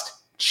crust,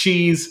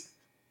 cheese,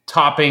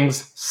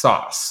 toppings,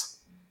 sauce.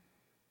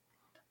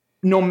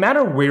 No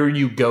matter where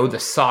you go,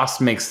 the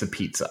sauce makes the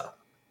pizza.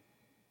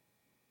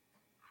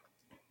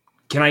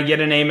 Can I get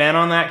an amen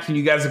on that? Can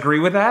you guys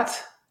agree with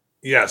that?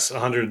 Yes,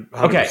 100%.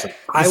 Okay.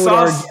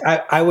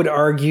 I would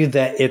argue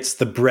that it's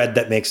the bread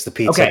that makes the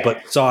pizza,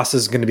 but sauce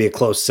is going to be a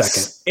close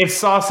second. It's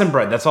sauce and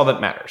bread. That's all that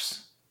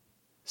matters.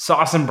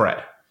 Sauce and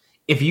bread.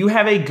 If you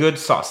have a good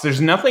sauce, there's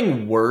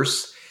nothing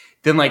worse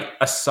than like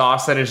a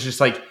sauce that is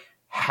just like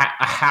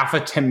a half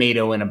a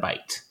tomato in a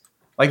bite.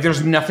 Like,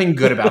 there's nothing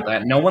good about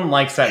that. No one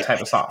likes that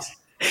type of sauce.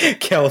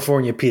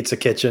 California Pizza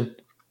Kitchen.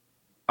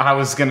 I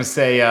was going to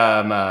say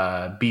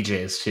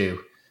BJ's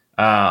too.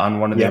 On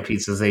one of their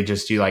pizzas, they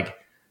just do like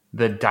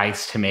the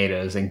diced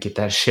tomatoes and get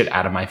that shit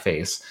out of my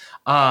face.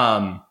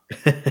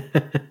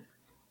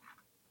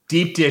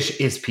 Deep dish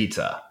is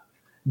pizza.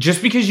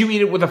 Just because you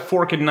eat it with a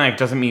fork and knife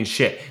doesn't mean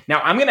shit.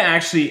 Now, I'm going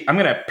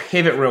to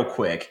pivot real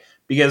quick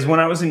because when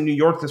I was in New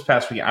York this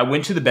past week, I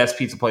went to the best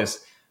pizza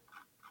place.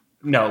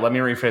 No, let me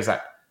rephrase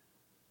that.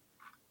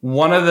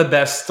 One of the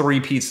best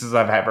 3 pizzas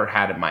I've ever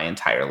had in my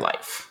entire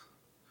life.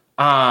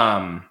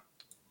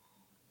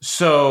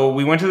 So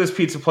we went to this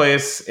pizza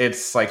place.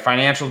 It's like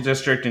financial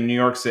district in New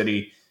York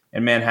City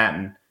in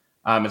Manhattan.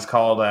 It's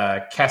called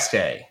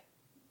Keste,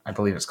 I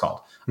believe it's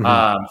called.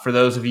 Mm-hmm. For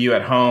those of you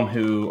at home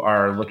who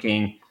are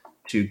looking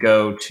to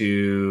go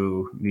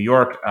to New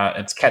York,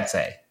 it's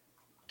Ketse.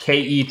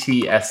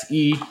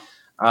 Ketse.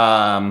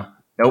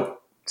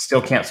 Nope.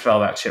 Still can't spell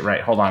that shit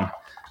right. Hold on.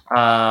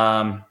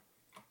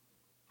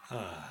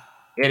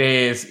 It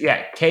is,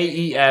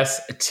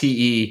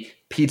 Keste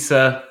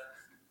Pizza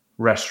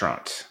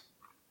Restaurant.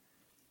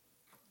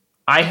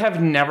 I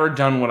have never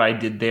done what I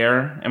did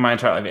there in my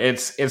entire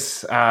life.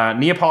 It's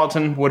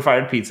Neapolitan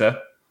wood-fired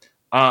pizza.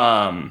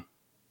 I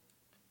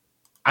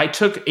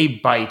took a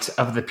bite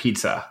of the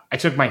pizza. I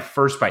took my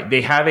first bite.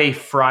 They have a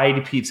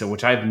fried pizza,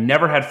 which I've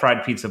never had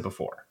fried pizza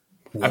before.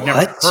 What? I've never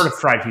heard of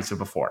fried pizza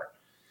before.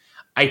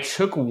 I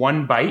took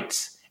one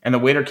bite, and the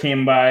waiter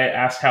came by,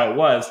 asked how it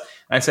was,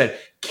 and I said,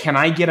 "Can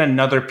I get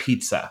another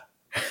pizza?"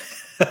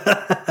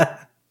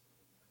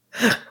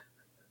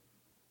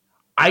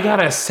 I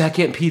got a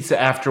second pizza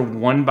after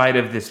one bite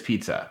of this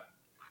pizza.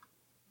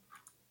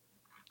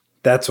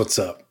 That's what's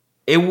up.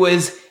 It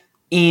was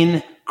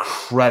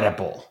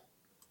incredible.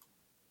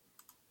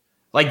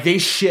 Like, they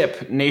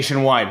ship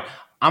nationwide.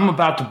 I'm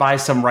about to buy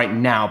some right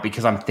now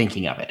because I'm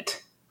thinking of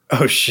it.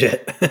 Oh,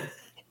 shit.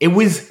 It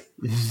was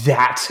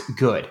that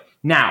good.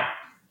 Now,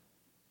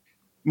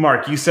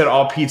 Mark, you said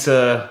all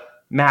pizza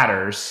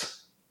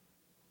matters,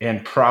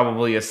 and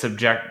probably a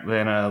subject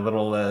and a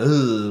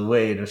little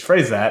way to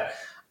phrase that.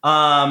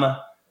 I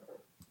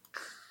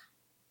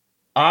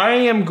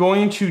am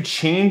going to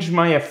change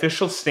my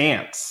official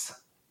stance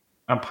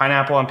on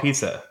pineapple on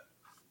pizza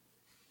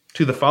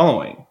to the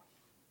following.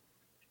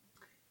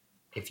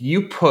 If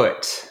you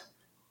put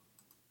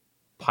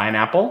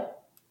pineapple,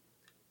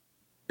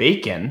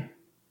 bacon,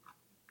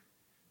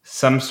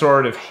 some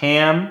sort of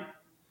ham,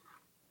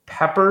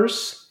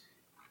 peppers,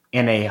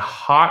 and a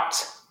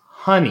hot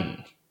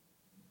honey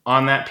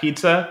on that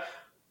pizza,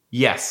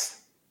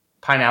 yes,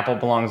 pineapple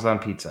belongs on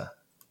pizza.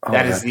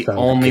 That is the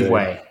only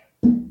way.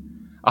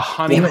 A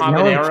honey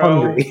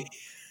habanero,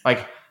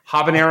 like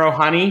habanero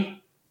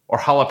honey or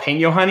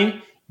jalapeno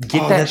honey.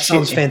 Get that shit.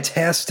 Sounds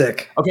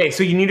fantastic. Okay,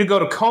 so you need to go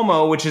to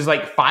Como, which is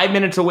like 5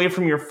 minutes away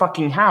from your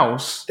fucking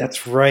house.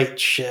 That's right.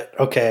 Shit.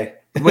 Okay.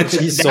 Which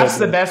that's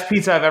the best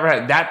pizza I've ever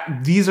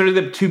had. These are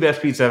the 2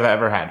 best pizzas I've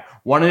ever had.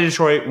 One in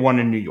Detroit, one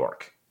in New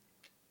York.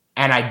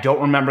 And I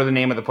don't remember the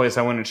name of the place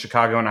I went in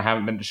Chicago, and I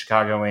haven't been to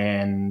Chicago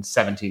in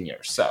 17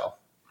 years.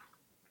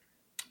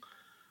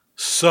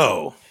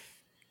 So,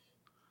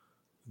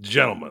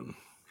 gentlemen,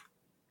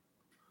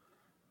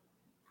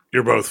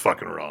 you're both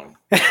fucking wrong.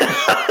 I'm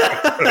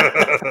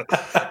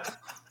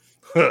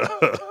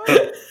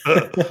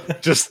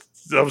just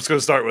going to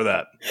start with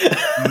that.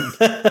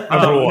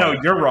 No,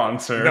 you're wrong,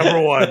 sir.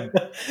 Number 1,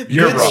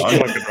 you're wrong.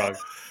 Fucking wrong.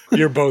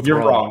 You're both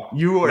wrong.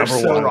 You are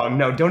so wrong.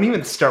 No, don't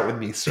even start with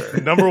me, sir.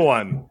 Number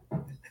 1,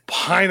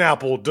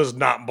 pineapple does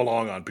not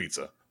belong on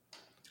pizza.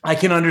 I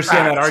can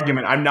understand that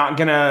argument. I'm not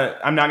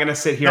gonna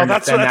sit here and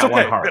defend that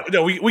one hard.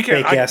 No, we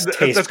can't. Fake ass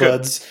taste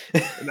buds.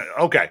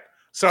 Okay,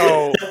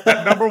 so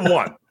number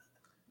 1.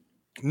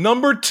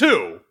 Number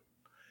 2,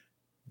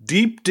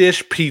 deep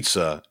dish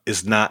pizza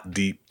is not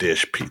deep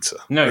dish pizza.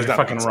 No, you're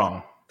fucking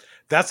wrong.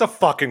 That's a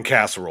fucking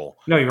casserole.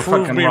 No, you're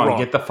fucking wrong.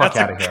 Get the fuck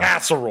out of here.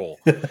 That's a casserole.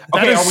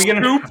 Okay, are we gonna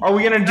do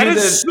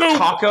the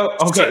taco?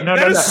 Okay, no.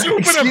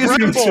 Excuse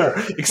me, sir.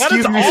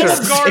 Excuse me, sir.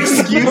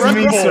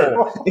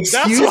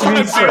 Excuse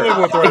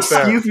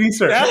me,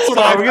 sir. That's what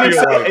I'm gonna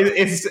say.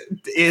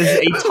 Is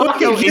a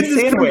taco a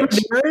sandwich?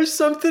 Or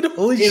something?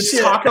 Holy shit! Is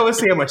taco a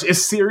sandwich?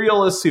 Is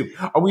cereal a soup?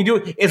 Are we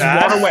doing? Is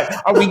water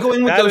wet? Are we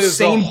going with those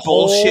same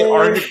bullshit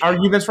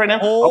arguments right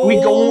now? Are we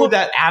going with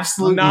that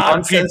absolute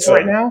nonsense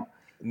right now?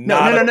 No.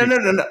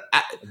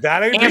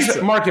 That ain't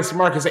pizza. Marcus,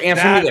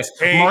 answer me this.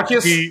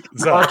 Marcus,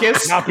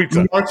 not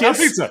pizza. It ain't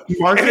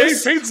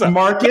pizza. No.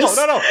 Marcus.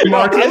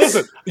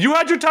 Listen, you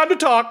had your time to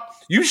talk.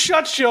 You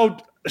shut your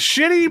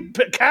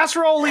shitty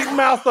casserole-eating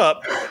mouth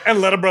up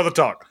and let a brother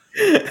talk.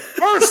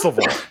 First of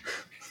all,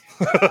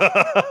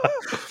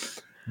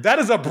 that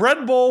is a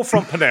bread bowl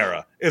from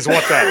Panera, is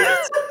what that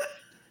is.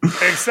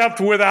 Except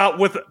with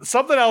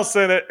something else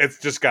in it. It's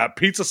just got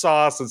pizza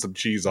sauce and some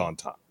cheese on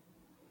top.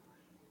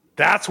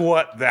 That's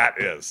what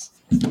that is.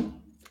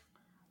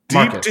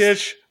 Deep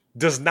dish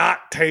does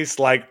not taste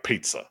like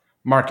pizza.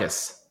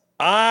 Marcus.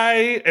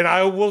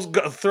 I will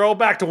throw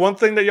back to one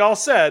thing that y'all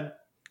said.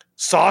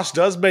 Sauce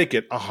does make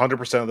it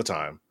 100% of the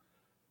time.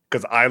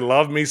 Because I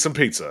love me some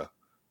pizza.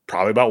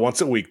 Probably about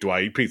once a week do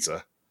I eat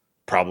pizza.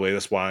 Probably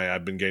that's why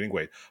I've been gaining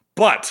weight.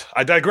 But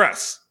I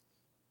digress.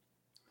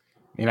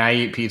 I mean, I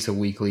eat pizza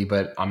weekly,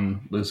 but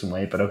I'm losing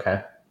weight, but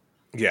okay.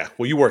 Yeah.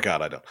 Well, you work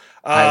out. I don't.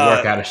 I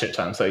work out a shit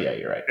ton, so yeah,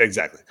 you're right.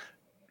 Exactly.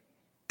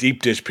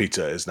 Deep dish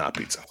pizza is not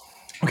pizza.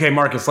 Okay,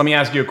 Marcus, let me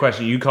ask you a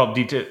question. You called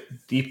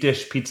deep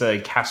dish pizza a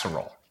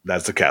casserole.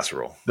 That's the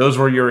casserole. Those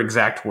were your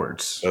exact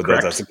words.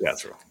 Correct? That's the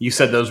casserole. You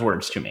said those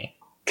words to me.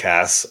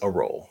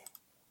 Casserole.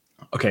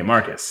 Okay,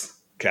 Marcus.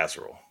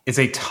 Casserole. Is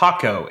a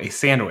taco a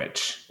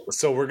sandwich?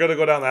 So we're going to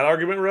go down that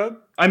argument road?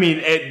 I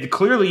mean,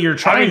 clearly you're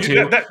trying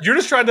to. You're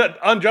just trying to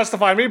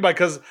unjustify me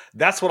because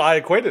that's what I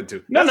equated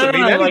to. No.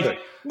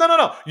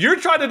 You're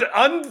trying to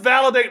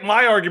unvalidate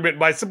my argument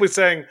by simply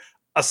saying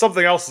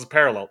something else is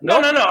parallel. No.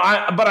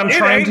 But I'm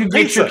trying to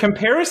get your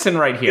comparison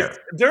right here.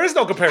 There is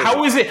no comparison.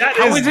 How is it?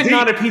 How is it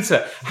not a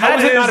pizza? How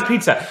is it not a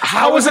pizza?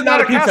 How is it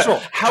not a casserole?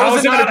 How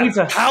is it not a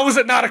pizza? How is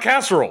it not a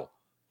casserole?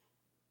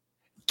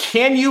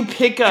 Can you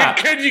pick up?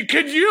 Can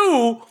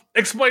you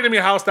explain to me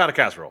how it's not a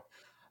casserole?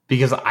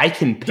 Because I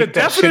can pick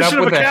the that shit up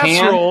with a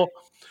casserole.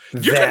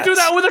 You can do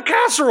that with a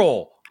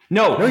casserole.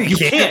 No, you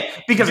can't.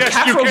 Because a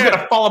casserole is going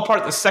to fall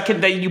apart the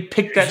second that you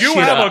pick that shit up.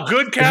 You have a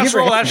good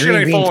casserole, that shit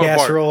ain't falling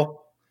apart.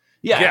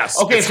 Yeah. Yes.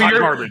 Okay, so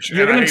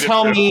you're going to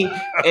tell me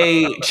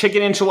a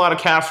chicken enchilada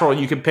casserole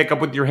you can pick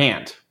up with your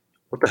hand.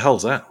 What the hell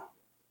is that?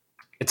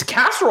 It's a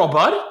casserole,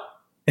 bud.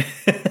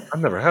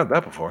 I've never had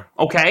that before.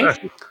 Okay.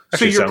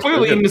 So you're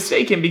clearly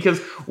mistaken because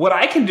what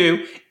I can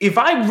do, if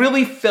I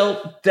really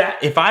felt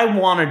that, if I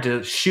wanted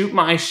to shoot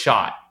my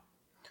shot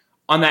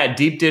on that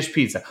deep dish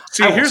pizza.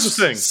 See, here's the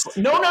thing.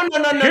 No.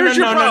 Here's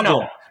your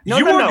problem.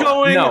 You are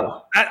going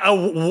No. at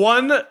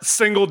one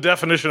single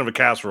definition of a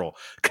casserole.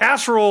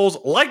 Casseroles,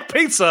 like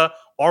pizza,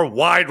 are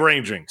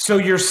wide-ranging. So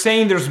you're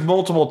saying there's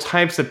multiple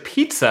types of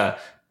pizza,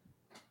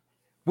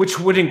 which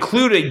would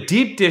include a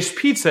deep dish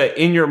pizza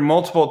in your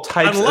multiple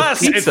types of pizza.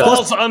 Unless it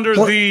falls under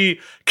the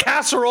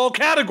casserole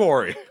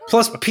category.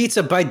 Plus,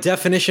 pizza by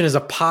definition is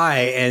a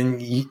pie,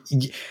 and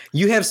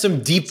you have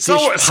some deep dish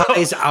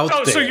pies out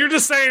there. So you're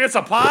just saying it's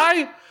a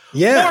pie?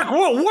 Yeah. Mark,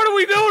 what are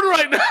we doing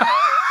right now?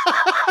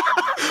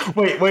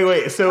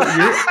 Wait. So is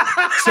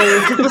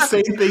it the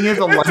same thing as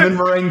a lemon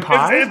meringue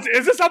pie?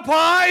 Is this a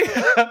pie?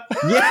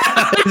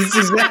 Yeah, that's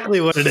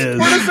exactly what it is.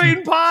 We're just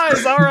eating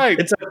pies. All right.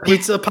 It's a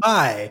pizza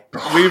pie.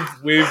 We've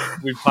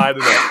pied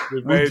it up.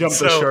 We jumped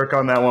the shark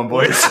on that one,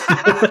 boys.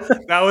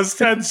 That was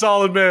 10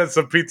 solid minutes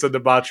of pizza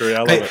debauchery. I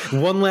love it.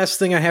 One last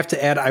thing I have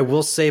to add. I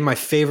will say my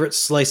favorite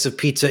slice of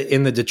pizza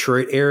in the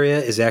Detroit area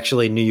is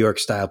actually New York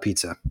style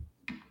pizza.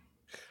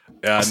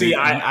 See,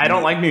 I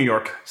don't like New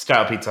York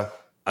style pizza.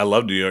 I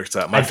love New York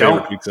style. My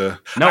favorite pizza.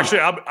 No.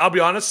 Actually, I'll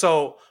be honest.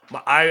 So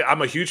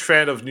I'm a huge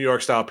fan of New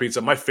York style pizza.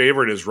 My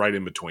favorite is right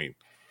in between,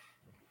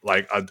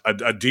 like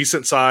a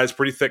decent size,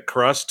 pretty thick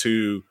crust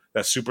to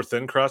that super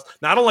thin crust.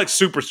 Now I don't like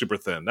super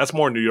thin. That's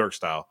more New York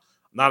style.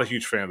 I'm not a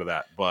huge fan of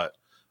that, but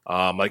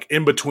like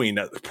in between,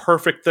 that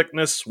perfect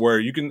thickness where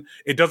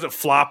it doesn't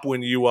flop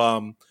when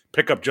you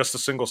pick up just a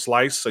single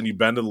slice and you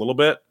bend it a little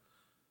bit.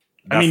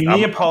 I mean,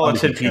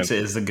 Neapolitan pizza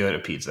is the good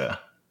of pizza.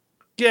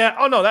 Yeah.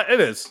 Oh no, it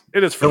is.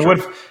 It is for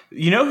sure.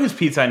 You know whose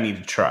pizza I need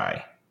to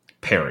try?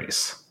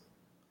 Perry's.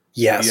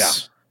 Yes. Yeah.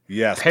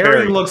 Yes.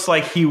 Perry looks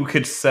like he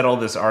could settle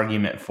this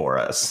argument for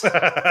us.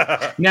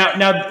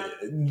 Now,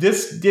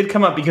 this did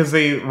come up because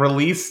they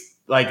released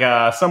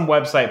some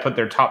website put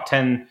their top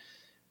 10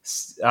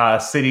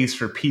 cities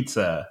for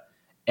pizza,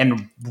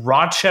 and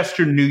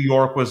Rochester, New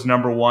York was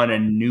number 1,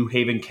 and New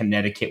Haven,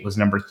 Connecticut was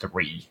number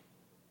 3.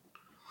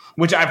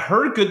 Which I've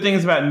heard good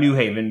things about New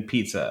Haven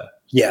pizza.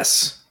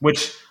 Yes.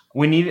 Which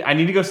I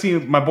need to go see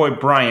my boy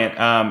Bryant.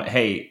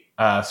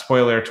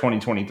 Spoiler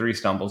 2023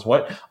 stumbles.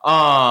 What?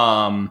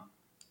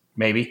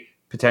 Maybe,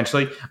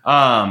 potentially.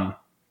 I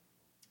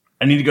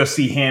need to go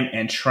see him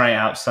and try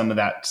out some of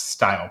that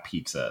style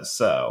pizza.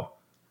 So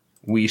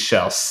we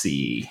shall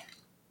see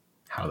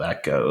how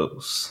that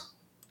goes.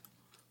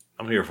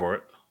 I'm here for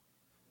it.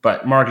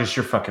 But Marcus,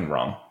 you're fucking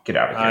wrong. Get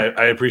out of here.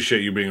 I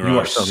appreciate you being wrong. You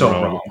are so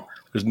wrong.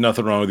 There's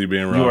nothing wrong with you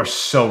being wrong. You are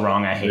so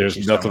wrong. I hate you.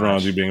 There's nothing wrong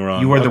with you being wrong.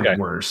 You are the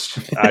worst.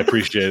 I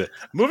appreciate it.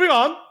 Moving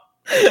on.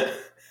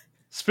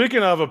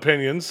 Speaking of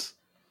opinions,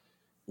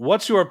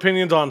 what's your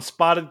opinions on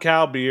Spotted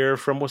Cow beer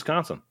from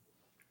Wisconsin?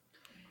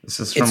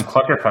 This is from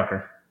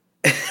Cluckerfucker.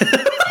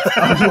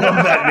 I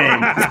love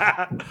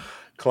that name.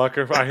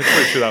 Clucker. I'm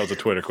pretty sure that was a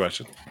Twitter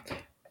question.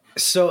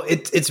 So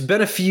it's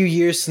been a few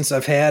years since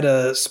I've had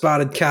a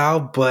Spotted Cow,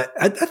 but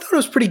I thought it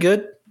was pretty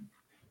good.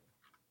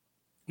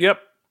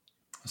 Yep.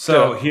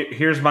 So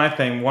here's my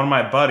thing. One of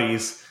my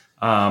buddies,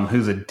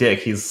 who's a dick,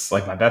 he's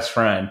like my best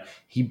friend.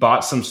 He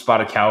bought some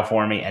Spotted Cow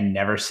for me and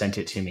never sent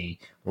it to me,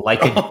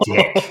 like a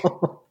dick.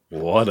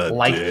 What a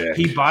dick.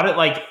 He bought it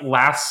like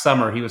last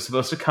summer. He was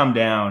supposed to come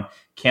down,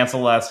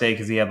 cancel last day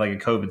because he had like a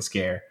COVID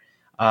scare.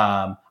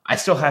 I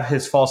still have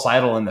his false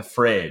idol in the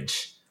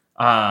fridge.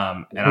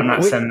 And I'm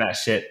not sending that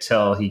shit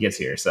till he gets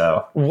here.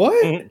 So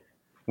what?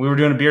 We were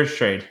doing a beer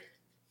trade.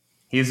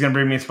 He was going to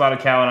bring me a Spotted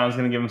Cow, and I was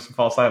going to give him some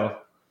false idol.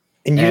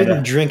 And you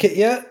didn't drink it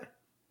yet?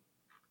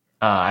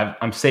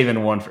 I'm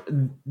saving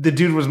one. The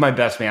dude was my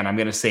best man. I'm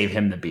going to save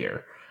him the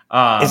beer.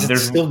 Is it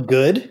still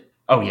good?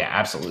 Oh, yeah,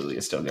 absolutely.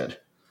 It's still good.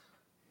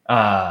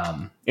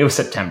 It was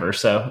September,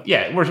 so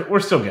yeah, we're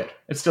still good.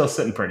 It's still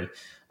sitting pretty.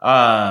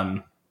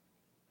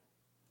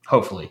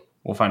 Hopefully,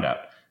 we'll find out.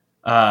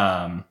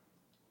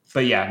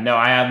 But yeah, no,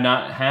 I have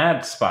not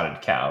had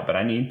spotted cow, but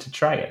I need to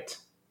try it.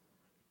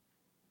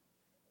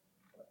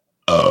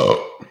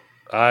 Oh,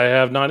 I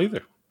have not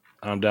either.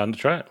 I'm down to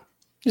try it.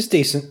 It's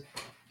decent.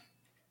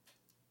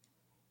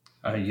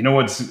 You know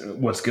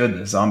what's good?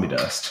 The zombie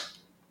dust.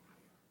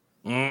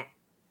 I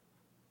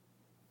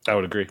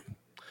would agree.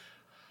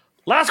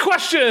 Last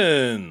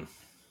question.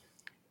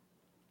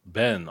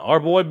 Ben, our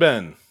boy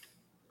Ben.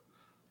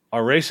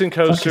 Are racing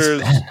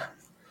coasters...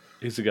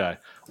 He's the guy.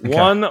 Okay.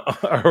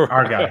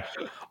 Our guy.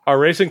 Are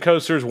racing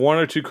coasters 1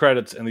 or 2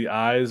 credits in the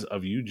eyes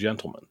of you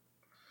gentlemen?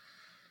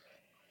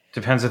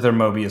 Depends if they're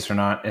Mobius or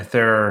not. If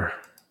they're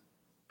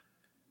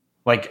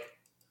like,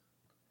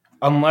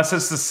 unless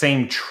it's the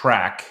same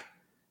track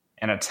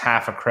and it's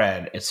half a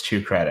cred, it's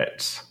 2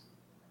 credits.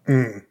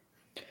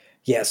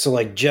 Yeah, so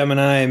like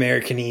Gemini,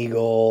 American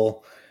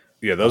Eagle.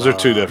 Yeah, those are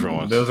 2 different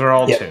ones. Those are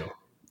all 2.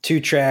 2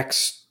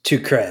 tracks, 2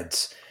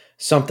 creds.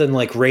 Something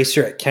like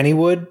Racer at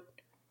Kennywood,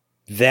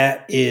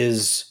 that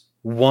is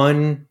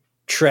 1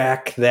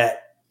 track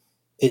that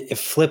it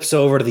flips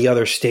over to the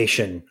other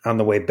station on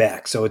the way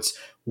back. So it's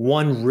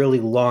 1 really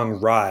long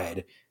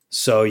ride.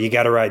 So you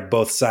got to ride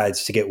both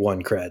sides to get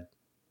 1 cred.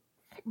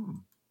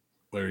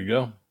 There you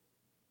go.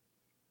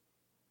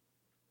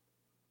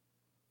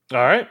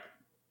 All right.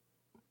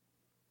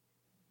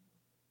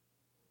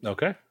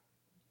 Okay.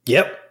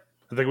 Yep.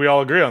 I think we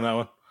all agree on that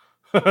one.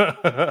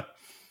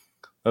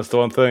 That's the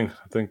one thing.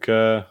 I think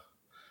we're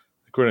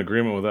in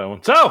agreement with that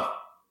one. So,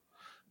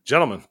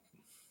 gentlemen,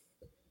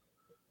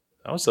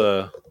 that was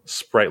a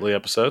sprightly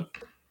episode.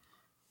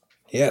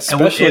 Yeah,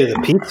 especially the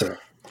pizza.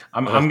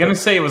 I'm going to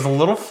say it was a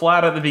little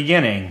flat at the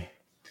beginning,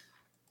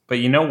 but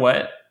you know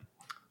what?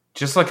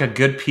 Just like a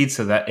good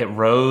pizza, that it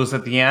rose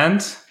at the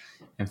end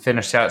and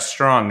finished out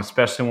strong,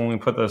 especially when we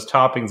put those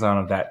toppings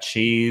on it, that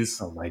cheese.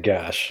 Oh my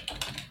gosh.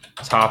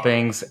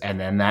 Toppings, and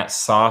then that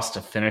sauce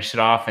to finish it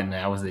off, and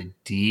that was a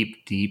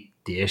deep, deep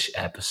dish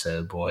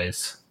episode,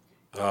 boys.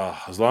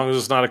 As long as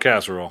it's not a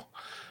casserole.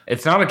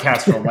 It's not a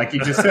casserole, like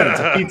you just said. It's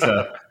a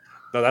pizza.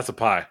 No, that's a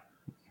pie.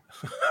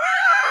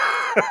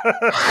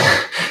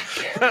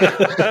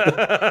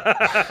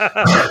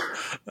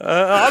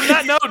 On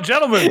that note,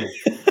 gentlemen.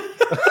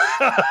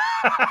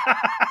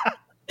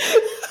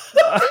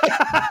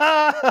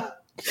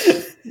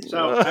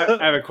 So I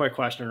have a quick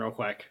question real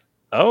quick.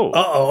 Oh.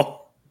 Uh-oh.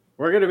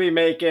 We're going to be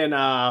making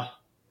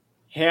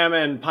ham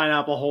and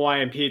pineapple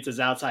Hawaiian pizzas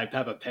outside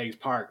Peppa Pig's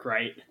park,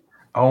 right?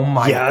 Oh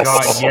my God,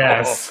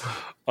 yes.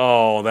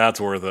 Oh, that's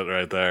worth it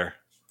right there.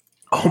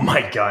 Oh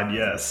my God,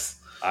 yes.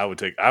 I would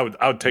take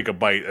a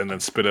bite and then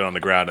spit it on the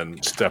ground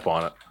and step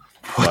on it.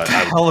 What the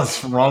hell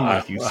is wrong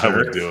with you, sir? I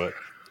would do it.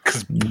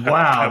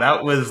 Wow,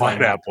 that was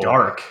pineapple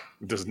dark.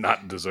 Does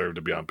not deserve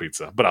to be on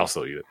pizza, but I'll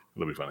still eat it.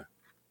 It'll be funny.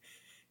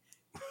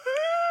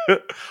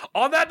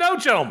 On that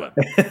note, gentlemen,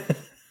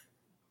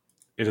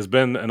 it has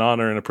been an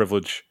honor and a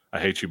privilege. I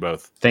hate you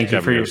both. Thank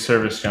you for your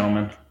service,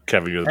 gentlemen.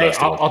 Kevin, you're the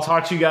best. I'll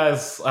talk to you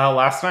guys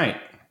last night.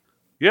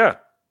 Yeah.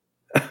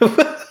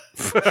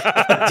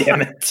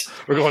 Damn it.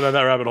 We're going down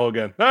that rabbit hole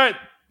again. All right.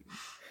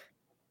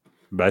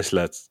 Bye,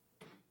 sluts.